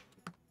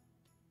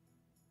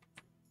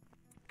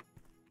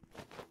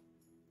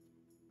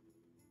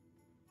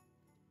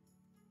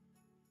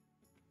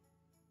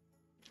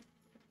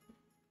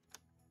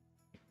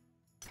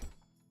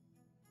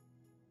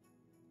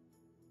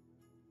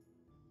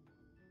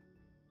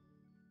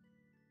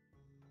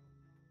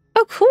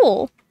 Oh,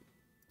 cool.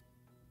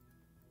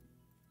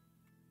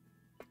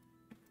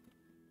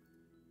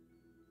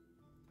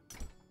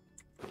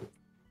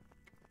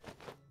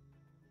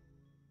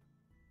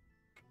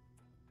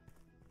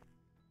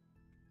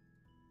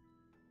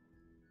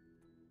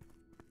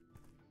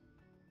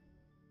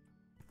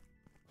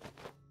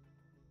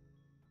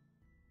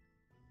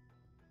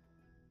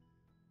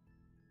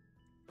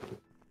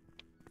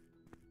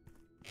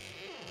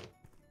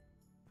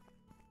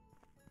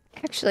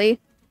 Actually,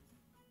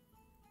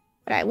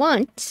 what I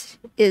want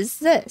is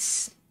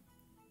this.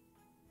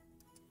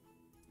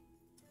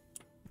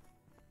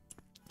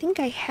 I think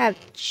I have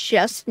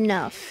just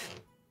enough.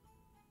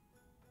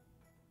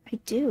 I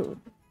do.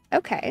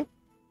 Okay.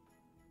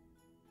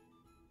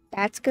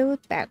 Bats go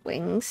with bat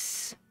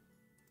wings.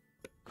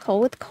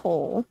 Coal with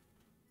coal.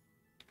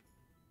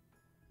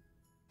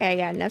 Okay, I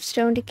got enough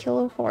stone to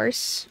kill a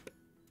horse.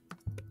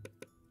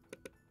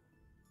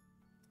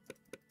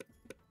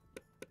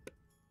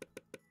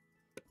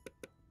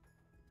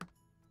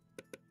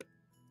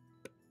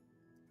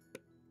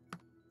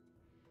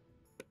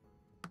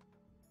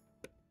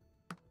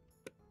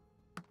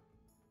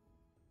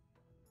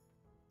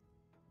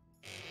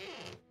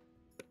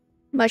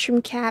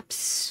 Mushroom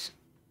caps.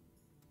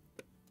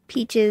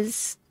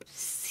 Peaches.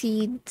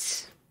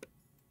 Seeds.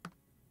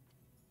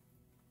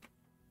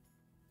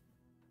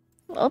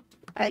 Well,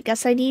 I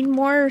guess I need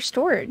more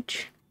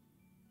storage.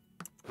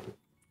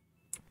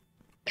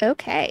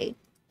 Okay.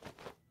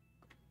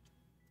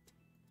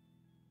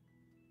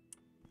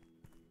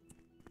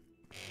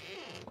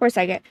 Of course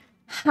I get.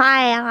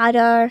 Hi,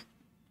 Otter.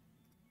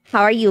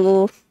 How are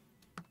you?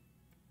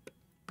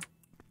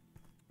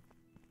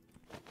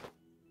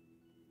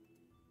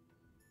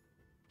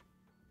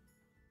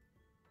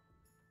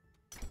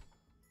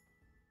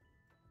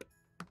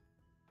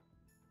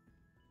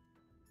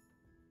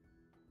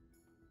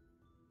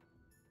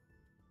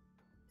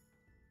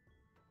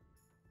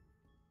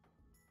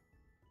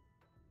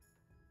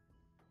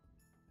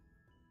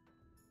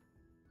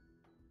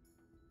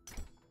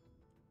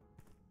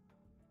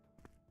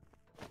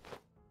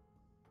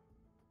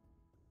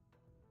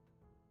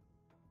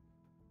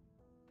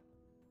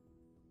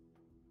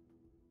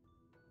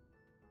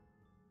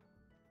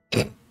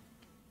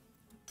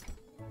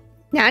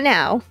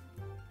 Now.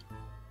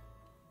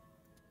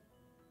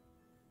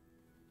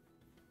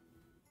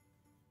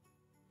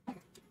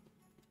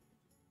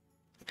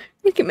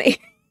 You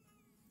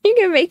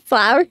can make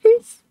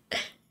flowers?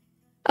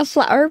 A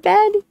flower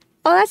bed?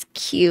 Oh, that's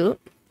cute.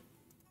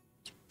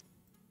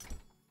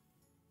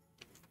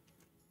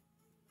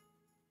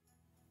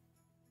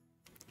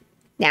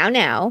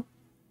 Now.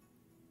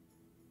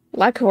 A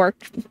lot of work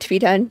to be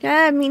done.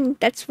 I mean,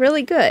 that's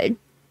really good.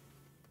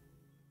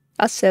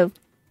 Also,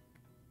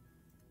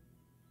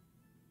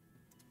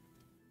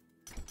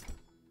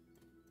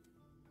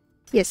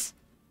 yes,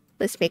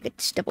 let's make a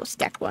double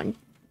stack one.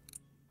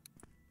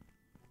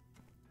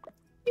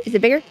 Is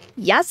it bigger?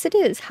 Yes, it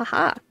is.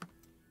 Haha.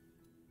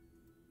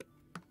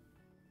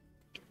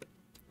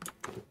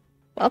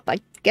 Well, I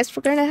guess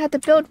we're gonna have to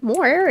build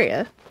more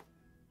area.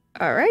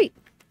 Alright.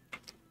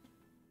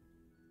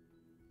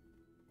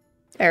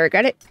 I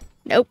regret it.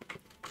 Nope.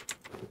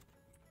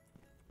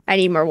 I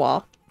need more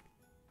wall.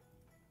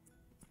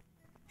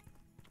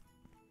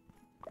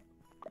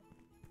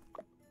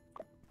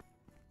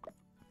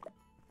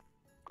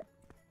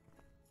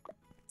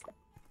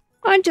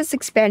 I'm just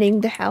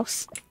expanding the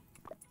house.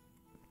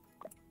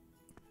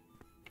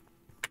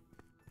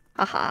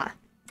 Haha.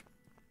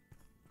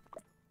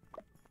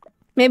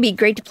 Maybe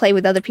great to play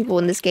with other people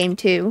in this game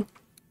too.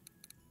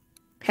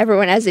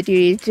 Everyone has a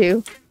duty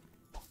to.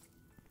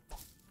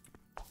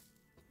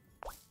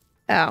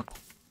 Oh.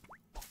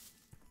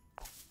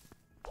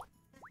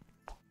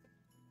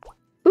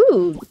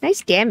 Ooh,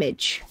 nice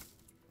damage.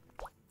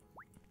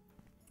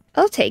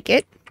 I'll take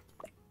it.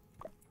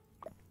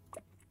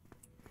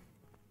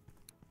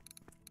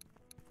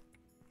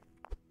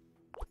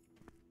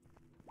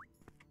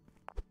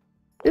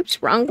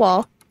 Oops, wrong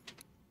wall.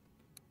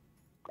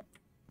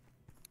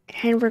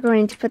 And we're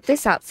going to put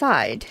this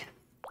outside.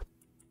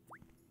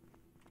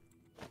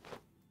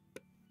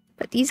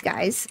 But these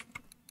guys...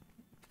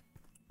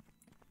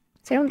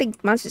 So I don't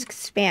think monsters can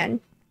span.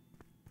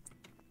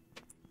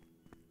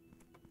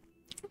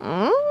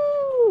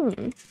 Oh.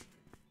 Did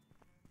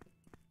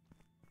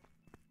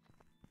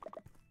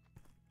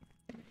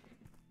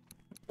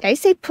I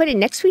say put it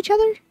next to each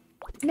other?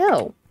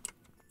 No.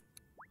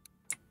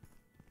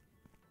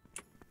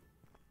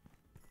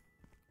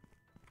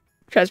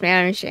 Trust me, I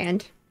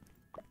understand.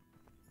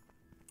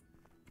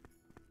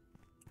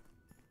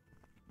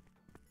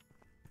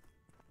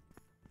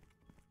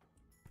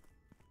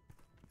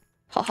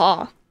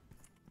 Haha.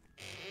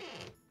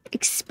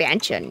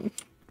 Expansion.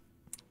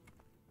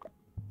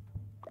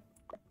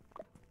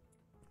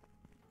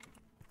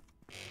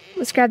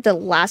 Let's grab the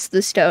last of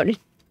the stone.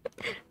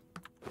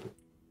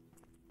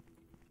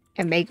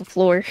 And make a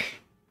floor.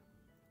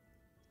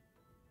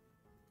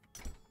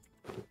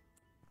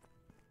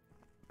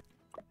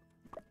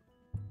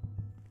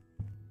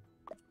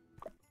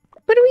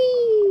 What do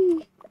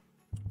we?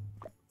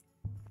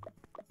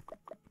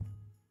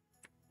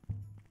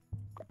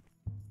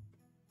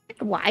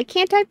 Why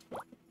can't I?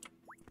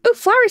 Oh,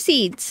 flower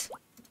seeds.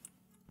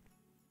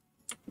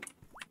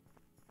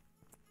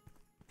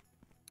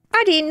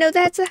 I didn't know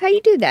that's how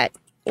you do that.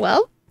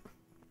 Well,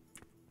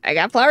 I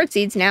got flower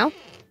seeds now.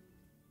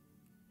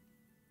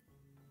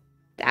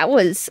 That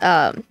was,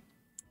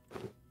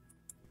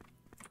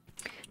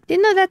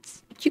 didn't know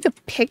that's, you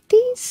could pick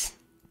these?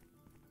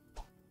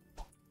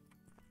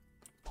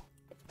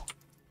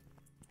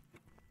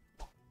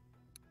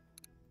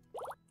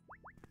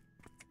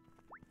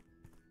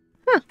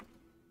 Huh.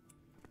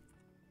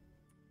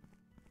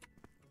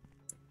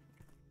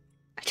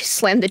 I just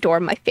slammed the door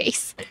in my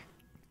face.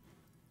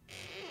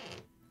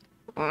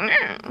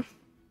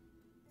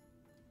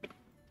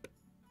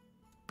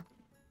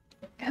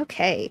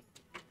 Okay.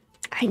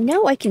 I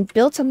know I can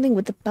build something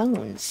with the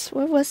bones.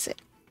 Where was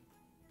it?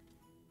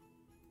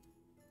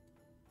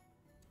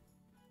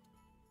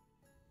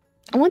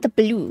 I want the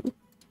blue.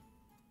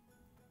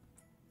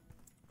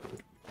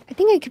 I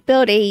think I could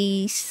build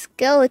a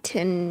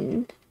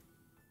skeleton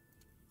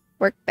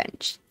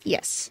workbench.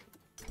 Yes.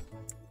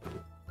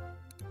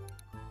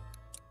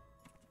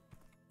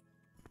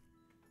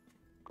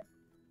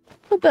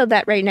 We'll build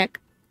that right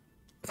next.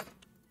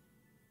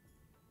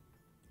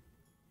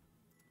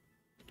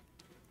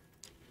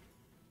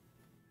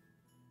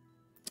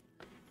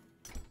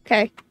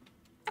 Okay.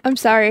 I'm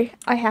sorry.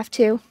 I have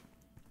to.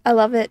 I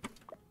love it.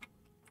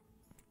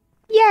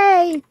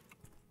 Yay!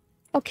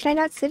 Oh, can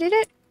I not sit in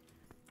it?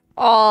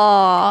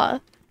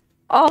 Aww.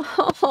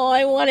 Oh,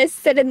 I want to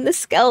sit in the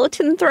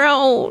skeleton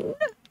throne.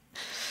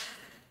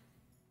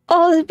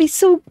 Oh, that'd be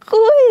so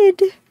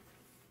good.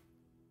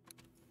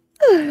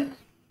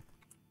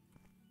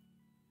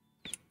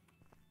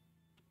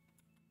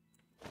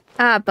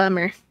 Ah,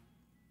 bummer.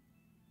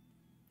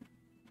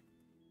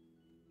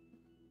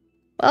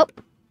 Well.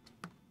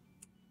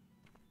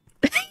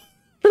 The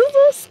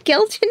little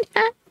skeleton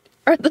hat?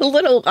 Or the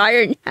little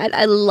iron hat.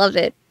 I love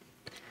it.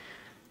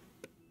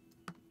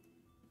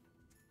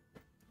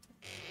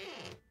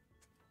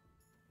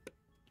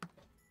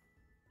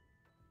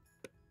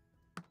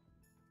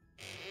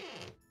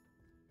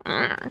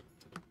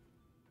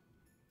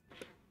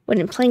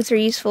 Wooden planks are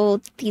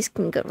useful. These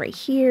can go right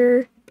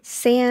here.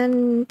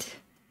 Sand.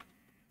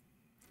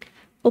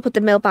 We'll put the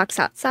mailbox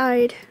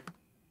outside.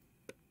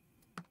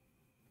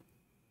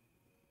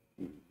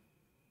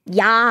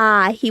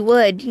 Yeah, he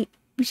would.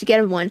 We should get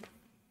him one.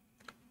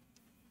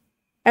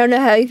 I don't know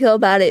how you feel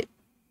about it,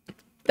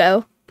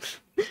 though.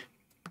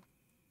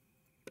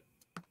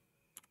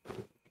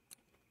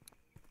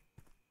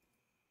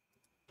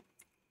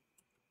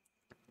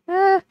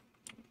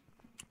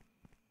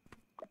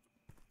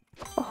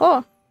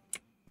 Oh.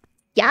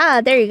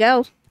 Yeah, there you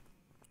go.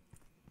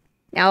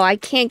 Now I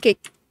can't get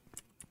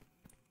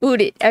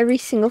booted every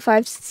single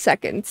 5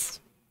 seconds.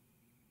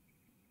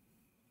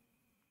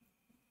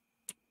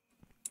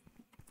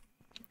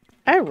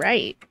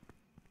 Alright.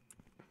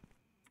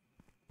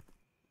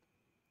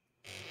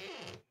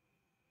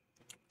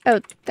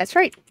 Oh, that's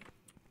right.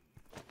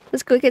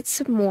 Let's go get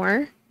some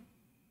more.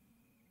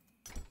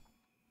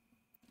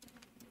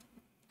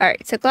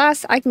 Alright, so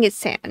glass, I can get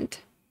sand.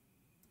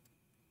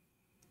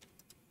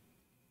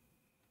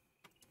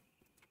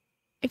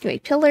 I can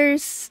make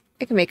pillars.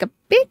 I can make a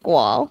big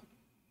wall.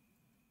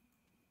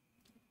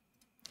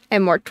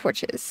 And more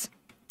torches.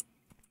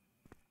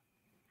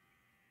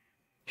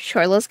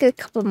 Sure, let's get a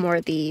couple more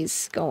of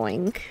these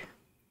going.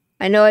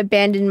 I know I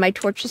abandoned my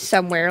torches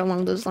somewhere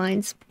along those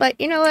lines, but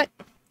you know what?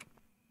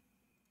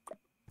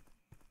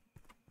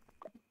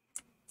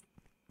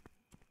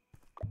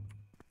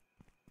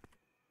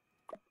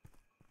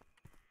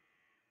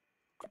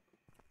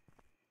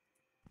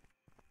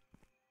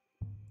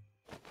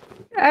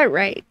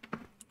 Alright.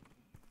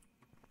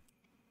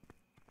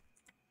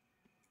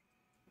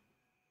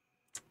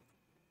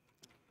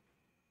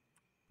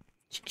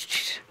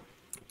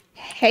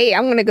 Hey,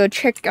 I'm gonna go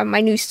check on my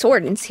new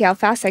sword and see how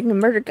fast I can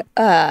murder,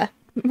 I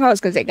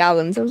was gonna say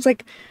goblins. It was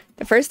like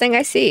the first thing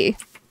I see.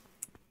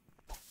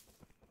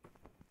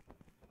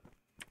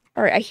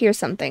 Alright, I hear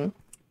something.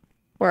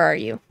 Where are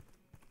you?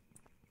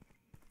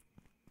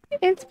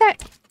 It's back.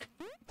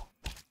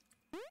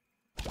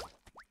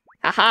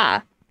 Haha.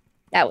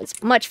 That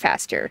was much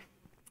faster.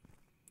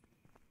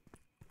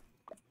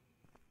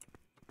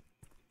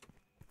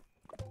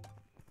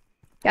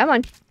 Come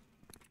on.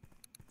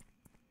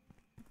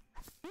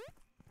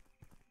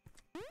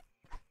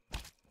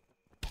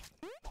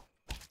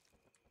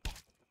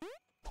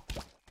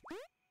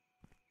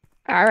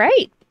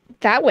 Alright.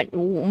 That went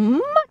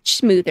much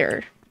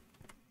smoother.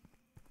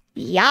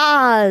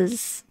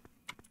 Yas.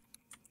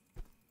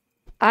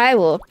 I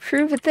will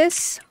approve of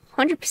this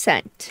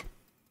 100%.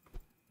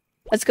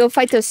 Let's go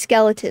fight those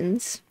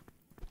skeletons.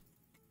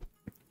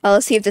 Well,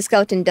 let's see if the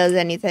skeleton does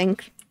anything.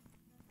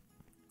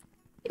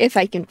 If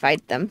I can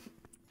fight them.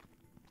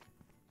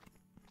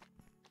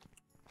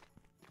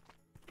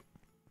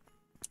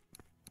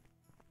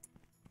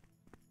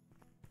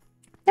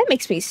 That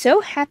makes me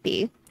so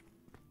happy.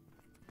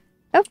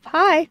 Oh,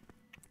 hi.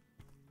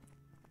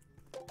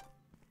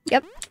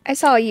 Yep, I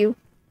saw you.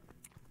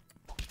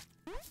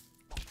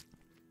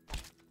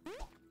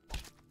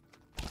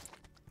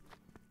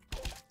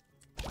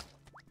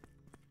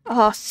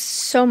 Oh,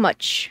 so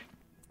much.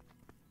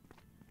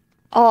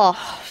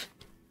 Oh.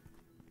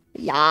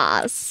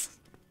 Yes.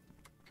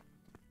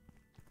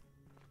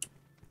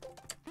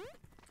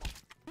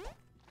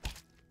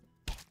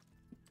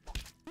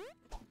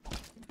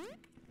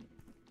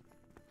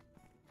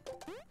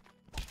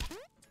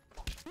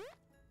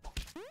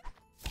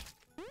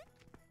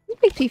 It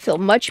makes me feel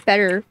much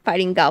better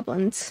fighting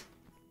goblins.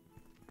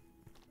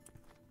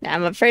 Now,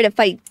 I'm afraid to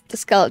fight the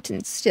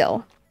skeletons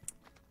still.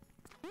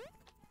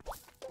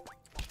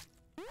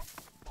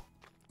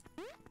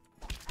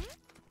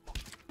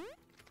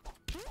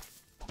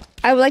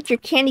 I would like your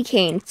candy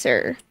cane,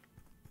 sir.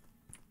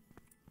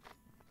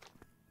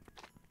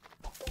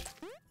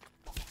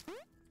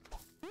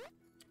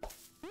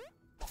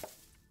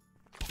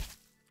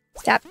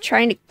 Stop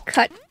trying to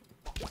cut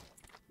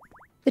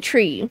the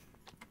tree.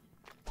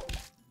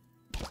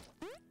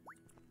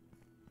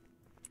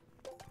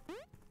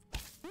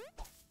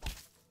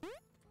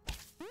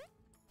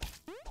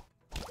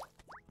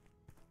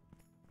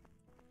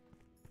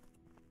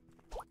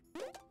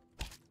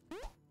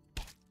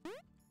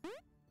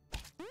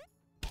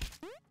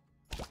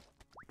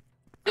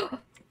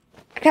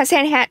 I got a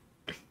Santa hat.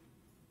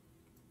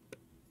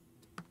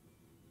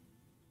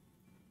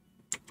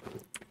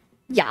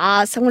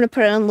 Yes, I'm gonna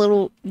put it on a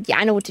little... Yeah,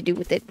 I know what to do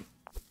with it.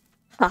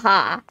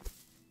 Haha.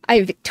 I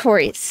am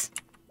victorious.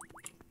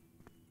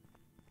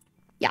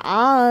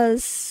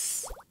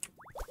 Yes.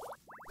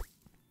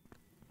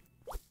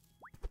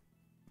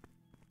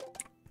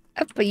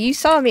 Oh, but you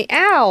saw me.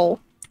 Ow.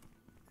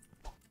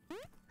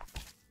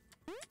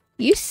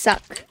 You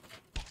suck.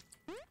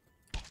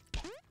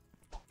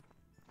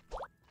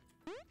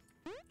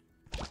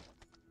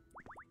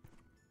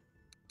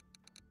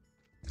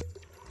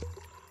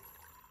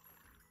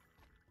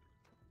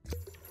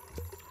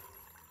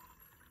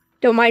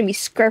 Don't mind me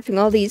scraping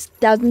all these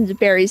dozens of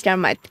berries down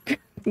my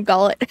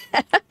gullet.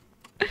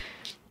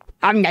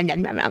 Nom nom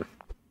nom nom nom.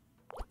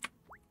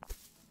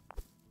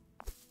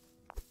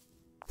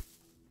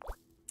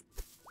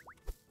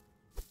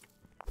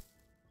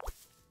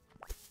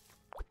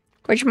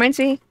 Which reminds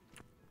me,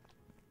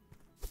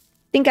 I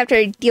think after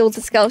I deal with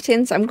the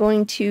skeletons, I'm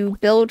going to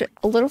build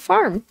a little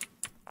farm.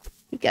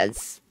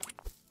 Because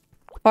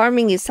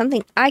farming is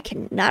something I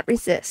cannot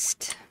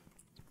resist.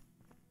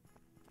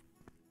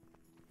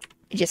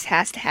 It just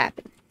has to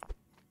happen.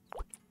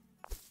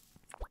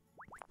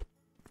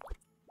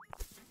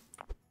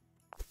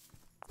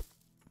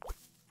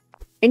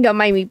 And don't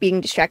mind me being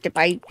distracted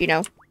by, you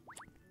know,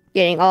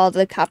 getting all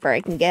the copper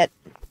I can get.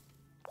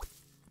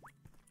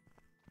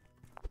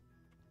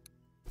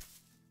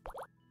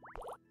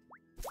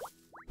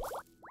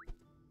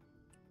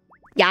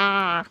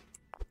 Yeah.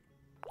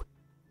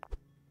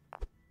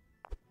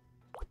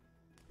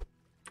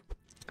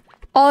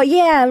 Oh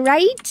yeah,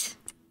 right?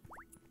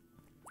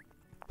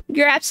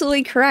 You're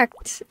absolutely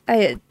correct.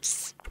 I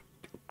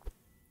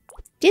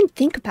didn't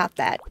think about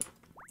that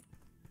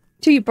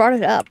till you brought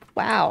it up.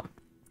 Wow.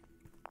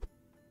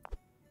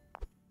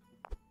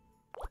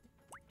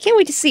 Can't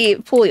wait to see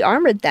it fully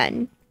armored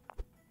then.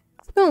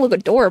 It's gonna look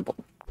adorable.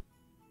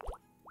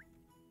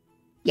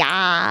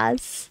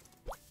 Yes.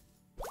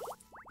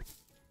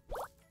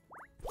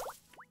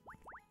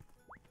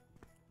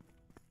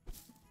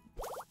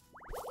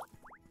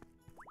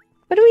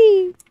 What do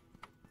we...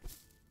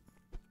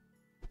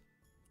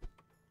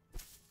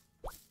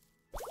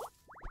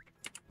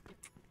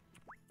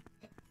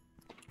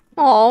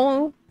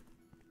 Oh.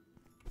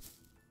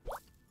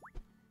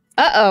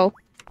 Uh-oh.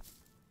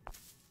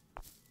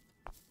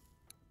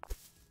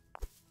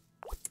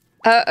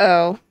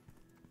 Uh-oh.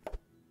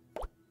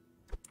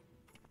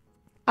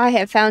 I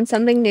have found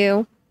something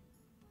new.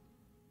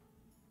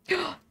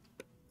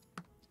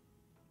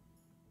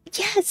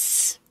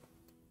 Yes!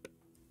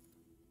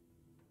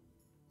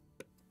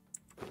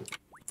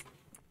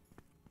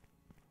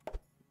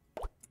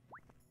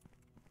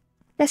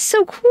 That's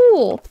so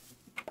cool!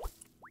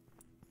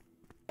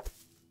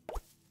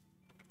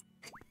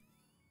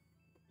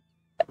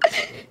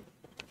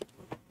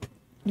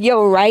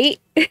 Yo, right?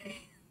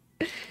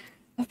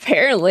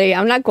 Apparently,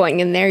 I'm not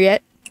going in there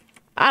yet.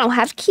 I don't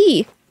have a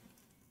key.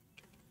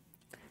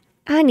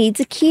 I need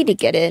a key to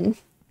get in.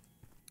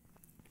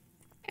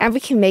 And we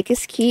can make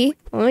this key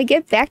when we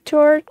get back to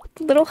our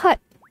little hut.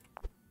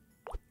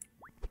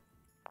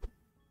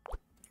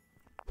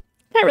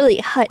 Not really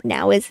a hut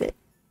now, is it?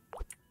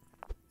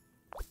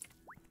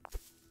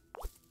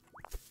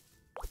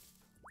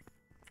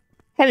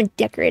 Haven't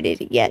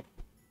decorated it yet.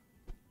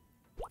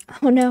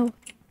 Oh no.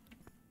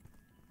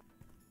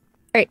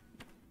 Alright.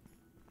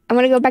 I'm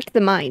gonna go back to the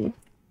mine.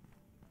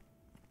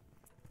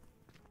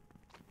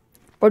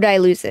 Or did I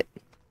lose it?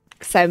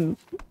 Because I'm...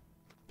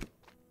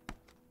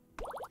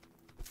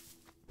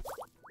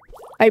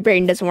 My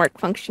brain doesn't want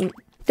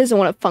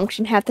to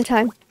function half the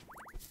time.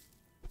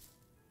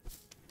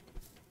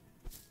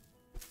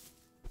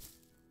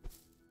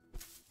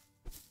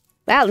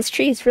 Wow, this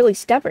tree is really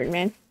stubborn,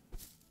 man.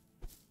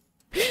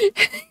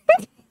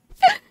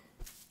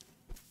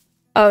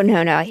 Oh,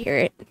 no, I hear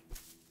it.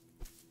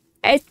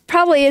 It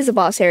probably is a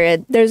boss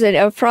area. There's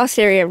a frost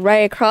area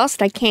right across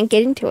and I can't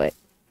get into it.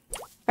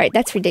 Alright,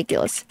 that's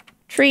ridiculous.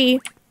 Tree.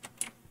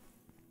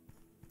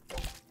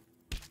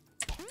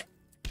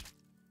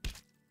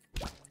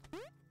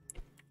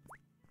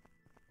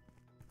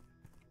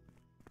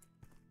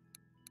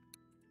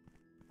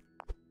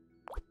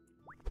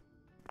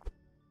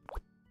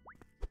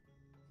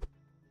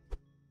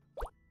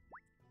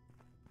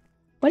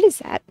 What is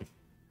that?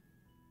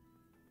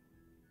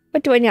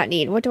 What do I not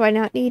need? What do I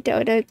not need?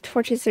 The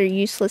torches are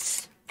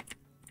useless.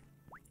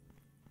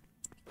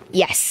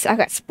 Yes, I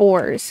got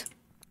spores.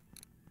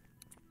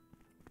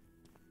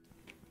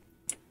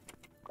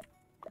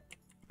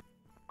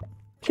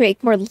 To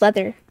make more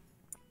leather.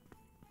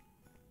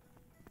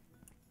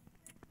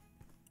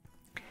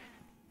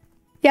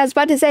 Yeah, I was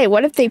about to say,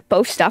 what if they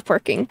both stop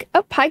working?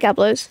 Oh, hi,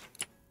 Goblos.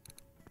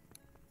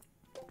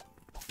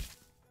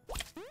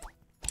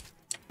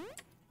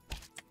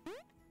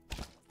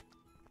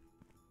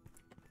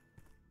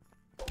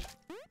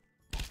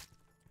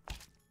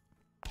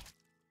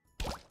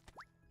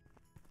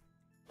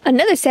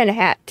 Another Santa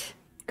hat.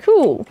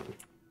 Cool.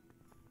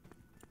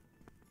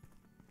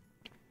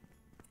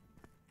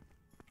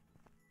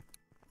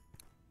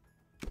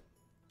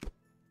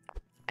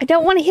 I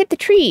don't want to hit the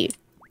tree.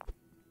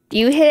 Do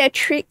you hit a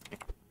tree?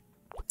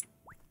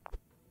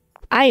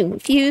 I am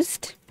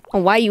confused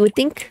on why you would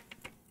think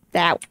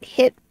that I would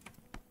hit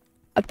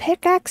a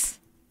pickaxe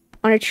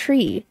on a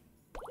tree.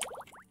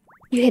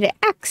 You hit an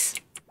axe.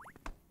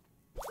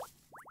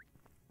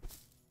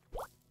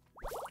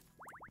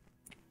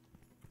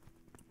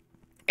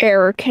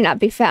 Error cannot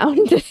be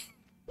found. Ooh,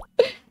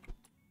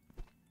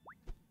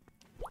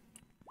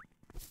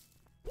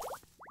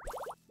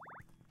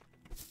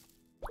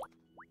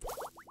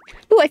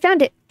 I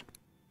found it.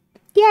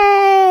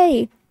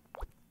 Yay!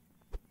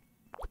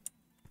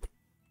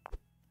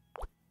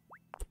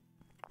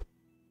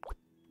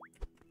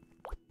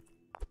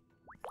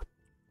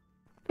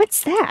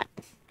 What's that?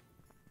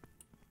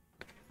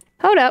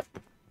 Hold up.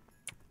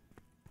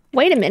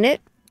 Wait a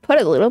minute.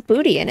 Put a little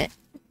booty in it.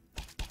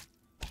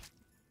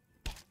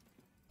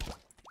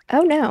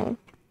 Oh no.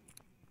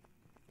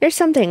 There's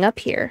something up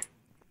here.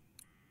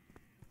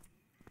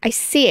 I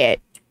see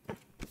it.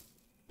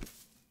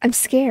 I'm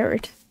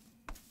scared.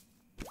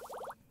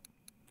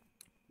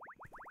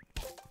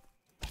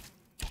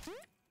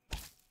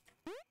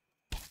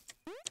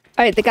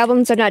 Alright, the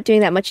goblins are not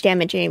doing that much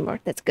damage anymore.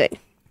 That's good.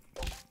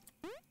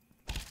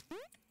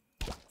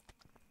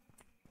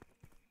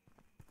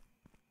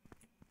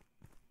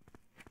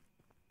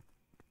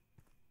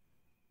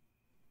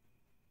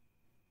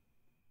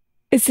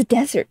 It's the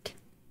desert.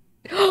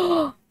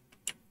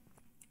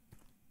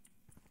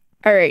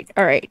 Alright,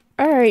 alright,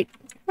 alright,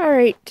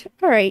 alright,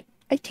 alright.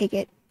 I take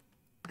it.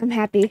 I'm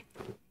happy.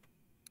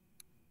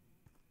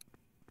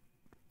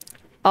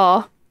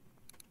 Aw.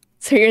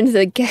 So you're into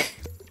the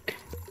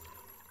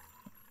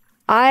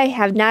I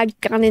have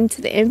not gone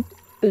into the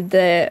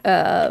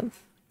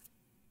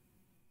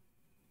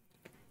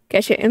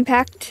Gesha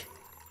Impact.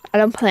 I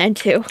don't plan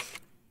to.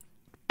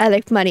 I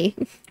like money.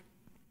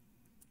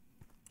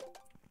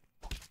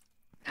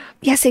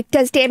 Yes, it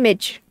does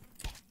damage.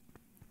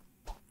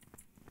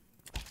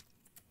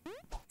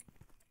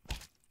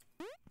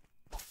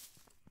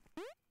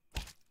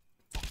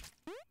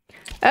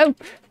 Oh.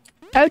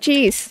 Oh,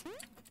 jeez.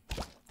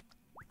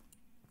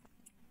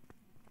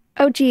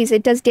 Oh, jeez,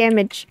 it does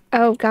damage.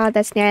 Oh, God,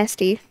 that's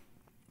nasty.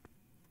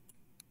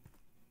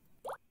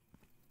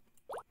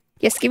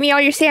 Yes, give me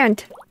all your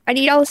sand. I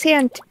need all the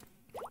sand.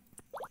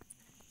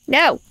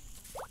 No.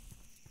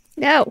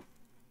 No.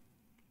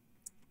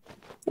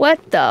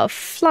 What the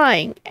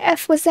flying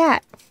F was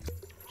that?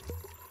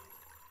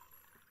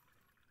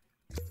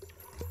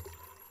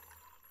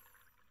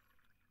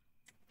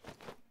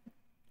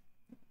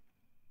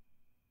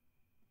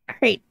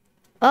 Alright.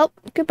 Well,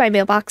 goodbye,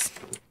 mailbox.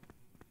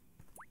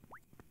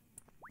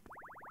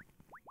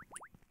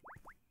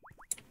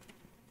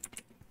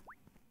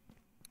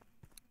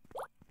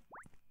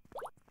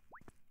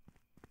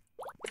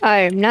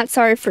 I'm not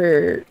sorry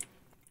for...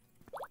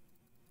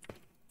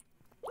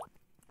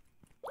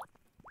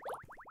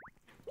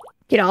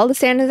 Get all the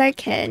sand as I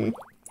can.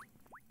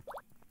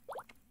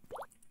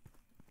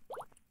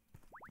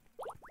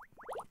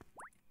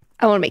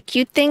 I want to make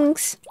cute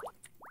things.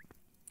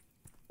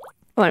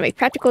 I want to make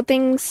practical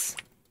things.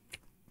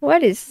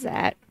 What is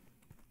that?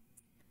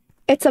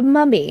 It's a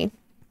mummy.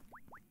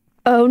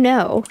 Oh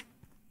no.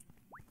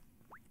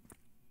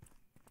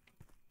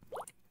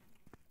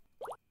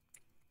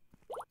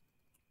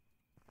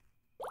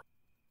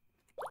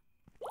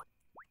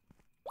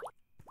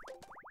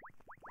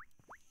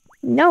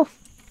 No.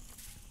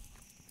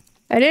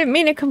 I didn't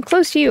mean to come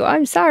close to you.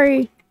 I'm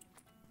sorry.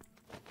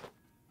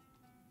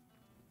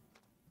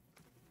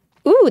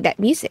 Ooh, that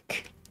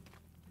music.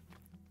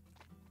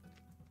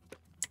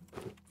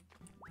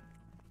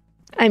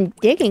 I'm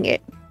digging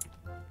it.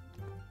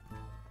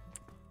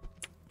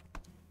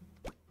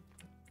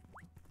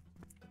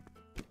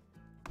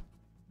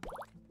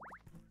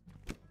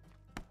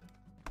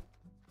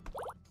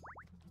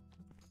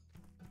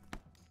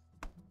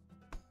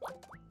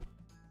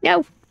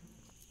 No.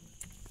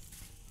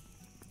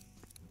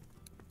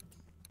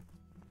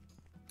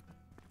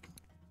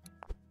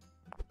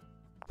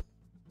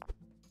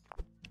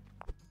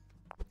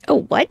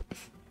 Oh, what?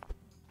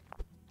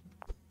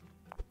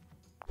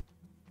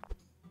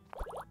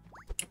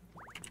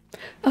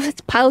 Oh,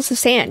 it's piles of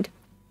sand.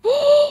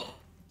 I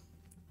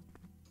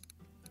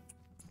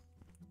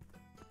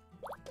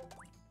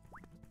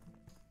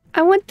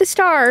want the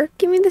star.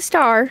 Give me the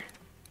star.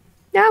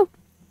 No.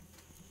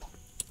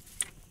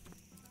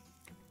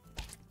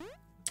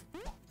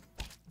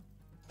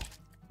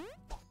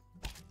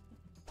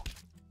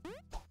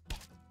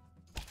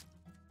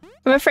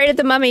 I'm afraid of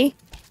the mummy.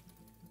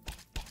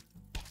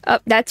 Oh,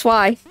 that's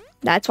why.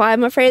 That's why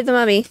I'm afraid of the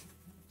mummy.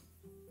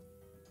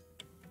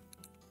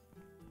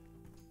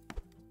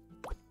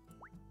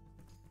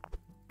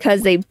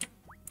 Because they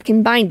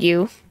can bind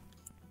you.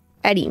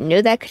 I didn't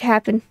know that could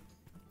happen.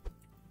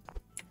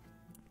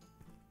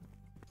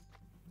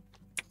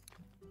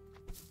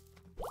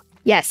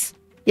 Yes.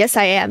 Yes,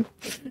 I am.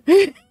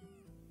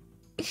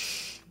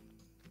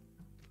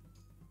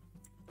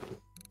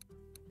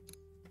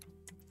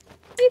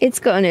 It's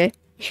gonna...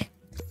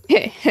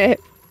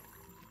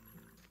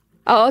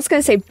 Oh, I was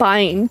gonna say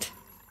bind.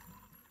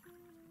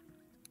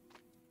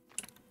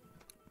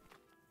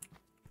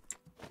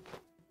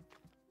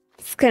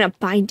 It's gonna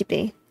bind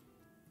me.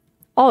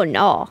 Oh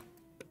no.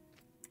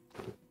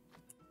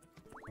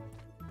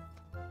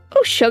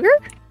 Oh, sugar?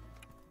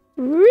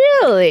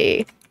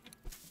 Really?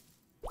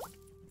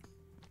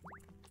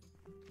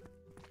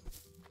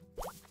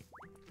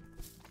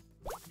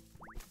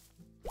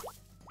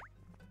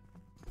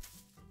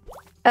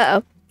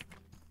 Uh-oh.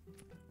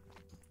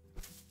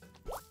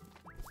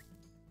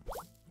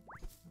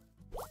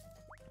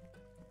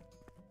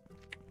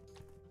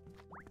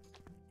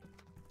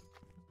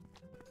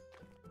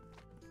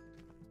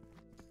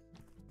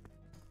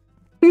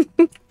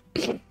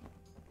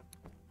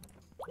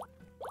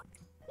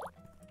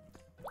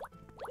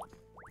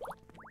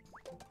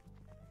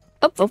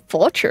 Oh, a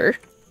vulture.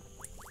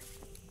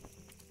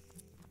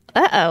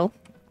 Uh-oh.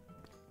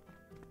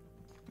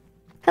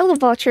 Hello,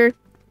 vulture.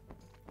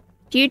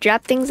 Do you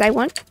drop things I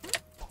want?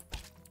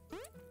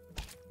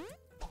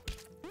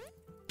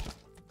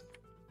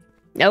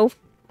 No.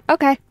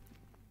 Okay.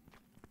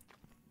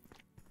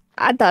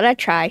 I thought I'd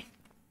try.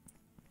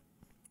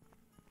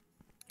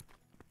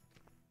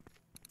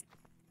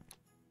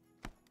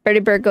 Birdie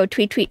bird go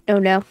tweet tweet. Oh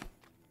no.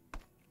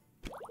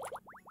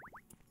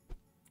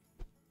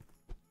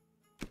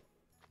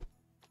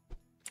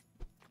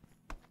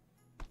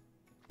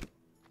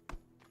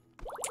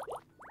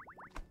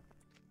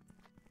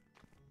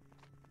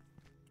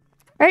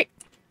 Alright.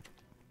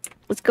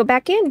 Let's go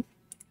back in.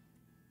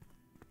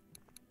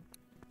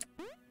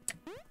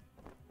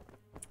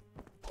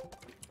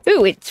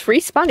 Ooh, it's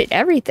respawned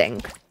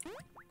everything.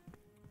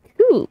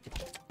 Ooh.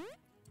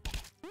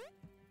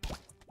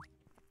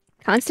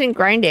 Constant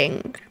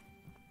grinding.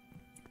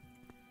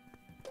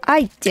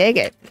 I dig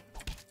it.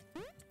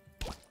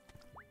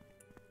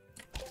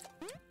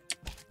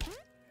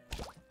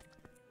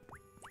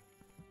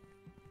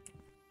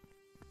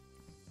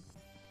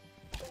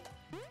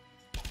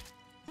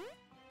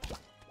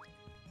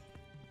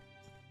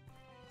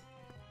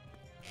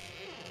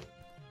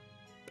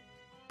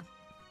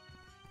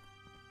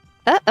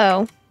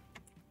 Uh-oh.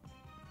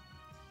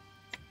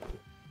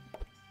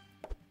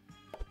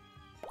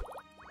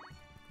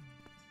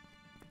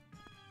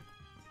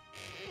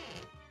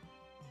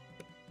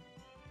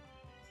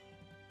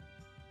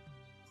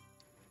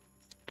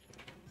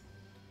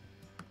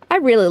 I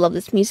really love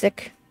this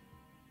music.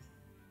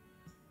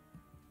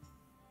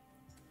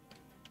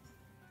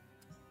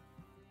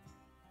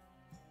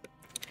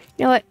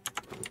 You know what?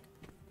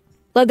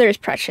 Leather is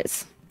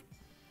precious.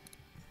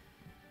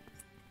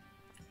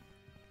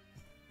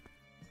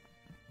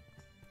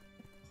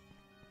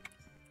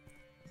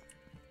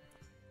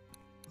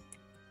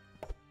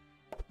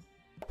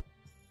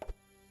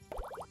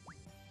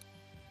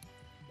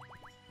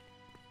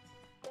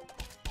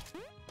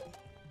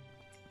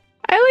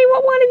 I only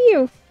want one of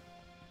you.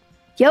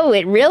 Yo,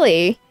 it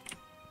really...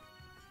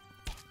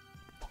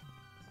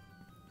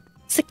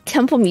 It's like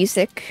temple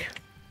music.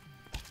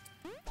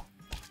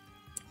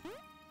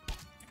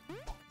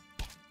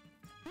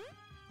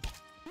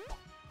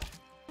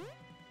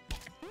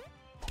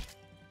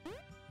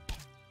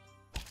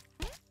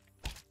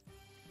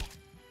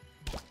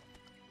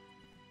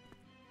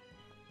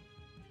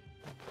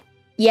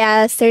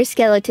 Yes, there's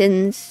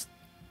skeletons.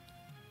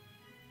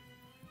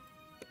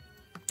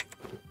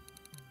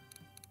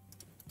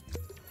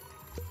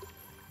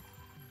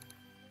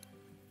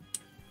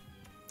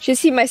 Should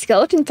see my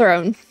skeleton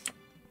throne.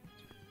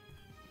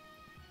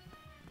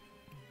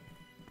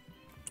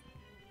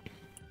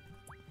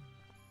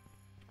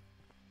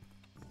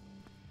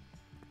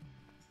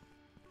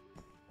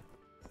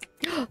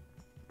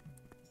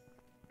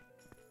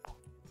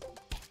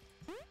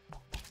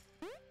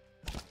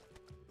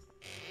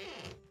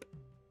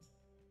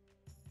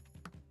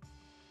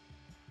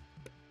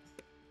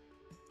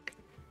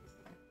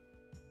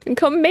 And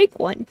come make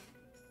one.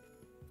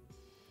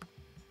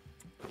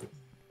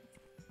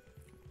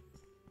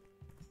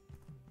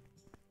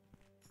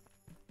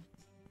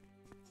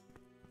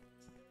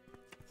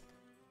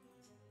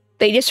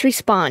 They just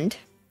respawned.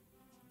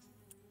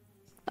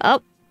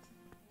 Oh.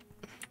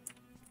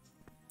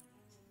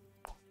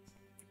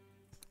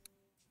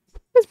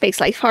 This makes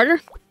life harder.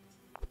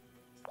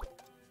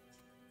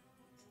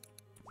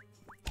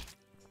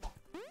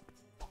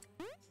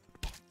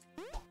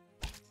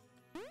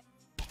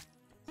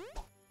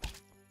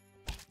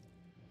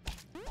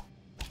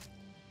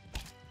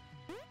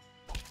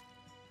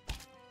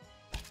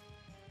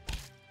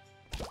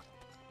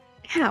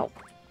 How?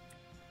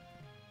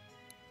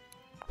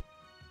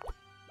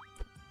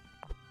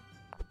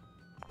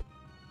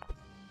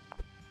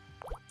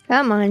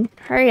 Come on,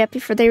 hurry up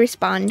before they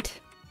respond.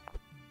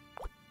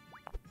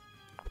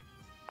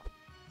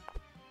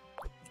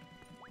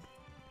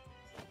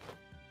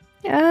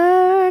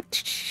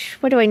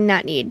 What do I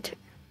not need?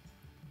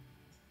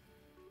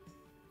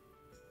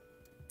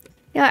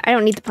 Yeah, I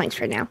don't need the planks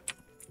right now.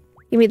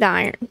 Give me the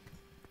iron.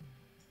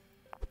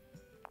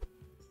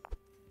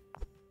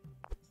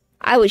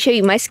 I will show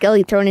you my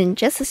skeleton throne in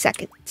just a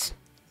second.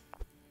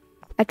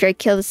 After I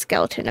kill the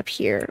skeleton up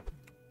here.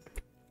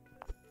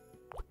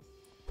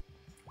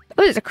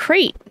 Oh, there's a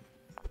crate.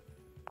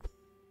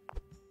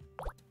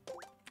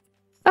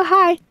 Oh,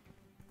 hi.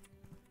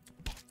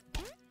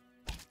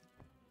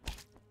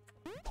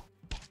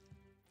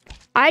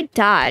 I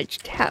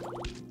dodged. How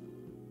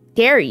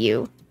dare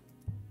you?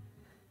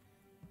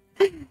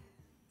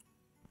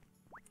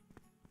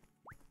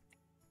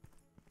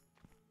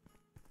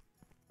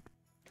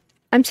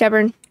 I'm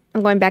stubborn.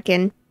 I'm going back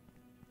in.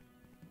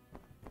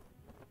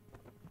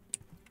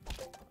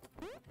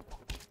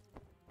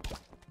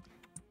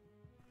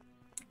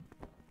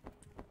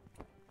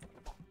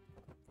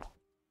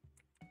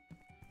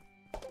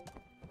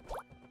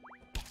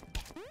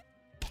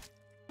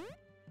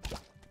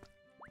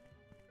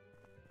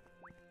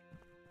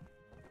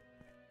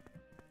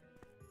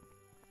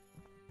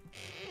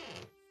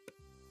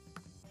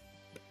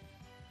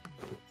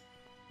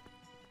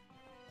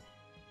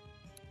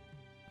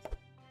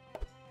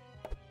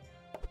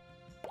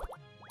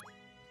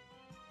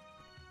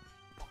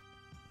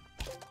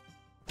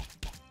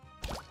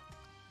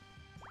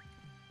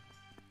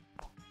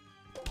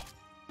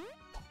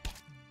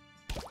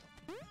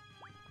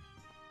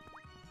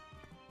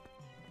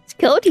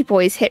 Guilty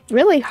boys hit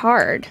really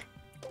hard.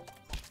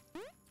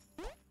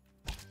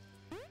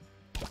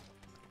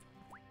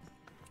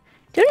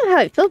 Don't know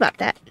how I feel about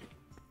that.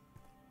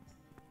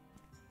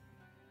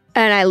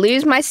 And I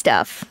lose my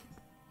stuff.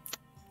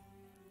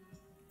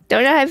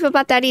 Don't know how I feel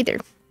about that either.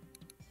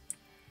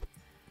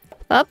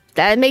 Oh,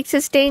 that makes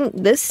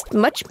this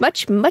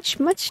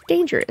much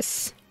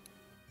dangerous.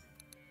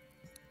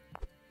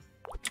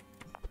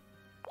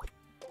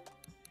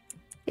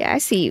 Yeah, I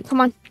see you.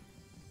 Come on.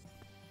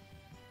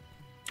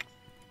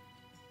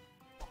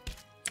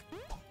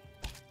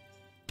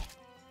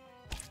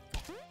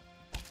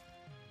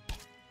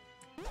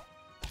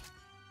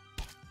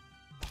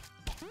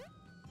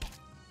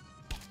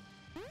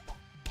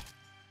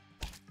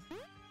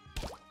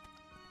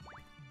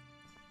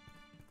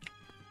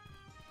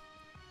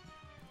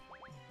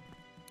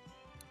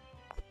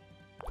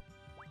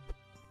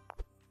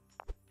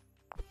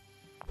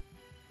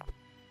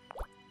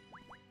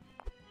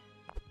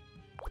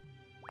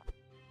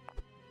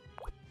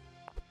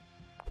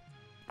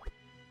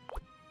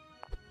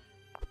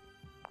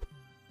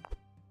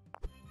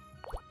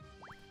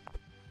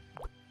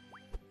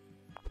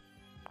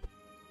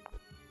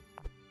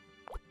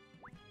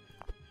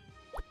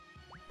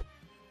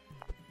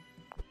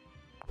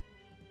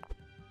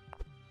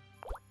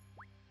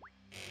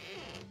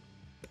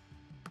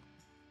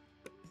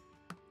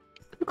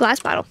 Glass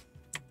bottle.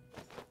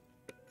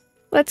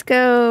 Let's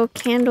go.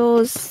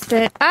 Candles.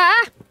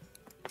 Ah!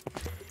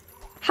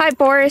 Hi,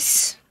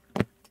 Boris.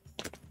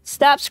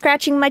 Stop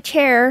scratching my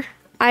chair.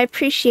 I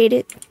appreciate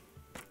it.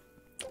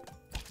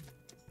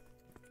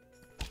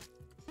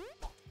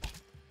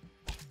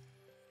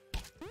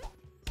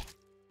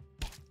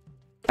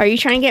 Are you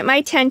trying to get my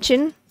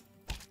attention?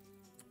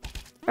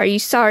 Are you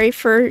sorry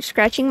for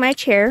scratching my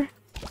chair?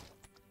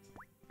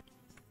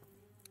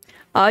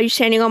 Oh, you're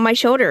standing on my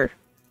shoulder.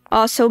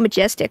 Oh, so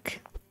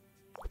majestic.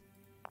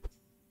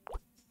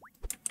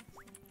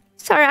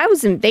 Sorry, I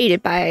was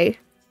invaded by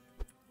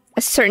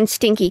a certain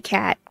stinky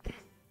cat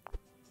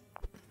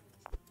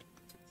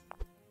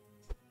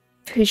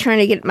who's trying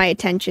to get my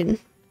attention.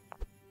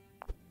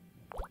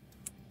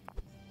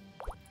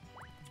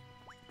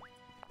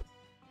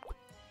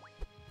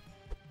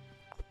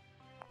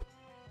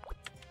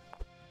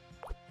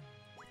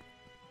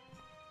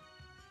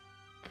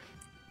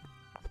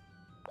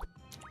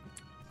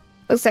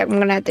 Looks like I'm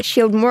gonna have to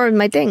shield more of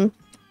my thing.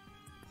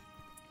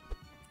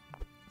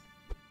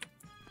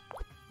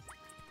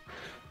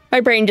 My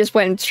brain just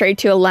went straight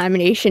to a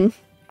lamination.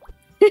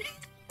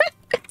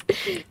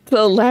 To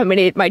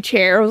laminate my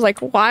chair. I was like,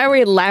 why are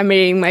we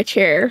laminating my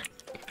chair?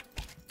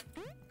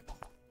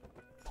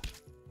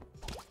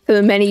 So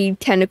the many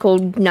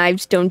tentacled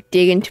knives don't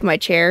dig into my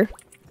chair?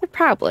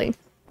 Probably.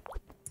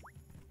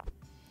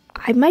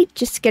 I might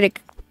just get a...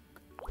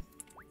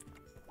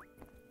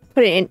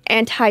 put it in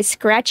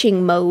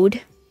anti-scratching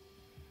mode.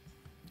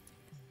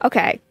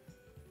 Okay.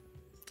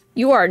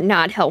 You are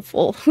not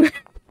helpful.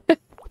 I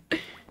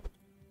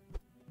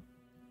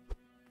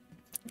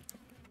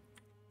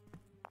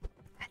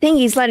think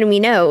he's letting me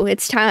know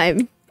it's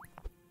time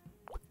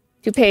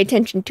to pay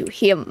attention to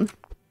him.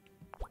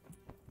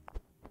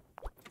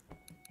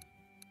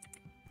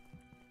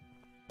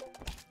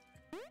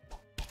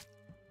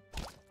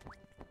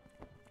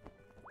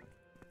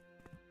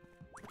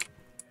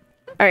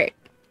 Alright.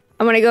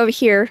 I'm gonna go over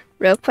here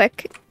real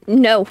quick.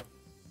 No.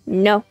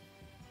 No.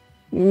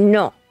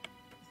 No.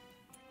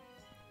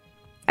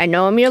 I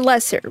know I'm your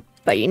lesser,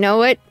 but you know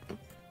what?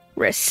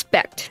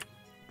 Respect.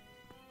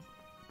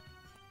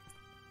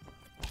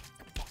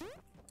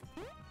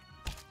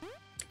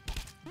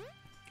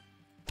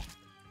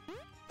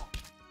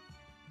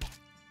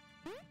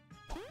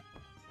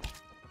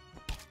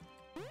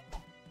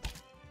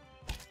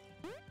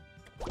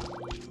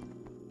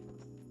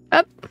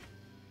 Up.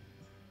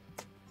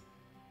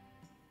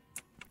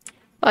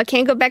 Well, I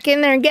can't go back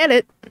in there and get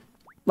it.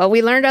 Well,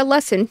 we learned our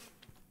lesson.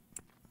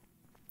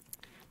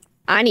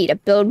 I need to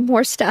build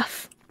more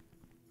stuff.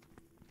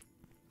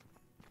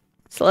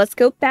 So let's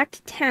go back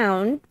to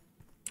town.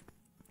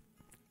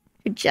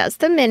 For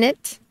just a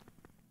minute.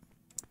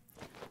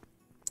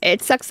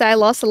 It sucks that I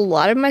lost a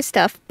lot of my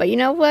stuff, but you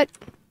know what?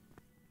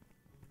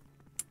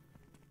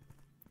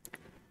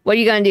 What are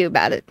you gonna do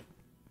about it?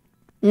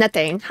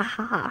 Nothing. Ha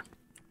ha ha.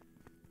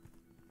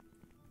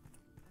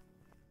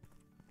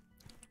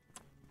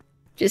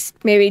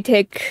 Just maybe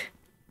take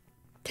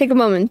a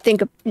moment and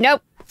think of...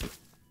 Nope!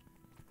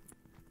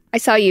 I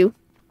saw you.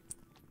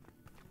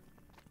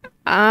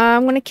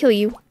 I'm gonna kill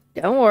you.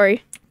 Don't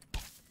worry.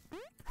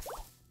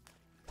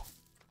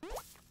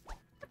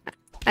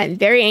 I'm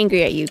very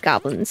angry at you,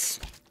 goblins.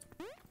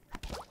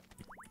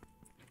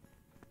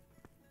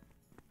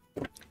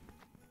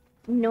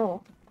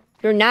 No.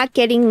 You're not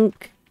getting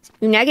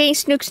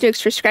snooks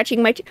for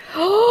scratching my...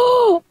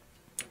 Oh!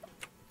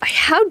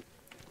 How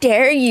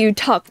dare you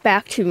talk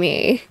back to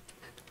me?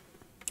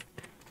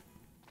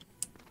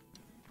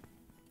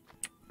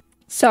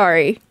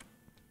 Sorry.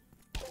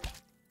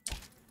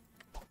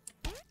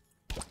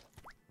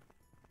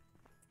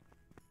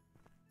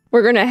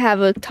 We're gonna have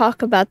a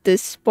talk about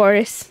this,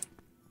 Boris.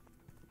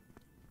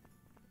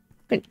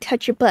 gonna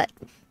touch your butt.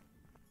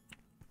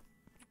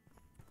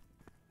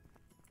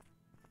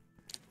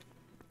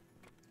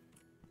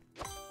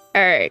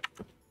 Alright.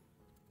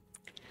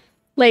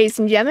 Ladies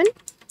and gentlemen,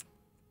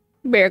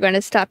 we're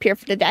gonna stop here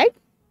for today.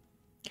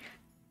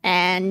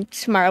 And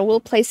tomorrow we'll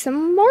play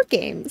some more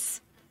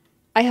games.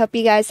 I hope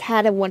you guys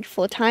had a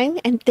wonderful time,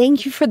 and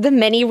thank you for the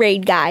many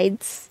raid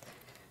guides.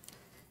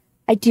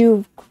 I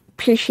do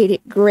appreciate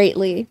it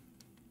greatly.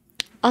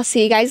 I'll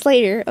see you guys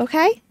later,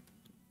 okay?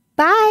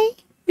 Bye!